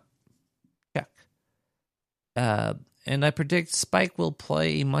come out. Check. And I predict Spike will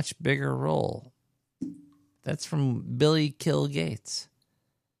play a much bigger role. That's from Billy Kill Gates.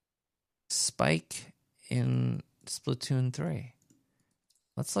 Spike in Splatoon 3.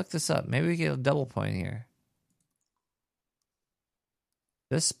 Let's look this up. Maybe we get a double point here.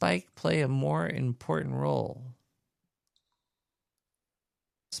 Does Spike play a more important role?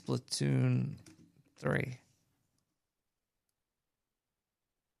 Splatoon 3.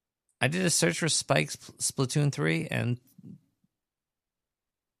 I did a search for Spike's Splatoon 3, and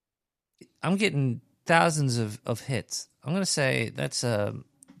I'm getting thousands of hits. I'm going to say let's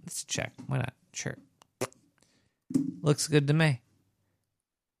check. Why not? Sure. Looks good to me.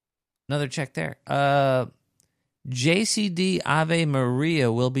 Another check there. JCD Ave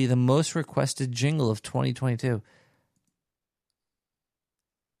Maria will be the most requested jingle of 2022.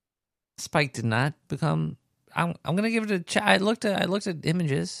 Spike did not become. I'm going to give it a check. I looked at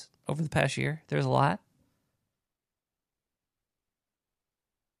images over the past year. There's a lot.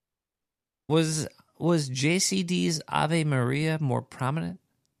 Was JCD's Ave Maria more prominent?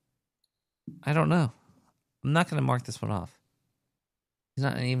 I don't know. I'm not going to mark this one off. He's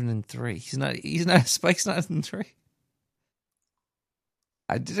not even in 3. He's not. Spike's not in 3.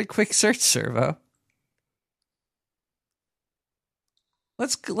 I did a quick search, Servo.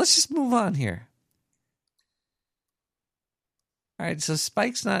 Let's just move on here. All right, so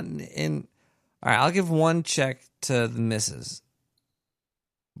Spike's not in. All right, I'll give one check to the misses.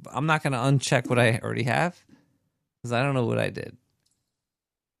 I'm not going to uncheck what I already have because I don't know what I did.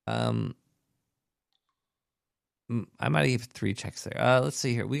 I might have 3 checks there. Let's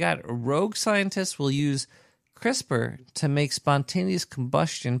see here. We got rogue scientists will use CRISPR to make spontaneous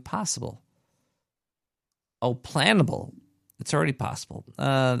combustion possible. Oh, plannable. It's already possible.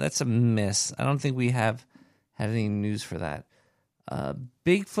 That's a miss. I don't think we have had any news for that.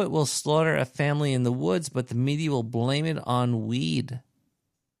 Bigfoot will slaughter a family in the woods, but the media will blame it on weed.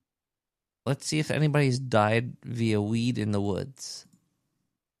 Let's see if anybody's died via weed in the woods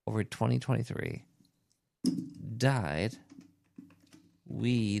over 2023. Died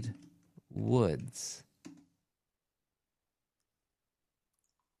weed, woods.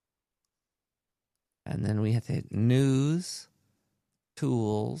 And then we have to hit news,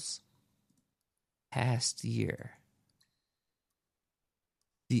 tools, past year.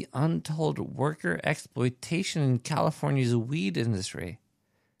 The untold worker exploitation in California's weed industry.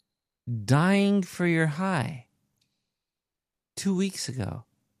 Dying for your high. 2 weeks ago.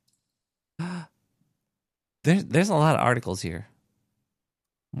 There's a lot of articles here.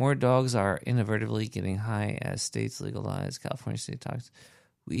 More dogs are inadvertently getting high as states legalize. California state talks.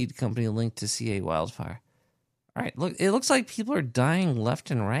 Weed company linked to CA wildfire. All right, look, it looks like people are dying left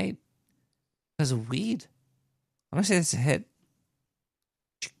and right because of weed. I'm going to say that's a hit.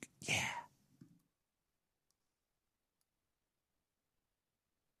 Yeah.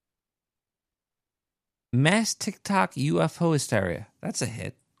 Mass TikTok UFO hysteria. That's a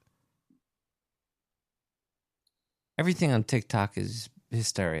hit. Everything on TikTok is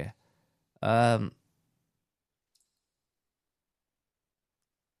hysteria. Where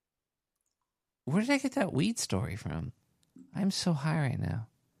did I get that weed story from? I'm so high right now.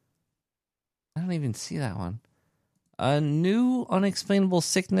 I don't even see that one. A new unexplainable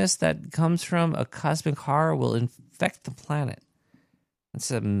sickness that comes from a cosmic horror will infect the planet.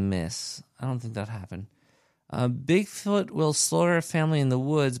 That's a miss. I don't think that happened. Bigfoot will slaughter a family in the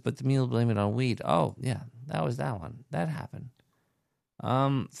woods, but the meal blame it on weed. Oh, yeah, that was that one. That happened.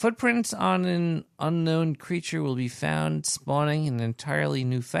 Footprints on an unknown creature will be found spawning an entirely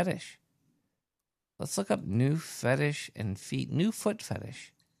new fetish. Let's look up new fetish and feet. New foot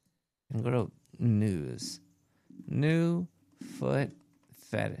fetish. And go to news. New foot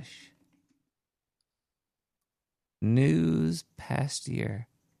fetish. News past year.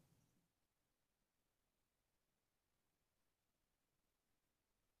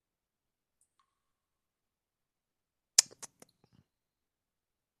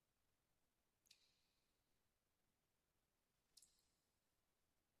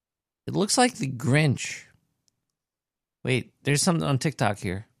 It looks like the Grinch. Wait, there's something on TikTok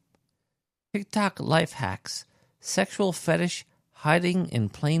here. TikTok life hacks. Sexual fetish hiding in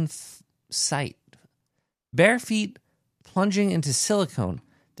plain sight. Bare feet plunging into silicone.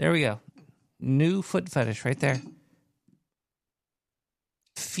 There we go. New foot fetish right there.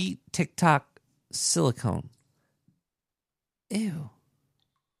 Feet TikTok silicone. Ew.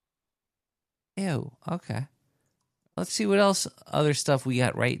 Ew. Okay. Let's see what else other stuff we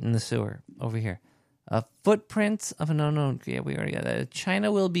got right in the sewer over here. Footprints of an unknown. Yeah, we already got that.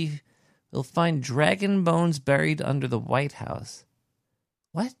 China will find dragon bones buried under the White House.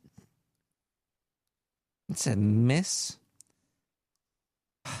 What? It's a miss.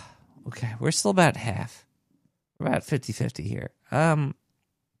 Okay, we're still about half. We're about 50-50 here.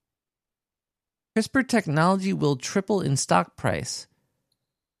 CRISPR technology will triple in stock price.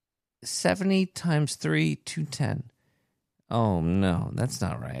 70 times 3, 210. Oh, no, that's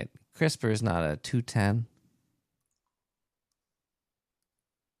not right. CRISPR is not a 210.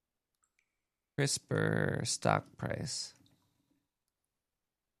 CRISPR stock price.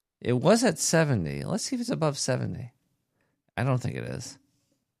 It was at 70. Let's see if it's above 70. I don't think it is.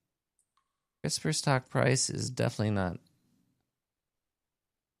 CRISPR stock price is definitely not.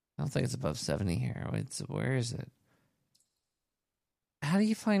 I don't think it's above 70 here. Where is it? How do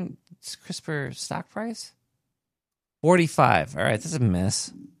you find CRISPR stock price? 45. All right, that's a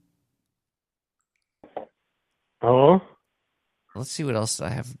miss. Hello? Let's see what else I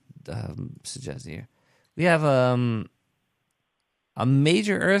have suggested here. We have a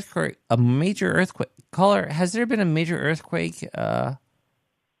major earthquake. Caller, has there been a major earthquake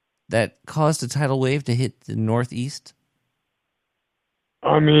that caused a tidal wave to hit the Northeast?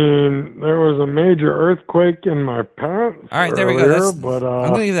 I mean, there was a major earthquake in my pants. All right, there we earlier, go. But I'm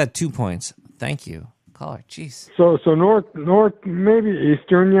going to give that 2 points. Thank you, caller. Jeez. So north, maybe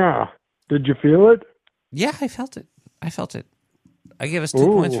eastern. Yeah. Did you feel it? Yeah, I felt it. I give us 2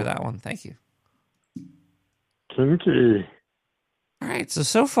 points for that one. Thank you. Kinky. All right,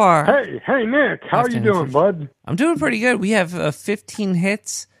 so far. Hey, Nick, how you doing, bud? I'm doing pretty good. We have 15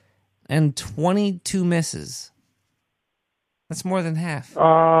 hits and 22 misses. That's more than half.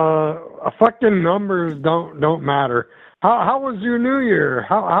 Fucking numbers don't matter. How was your New Year?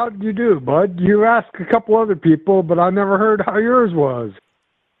 How did you do, bud? You asked a couple other people, but I never heard how yours was.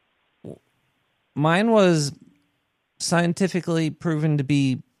 Mine was scientifically proven to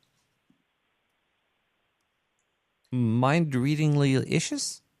be mind-readingly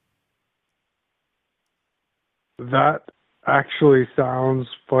issues. That actually sounds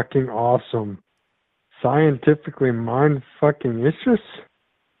fucking awesome. Scientifically mind-fucking issues?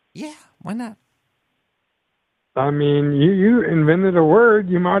 Yeah, why not? I mean, you invented a word.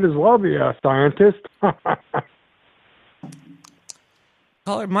 You might as well be a scientist.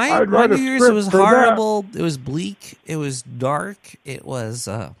 Caller, my I'd write New a Year's script was for that. horrible. It was bleak. It was dark. It was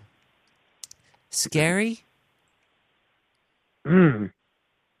scary. Mm.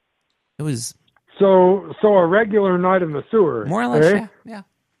 It was So a regular night in the sewer. more or less, eh? yeah.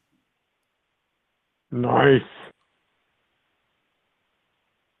 Nice.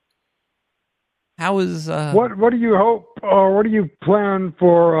 How was What do you hope, or what do you plan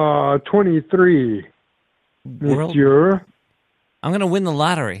for 23, World- Monsieur? I'm gonna win the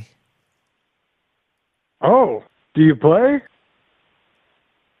lottery. Oh, do you play?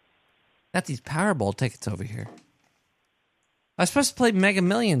 Got these Powerball tickets over here. I was supposed to play Mega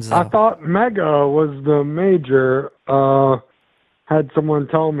Millions though. I thought Mega was the major. Had someone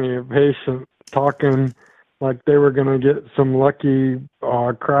tell me, a patient talking like they were going to get some lucky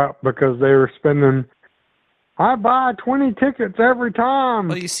crap because they were spending. I buy 20 tickets every time.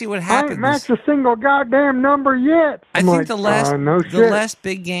 Well, you see what I happens. ain't matched a single goddamn number yet. I I'm think like, the last no the shit. last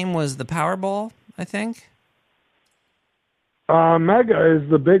big game was the Powerball, I think. Mega is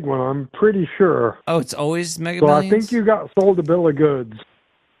the big one, I'm pretty sure. Oh, it's always Mega So Millions? I think you got sold a bill of goods.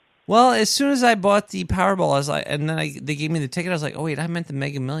 Well, as soon as I bought the Powerball, I was like, and then they gave me the ticket. I was like, oh wait, I meant the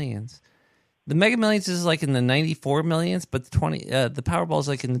Mega Millions. The Mega Millions is like in the 94 millions, but the Powerball is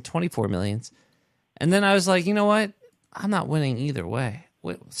like in the 24 millions. And then I was like, you know what? I'm not winning either way.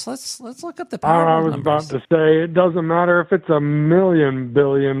 Wait, so let's look up the Powerball I was numbers. about to say, it doesn't matter if it's a million,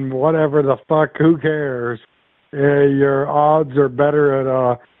 billion, whatever the fuck, who cares? Your odds are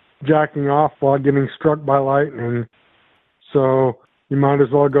better at jacking off while getting struck by lightning. So you might as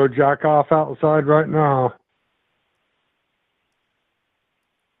well go jack off outside right now.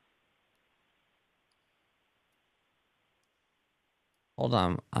 Hold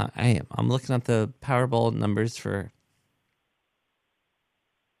on, I'm looking up the Powerball numbers for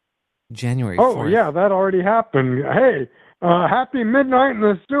January 4th. Oh, yeah, that already happened. Hey, happy midnight in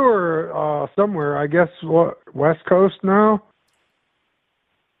the sewer somewhere. I guess, what, West Coast now?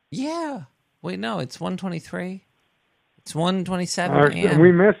 Yeah. Wait, no, it's 1:23. It's 1:27 a.m.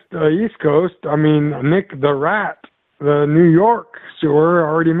 We missed East Coast. I mean, Nick the Rat, the New York sewer,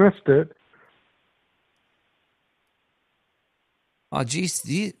 already missed it. Oh, geez,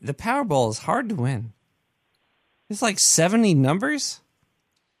 the Powerball is hard to win. It's like 70 numbers?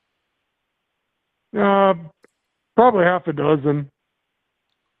 Probably half a dozen.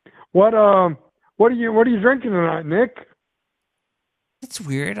 What are you drinking tonight, Nick? It's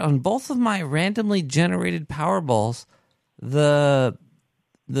weird. On both of my randomly generated Powerballs, the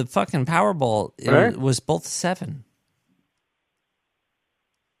fucking Powerball was both 7.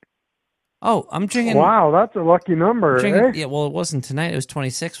 Oh, I'm drinking. Wow, that's a lucky number. Yeah, well, it wasn't tonight. It was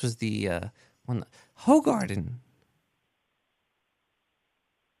 26. Was the one Hogarden?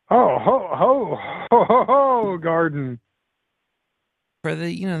 Oh, garden. For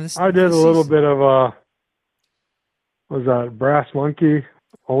the this. I did a little bit of was that Brass Monkey,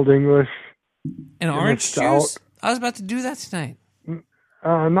 Old English, and orange stout. juice. I was about to do that tonight.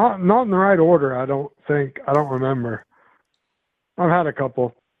 Not in the right order. I don't think. I don't remember. I've had a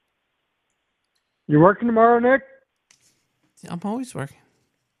couple. You working tomorrow, Nick? I'm always working.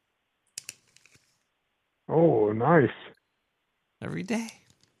 Oh, nice. Every day.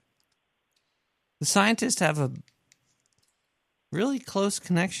 The scientists have a really close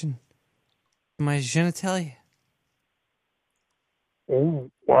connection to my genitalia. Oh,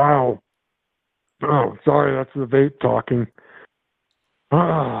 wow. Oh, sorry, that's the vape talking.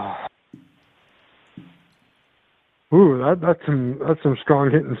 Ooh, that's some strong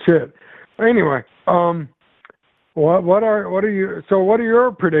hitting shit. Anyway, what are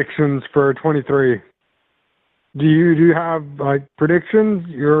your predictions for 23? Do you have like predictions?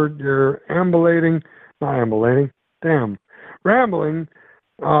 You're rambling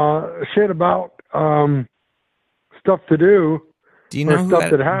shit about stuff to do. Do you know who stuff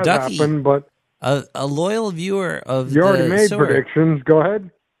that has Ducky, happened? But a loyal viewer of you already made sewer predictions. Go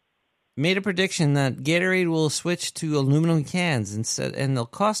ahead. Made a prediction that Gatorade will switch to aluminum cans instead, and they'll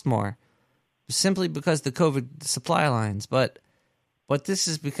cost more, simply because the COVID supply lines. But this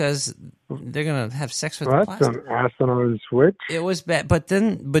is because they're gonna have sex with That's plastic. an asinine switch. It was bad, but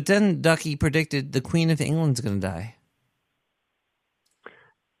then Ducky predicted the Queen of England's gonna die.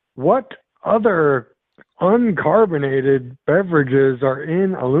 What other uncarbonated beverages are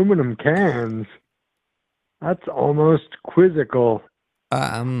in aluminum cans? That's almost quizzical.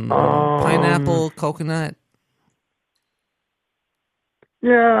 Pineapple, coconut.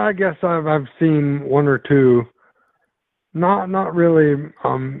 Yeah, I guess I've seen one or two. Not really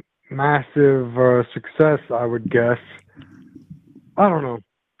massive success, I would guess. I don't know.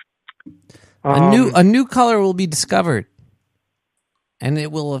 A new color will be discovered, and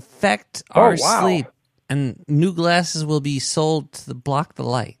it will affect our sleep. And new glasses will be sold to block the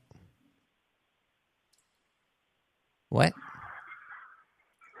light. What?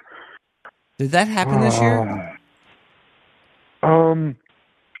 Did that happen this year? I'm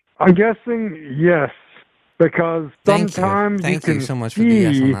guessing yes, because sometimes Thank you you can so much for the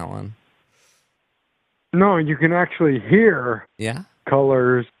yes see- on that one. No, you can actually hear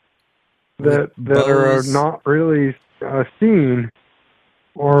colors that are Bose. not really seen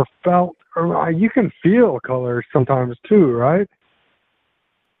or felt. Or you can feel colors sometimes too, right?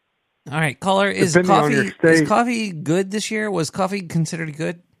 All right, caller, is Depending on your state. coffee good this year? Was coffee considered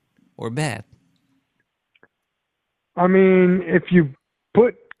good or bad? I mean, if you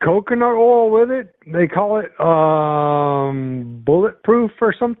put coconut oil with it, they call it bulletproof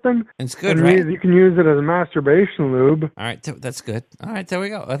or something. It's good, And right? You can use it as a masturbation lube. All right, that's good. All right, there we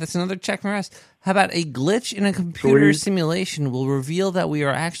go. That's another check from us. How about a glitch in a computer Sweet. simulation will reveal that we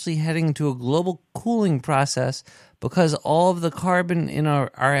are actually heading to a global cooling process because all of the carbon in our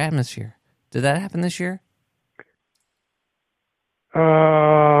atmosphere. Did that happen this year?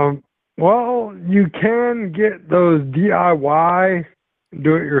 Well, you can get those DIY,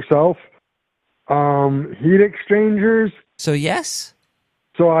 do-it-yourself heat exchangers. So yes.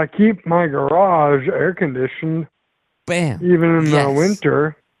 So I keep my garage air conditioned. Bam. Even in the Yes.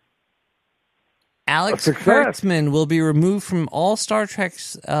 winter. Alex A success. Kurtzman will be removed from all Star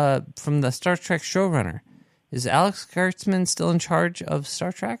Trek's from the Star Trek showrunner. Is Alex Kurtzman still in charge of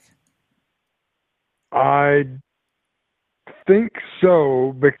Star Trek? I think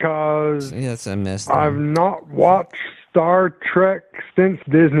so, because Yes, I missed. I've not watched Star Trek since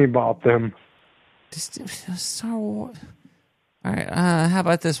Disney bought them. Star Wars. All right. How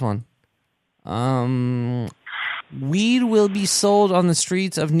about this one? Weed will be sold on the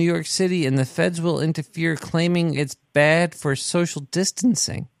streets of New York City, and the feds will interfere, claiming it's bad for social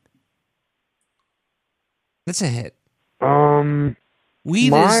distancing. That's a hit. Weed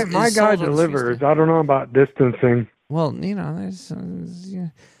my is guy sold on the delivers. I don't know about distancing. Well, you know,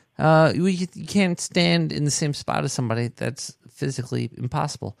 you can't stand in the same spot as somebody. That's physically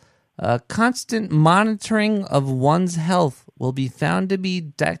impossible. Constant monitoring of one's health will be found to be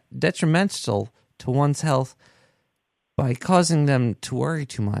detrimental to one's health by causing them to worry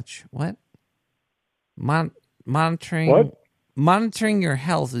too much. What? Monitoring. What? Monitoring your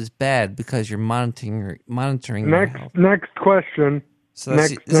health is bad because you're monitoring your health. Next question. So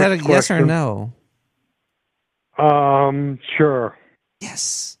is that a yes or no? Sure.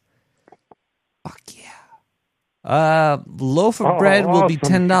 Yes. Fuck yeah. Loaf of bread will be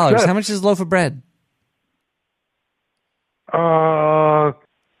awesome. $10. Yes. How much is loaf of bread?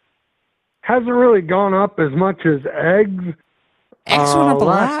 Hasn't really gone up as much as eggs. Eggs went up a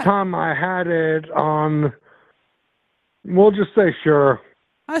last lot. time I had it on, we'll just say sure.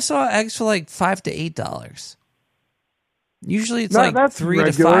 I saw eggs for like $5 to $8. Usually it's That's $3 to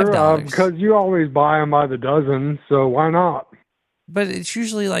regular, $5. because you always buy them by the dozen, so why not? But it's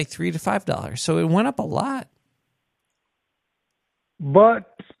usually like $3 to $5. So it went up a lot.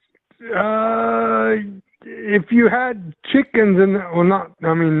 But if you had chickens in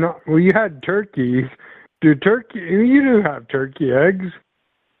you had turkeys. You do have turkey eggs.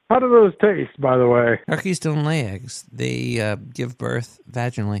 How do those taste, by the way? Turkeys don't lay eggs. They give birth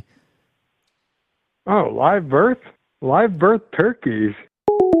vaginally. Oh, live birth? Live birth turkeys.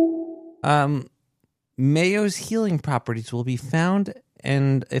 Mayo's healing properties will be found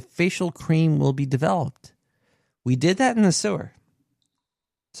and a facial cream will be developed. We did that in the sewer.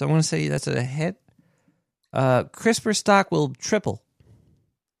 So I want to say that's a hit. CRISPR stock will triple.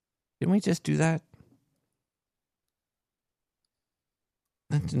 Didn't we just do that?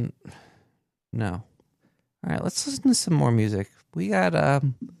 That didn't. No. All right, let's listen to some more music. We got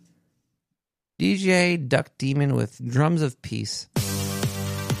DJ Duck Demon with Drums of Peace.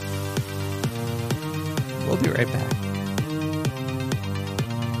 We'll be right back.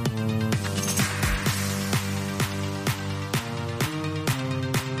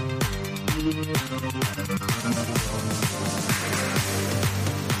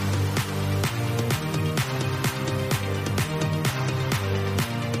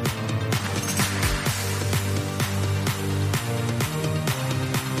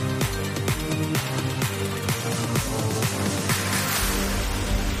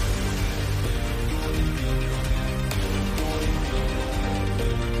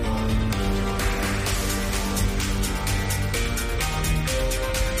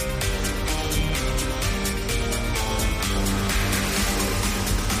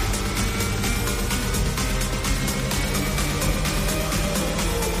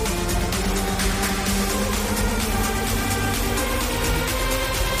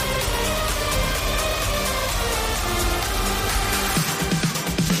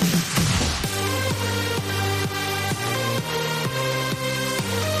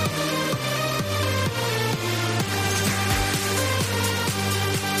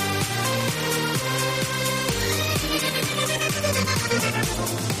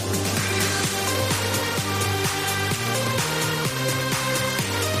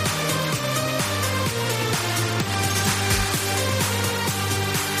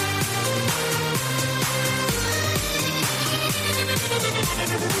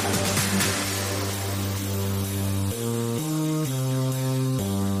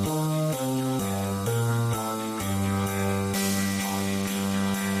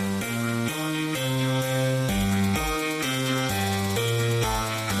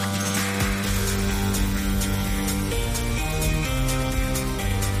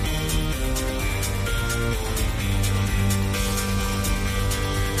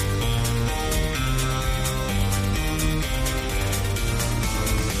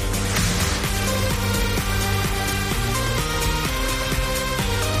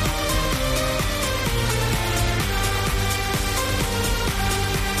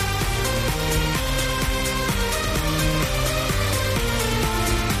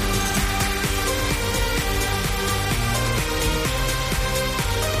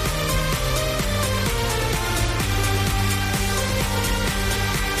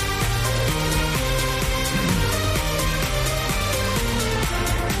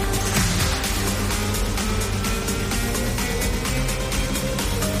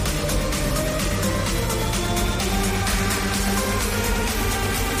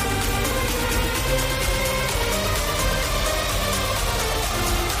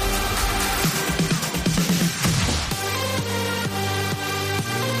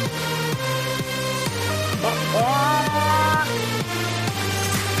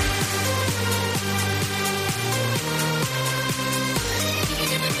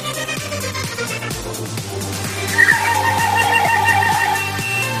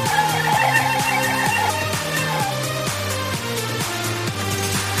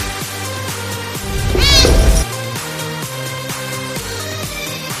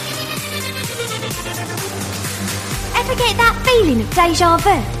 ever get that feeling of deja vu?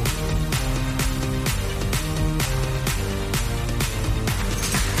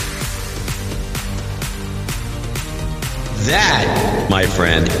 That, my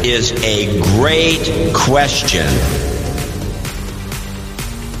friend, is a great question.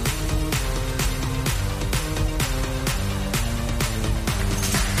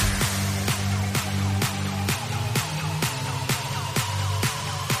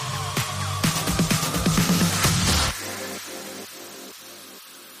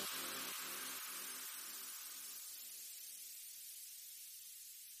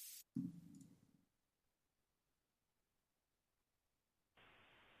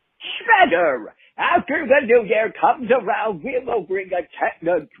 After the new year comes around, we will bring a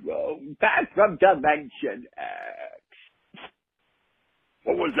technodrome back from Dimension X.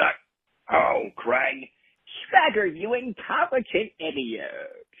 What was that? Oh, Krang. Schmatter, you incompetent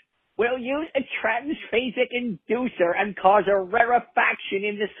idiot. We'll use a transphasic inducer and cause a rarefaction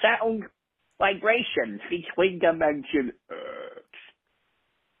in the sound vibrations between Dimension X.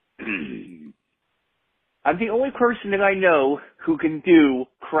 I'm the only person that I know who can do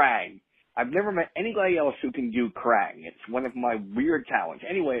Krang. I've never met anybody else who can do Krang. It's one of my weird talents.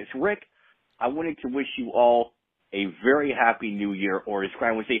 Anyway, it's Rick. I wanted to wish you all a very happy new year, or as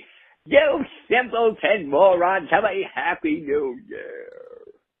Krang would say, you simpleton morons, have a happy new year.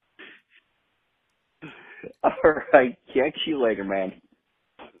 Alright, catch you later, man.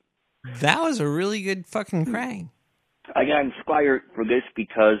 That was a really good fucking Krang. I got inspired for this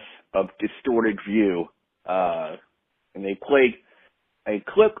because of Distorted View. And they played a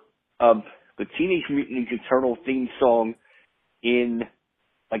clip of the Teenage Mutant Ninja Turtle theme song in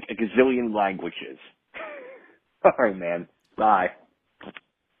like a gazillion languages. Alright, man. Bye.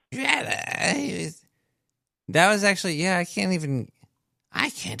 Yeah, that was actually, yeah, I can't even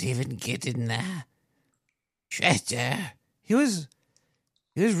get in there. Shit, he was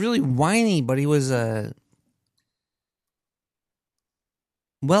really whiny, but he was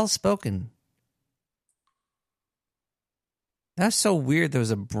well spoken. That's so weird. There was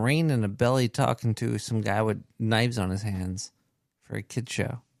a brain and a belly talking to some guy with knives on his hands for a kid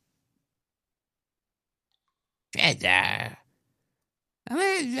show. He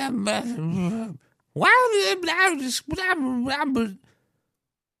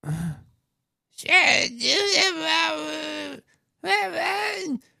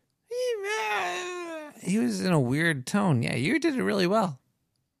was in a weird tone. Yeah, you did it really well.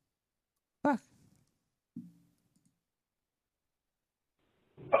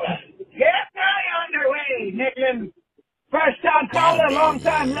 Get underway, Nicklin. First time caller, long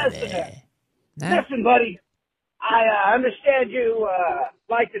time listener. Listen, buddy, I understand you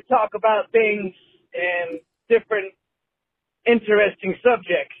like to talk about things and different interesting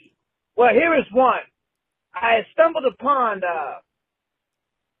subjects. Well, here is one. I stumbled upon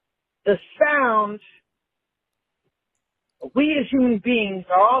the sound we as human beings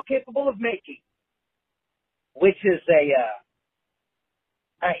are all capable of making, which is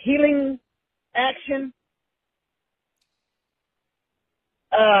a healing action.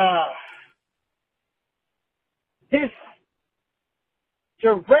 This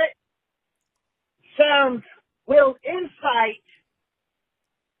direct sound will incite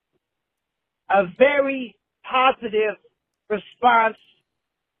a very positive response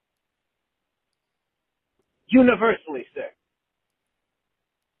universally, sir.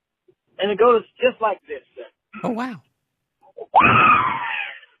 And it goes just like this, sir. Oh, wow.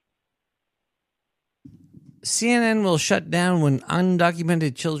 CNN will shut down when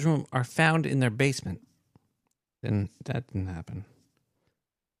undocumented children are found in their basement. That didn't happen.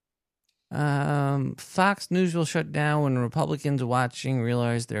 Fox News will shut down when Republicans watching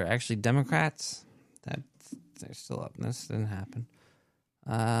realize they're actually Democrats. They're still up. This didn't happen.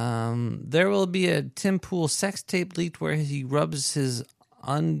 There will be a Tim Pool sex tape leaked where he rubs his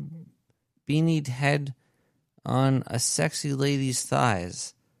unbeanied head on a sexy lady's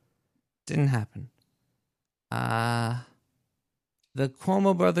thighs. Didn't happen. The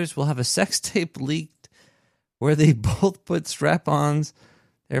Cuomo brothers will have a sex tape leaked where they both put strap-ons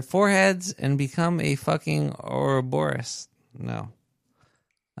their foreheads and become a fucking Ouroboros. No.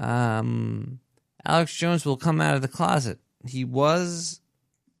 Alex Jones will come out of the closet. He was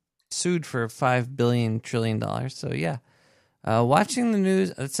sued for $5 billion trillion. So yeah, watching the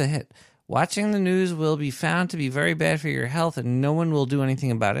news, that's a hit. Watching the news will be found to be very bad for your health and no one will do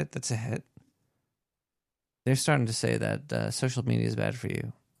anything about it. That's a hit. They're starting to say that social media is bad for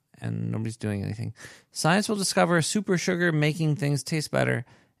you and nobody's doing anything. Science will discover a super sugar making things taste better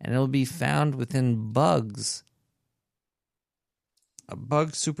and it will be found within bugs. A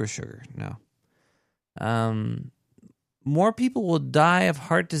bug super sugar. No. More people will die of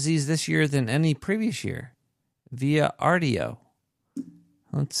heart disease this year than any previous year via RDO.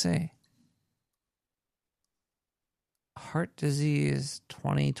 Let's see. Heart disease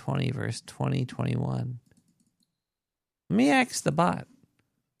 2020 versus 2021. Let me ask the bot.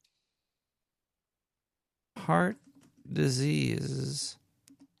 Heart disease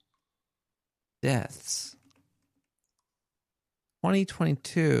deaths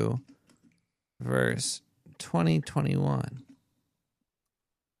 2022 versus 2021.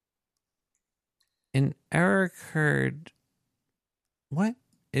 An error occurred. What?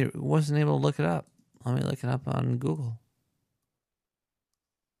 It wasn't able to look it up. Let me look it up on Google.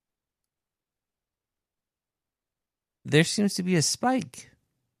 There seems to be a spike.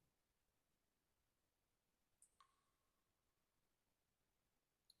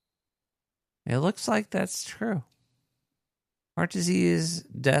 It looks like that's true. Heart disease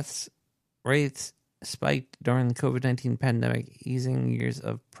deaths rates spiked during the COVID-19 pandemic, easing years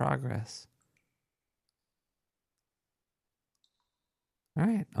of progress. All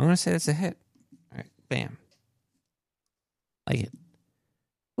right, I'm going to say that's a hit. All right, bam. Like it.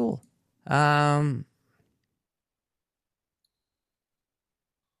 Cool.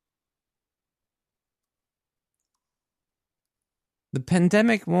 The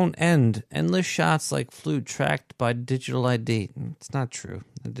pandemic won't end. Endless shots like flu tracked by digital ID. It's not true.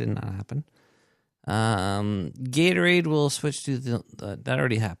 That did not happen. Gatorade will switch to that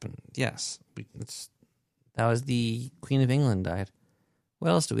already happened. Yes. That was the Queen of England died. What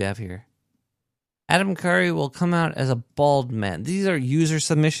else do we have here? Adam Curry will come out as a bald man. These are user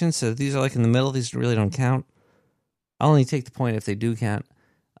submissions, so these are like in the middle. These really don't count. I'll only take the point if they do count.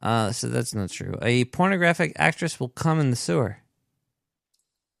 So that's not true. A pornographic actress will come in the sewer.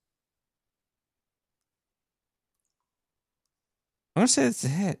 I'm going to say it's a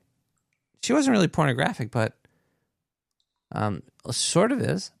hit. She wasn't really pornographic, but sort of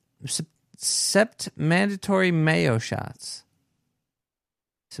is. Sept mandatory mayo shots.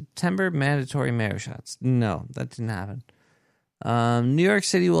 September mandatory mayo shots. No, that didn't happen. New York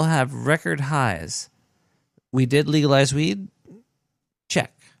City will have record highs. We did legalize weed.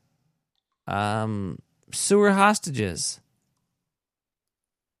 Check. Sewer hostages.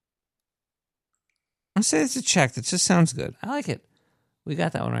 I'll say it's a check. That just sounds good. I like it. We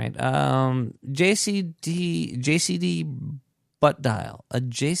got that one right. JCD butt dial. A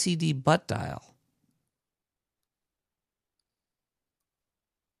JCD butt dial.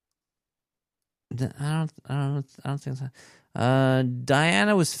 I don't think so.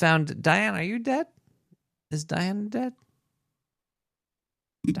 Diana was found. Diana, are you dead? Is Diana dead?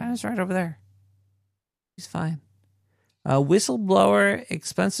 Diana's right over there. She's fine. Whistleblower,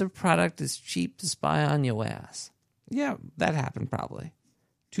 expensive product is cheap to spy on your ass. Yeah, that happened probably.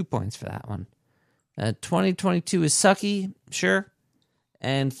 2 points for that one. 2022 is sucky, sure.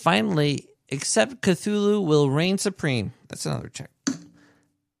 And finally, except Cthulhu will reign supreme. That's another check.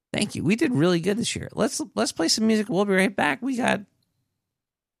 Thank you. We did really good this year. Let's play some music. We'll be right back. We got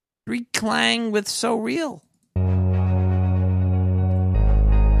 3 Clang with So Real.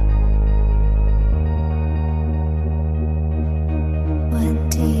 What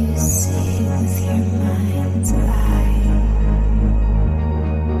do you see with your mind's eye?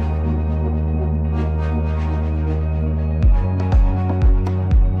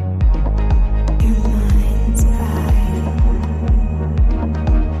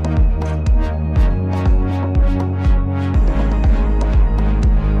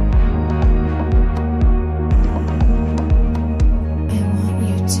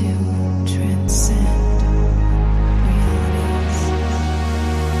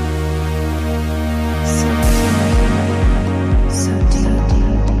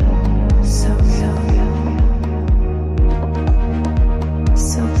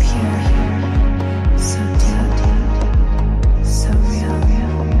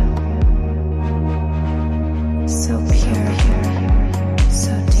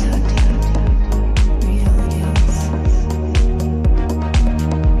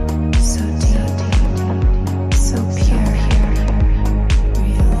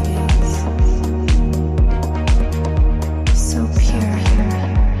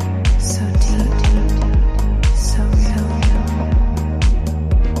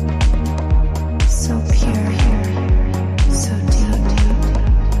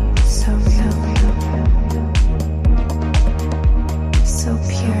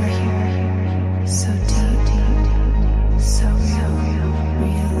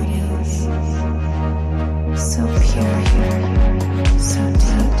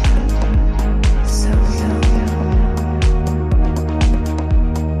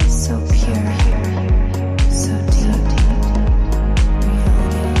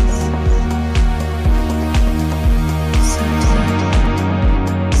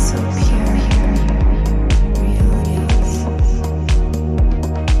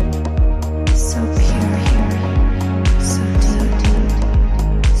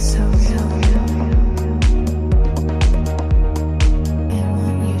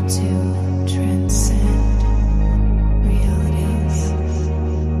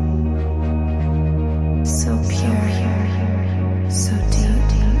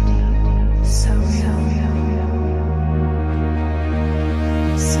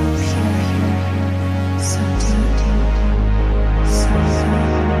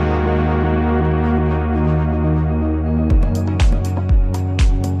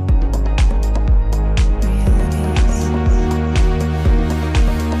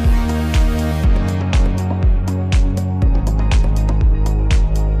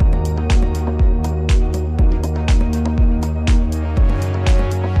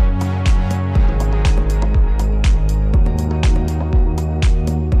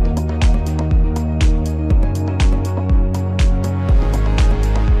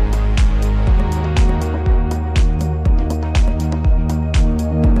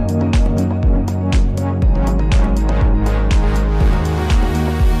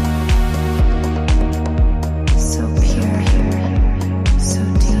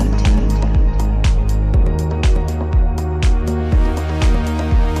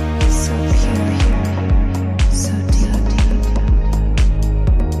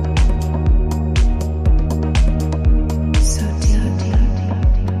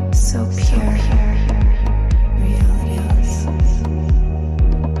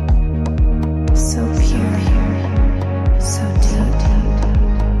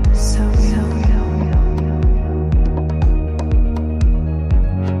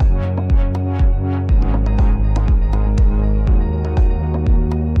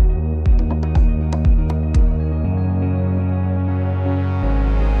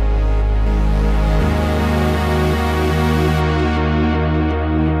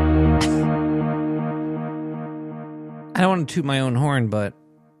 I don't want to toot my own horn, but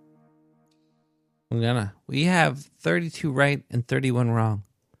we have 32 right and 31 wrong.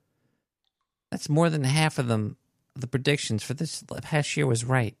 That's more than half of them. The predictions for this past year was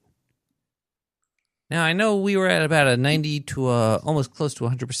right. Now, I know we were at about a 90 to almost close to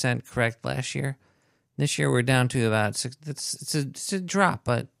 100% correct last year. This year we're down to about 6. It's a drop,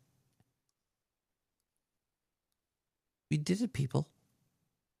 but we did it, people.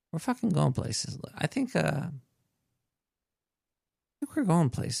 We're fucking going places. I think we're going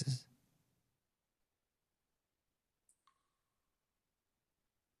places.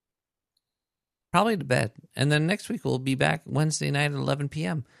 Probably to bed. And then next week we'll be back Wednesday night at 11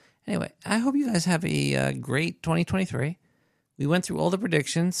 p.m. Anyway, I hope you guys have a great 2023. We went through all the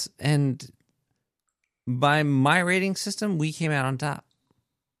predictions, and by my rating system, we came out on top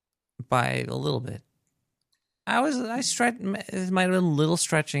by a little bit. I stretched. It might have been a little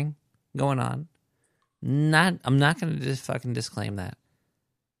stretching going on. I'm not going to just fucking disclaim that,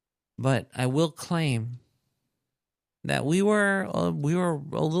 but I will claim that we were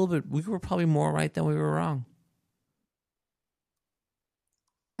probably more right than we were wrong.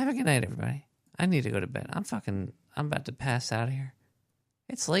 Have a good night, everybody. I need to go to bed. I'm about to pass out here.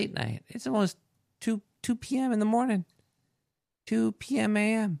 It's late night. It's almost 2 p.m. in the morning. 2 p.m.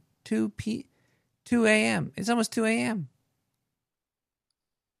 a.m. 2 a.m. It's almost 2 a.m.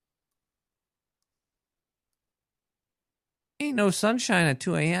 Ain't no sunshine at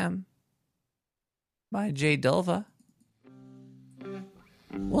 2 a.m. by Jay Dulva.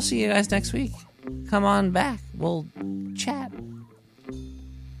 We'll see you guys next week. Come on back. We'll chat.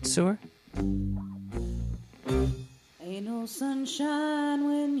 Sewer. Ain't no sunshine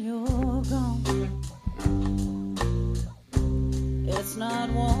when you're gone. It's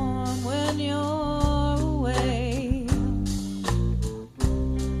not warm when you're away.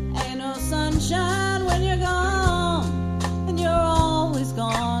 Ain't no sunshine when you're gone, and you're always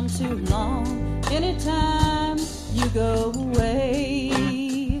gone too long. Anytime you go away,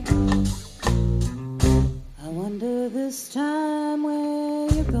 I wonder this time where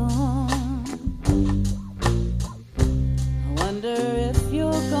you're gone. I wonder if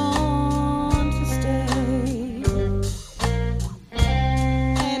you're gone to stay.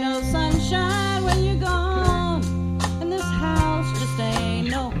 Ain't no sunshine when you're gone, and this house just ain't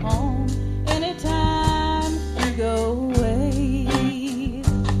no home. Anytime you go away,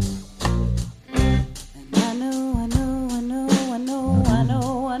 and I know, I know, I know, I know, I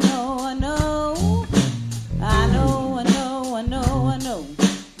know, I know, I know, I know, I know, I know, I know,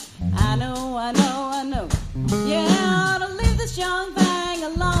 I know, I know, I know. Yeah, I ought to leave this young thing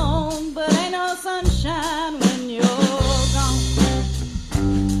alone, but ain't no sunshine when you're gone.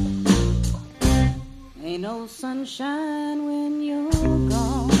 Ain't no sunshine when you're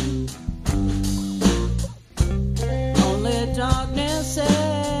gone. Only darkness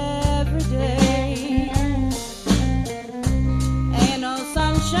every day. Ain't no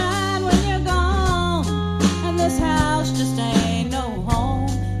sunshine when you're gone, and this house just ain't no home.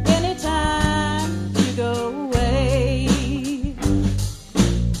 Anytime you go away,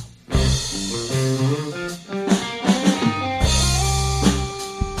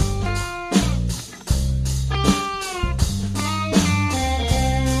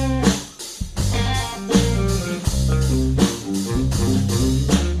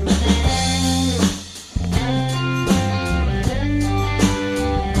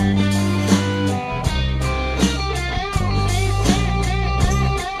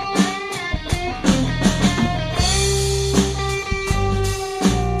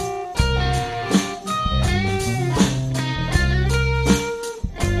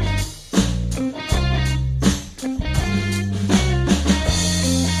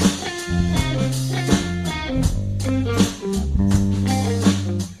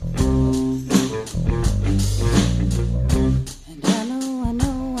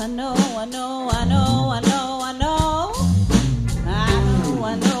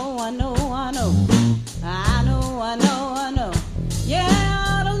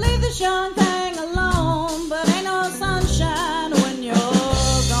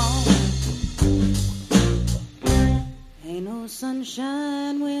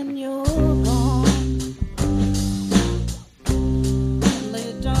 sunshine when you're gone.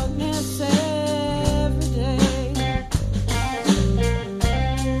 Only darkness every day.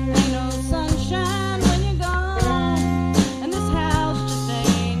 Ain't no sunshine when you're gone, and this house just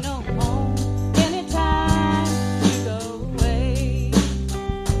ain't no home. Anytime you go away,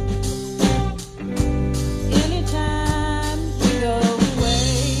 anytime you go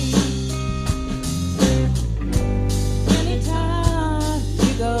away, anytime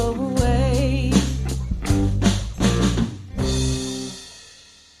you go away.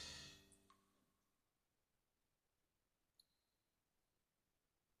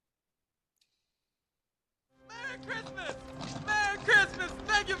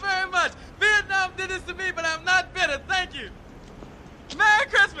 did this to me, but I'm not bitter. Thank you. Merry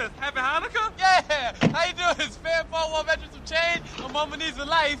Christmas. Happy Hanukkah. Yeah. How you doing? It's Fair 4-1 veterans of change. A moment needs a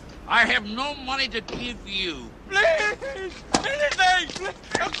life. I have no money to give you. Please. Anything. Please.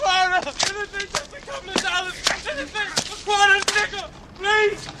 A quarter. Anything. Just a couple of dollars. Anything. A quarter, nickel.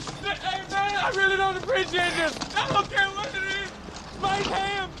 Please. Hey, man, I really don't appreciate this. I don't care what it is. Spike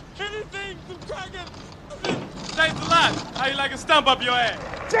ham. Anything. Some crackers. Thanks a lot. How you like a stump up your ass?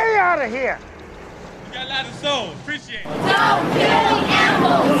 Stay out of here. You got a lot of soul. Appreciate it. Don't kill the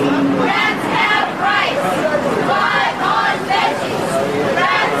animals. Rats have rights. Survive on veggies.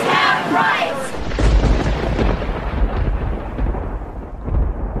 Rats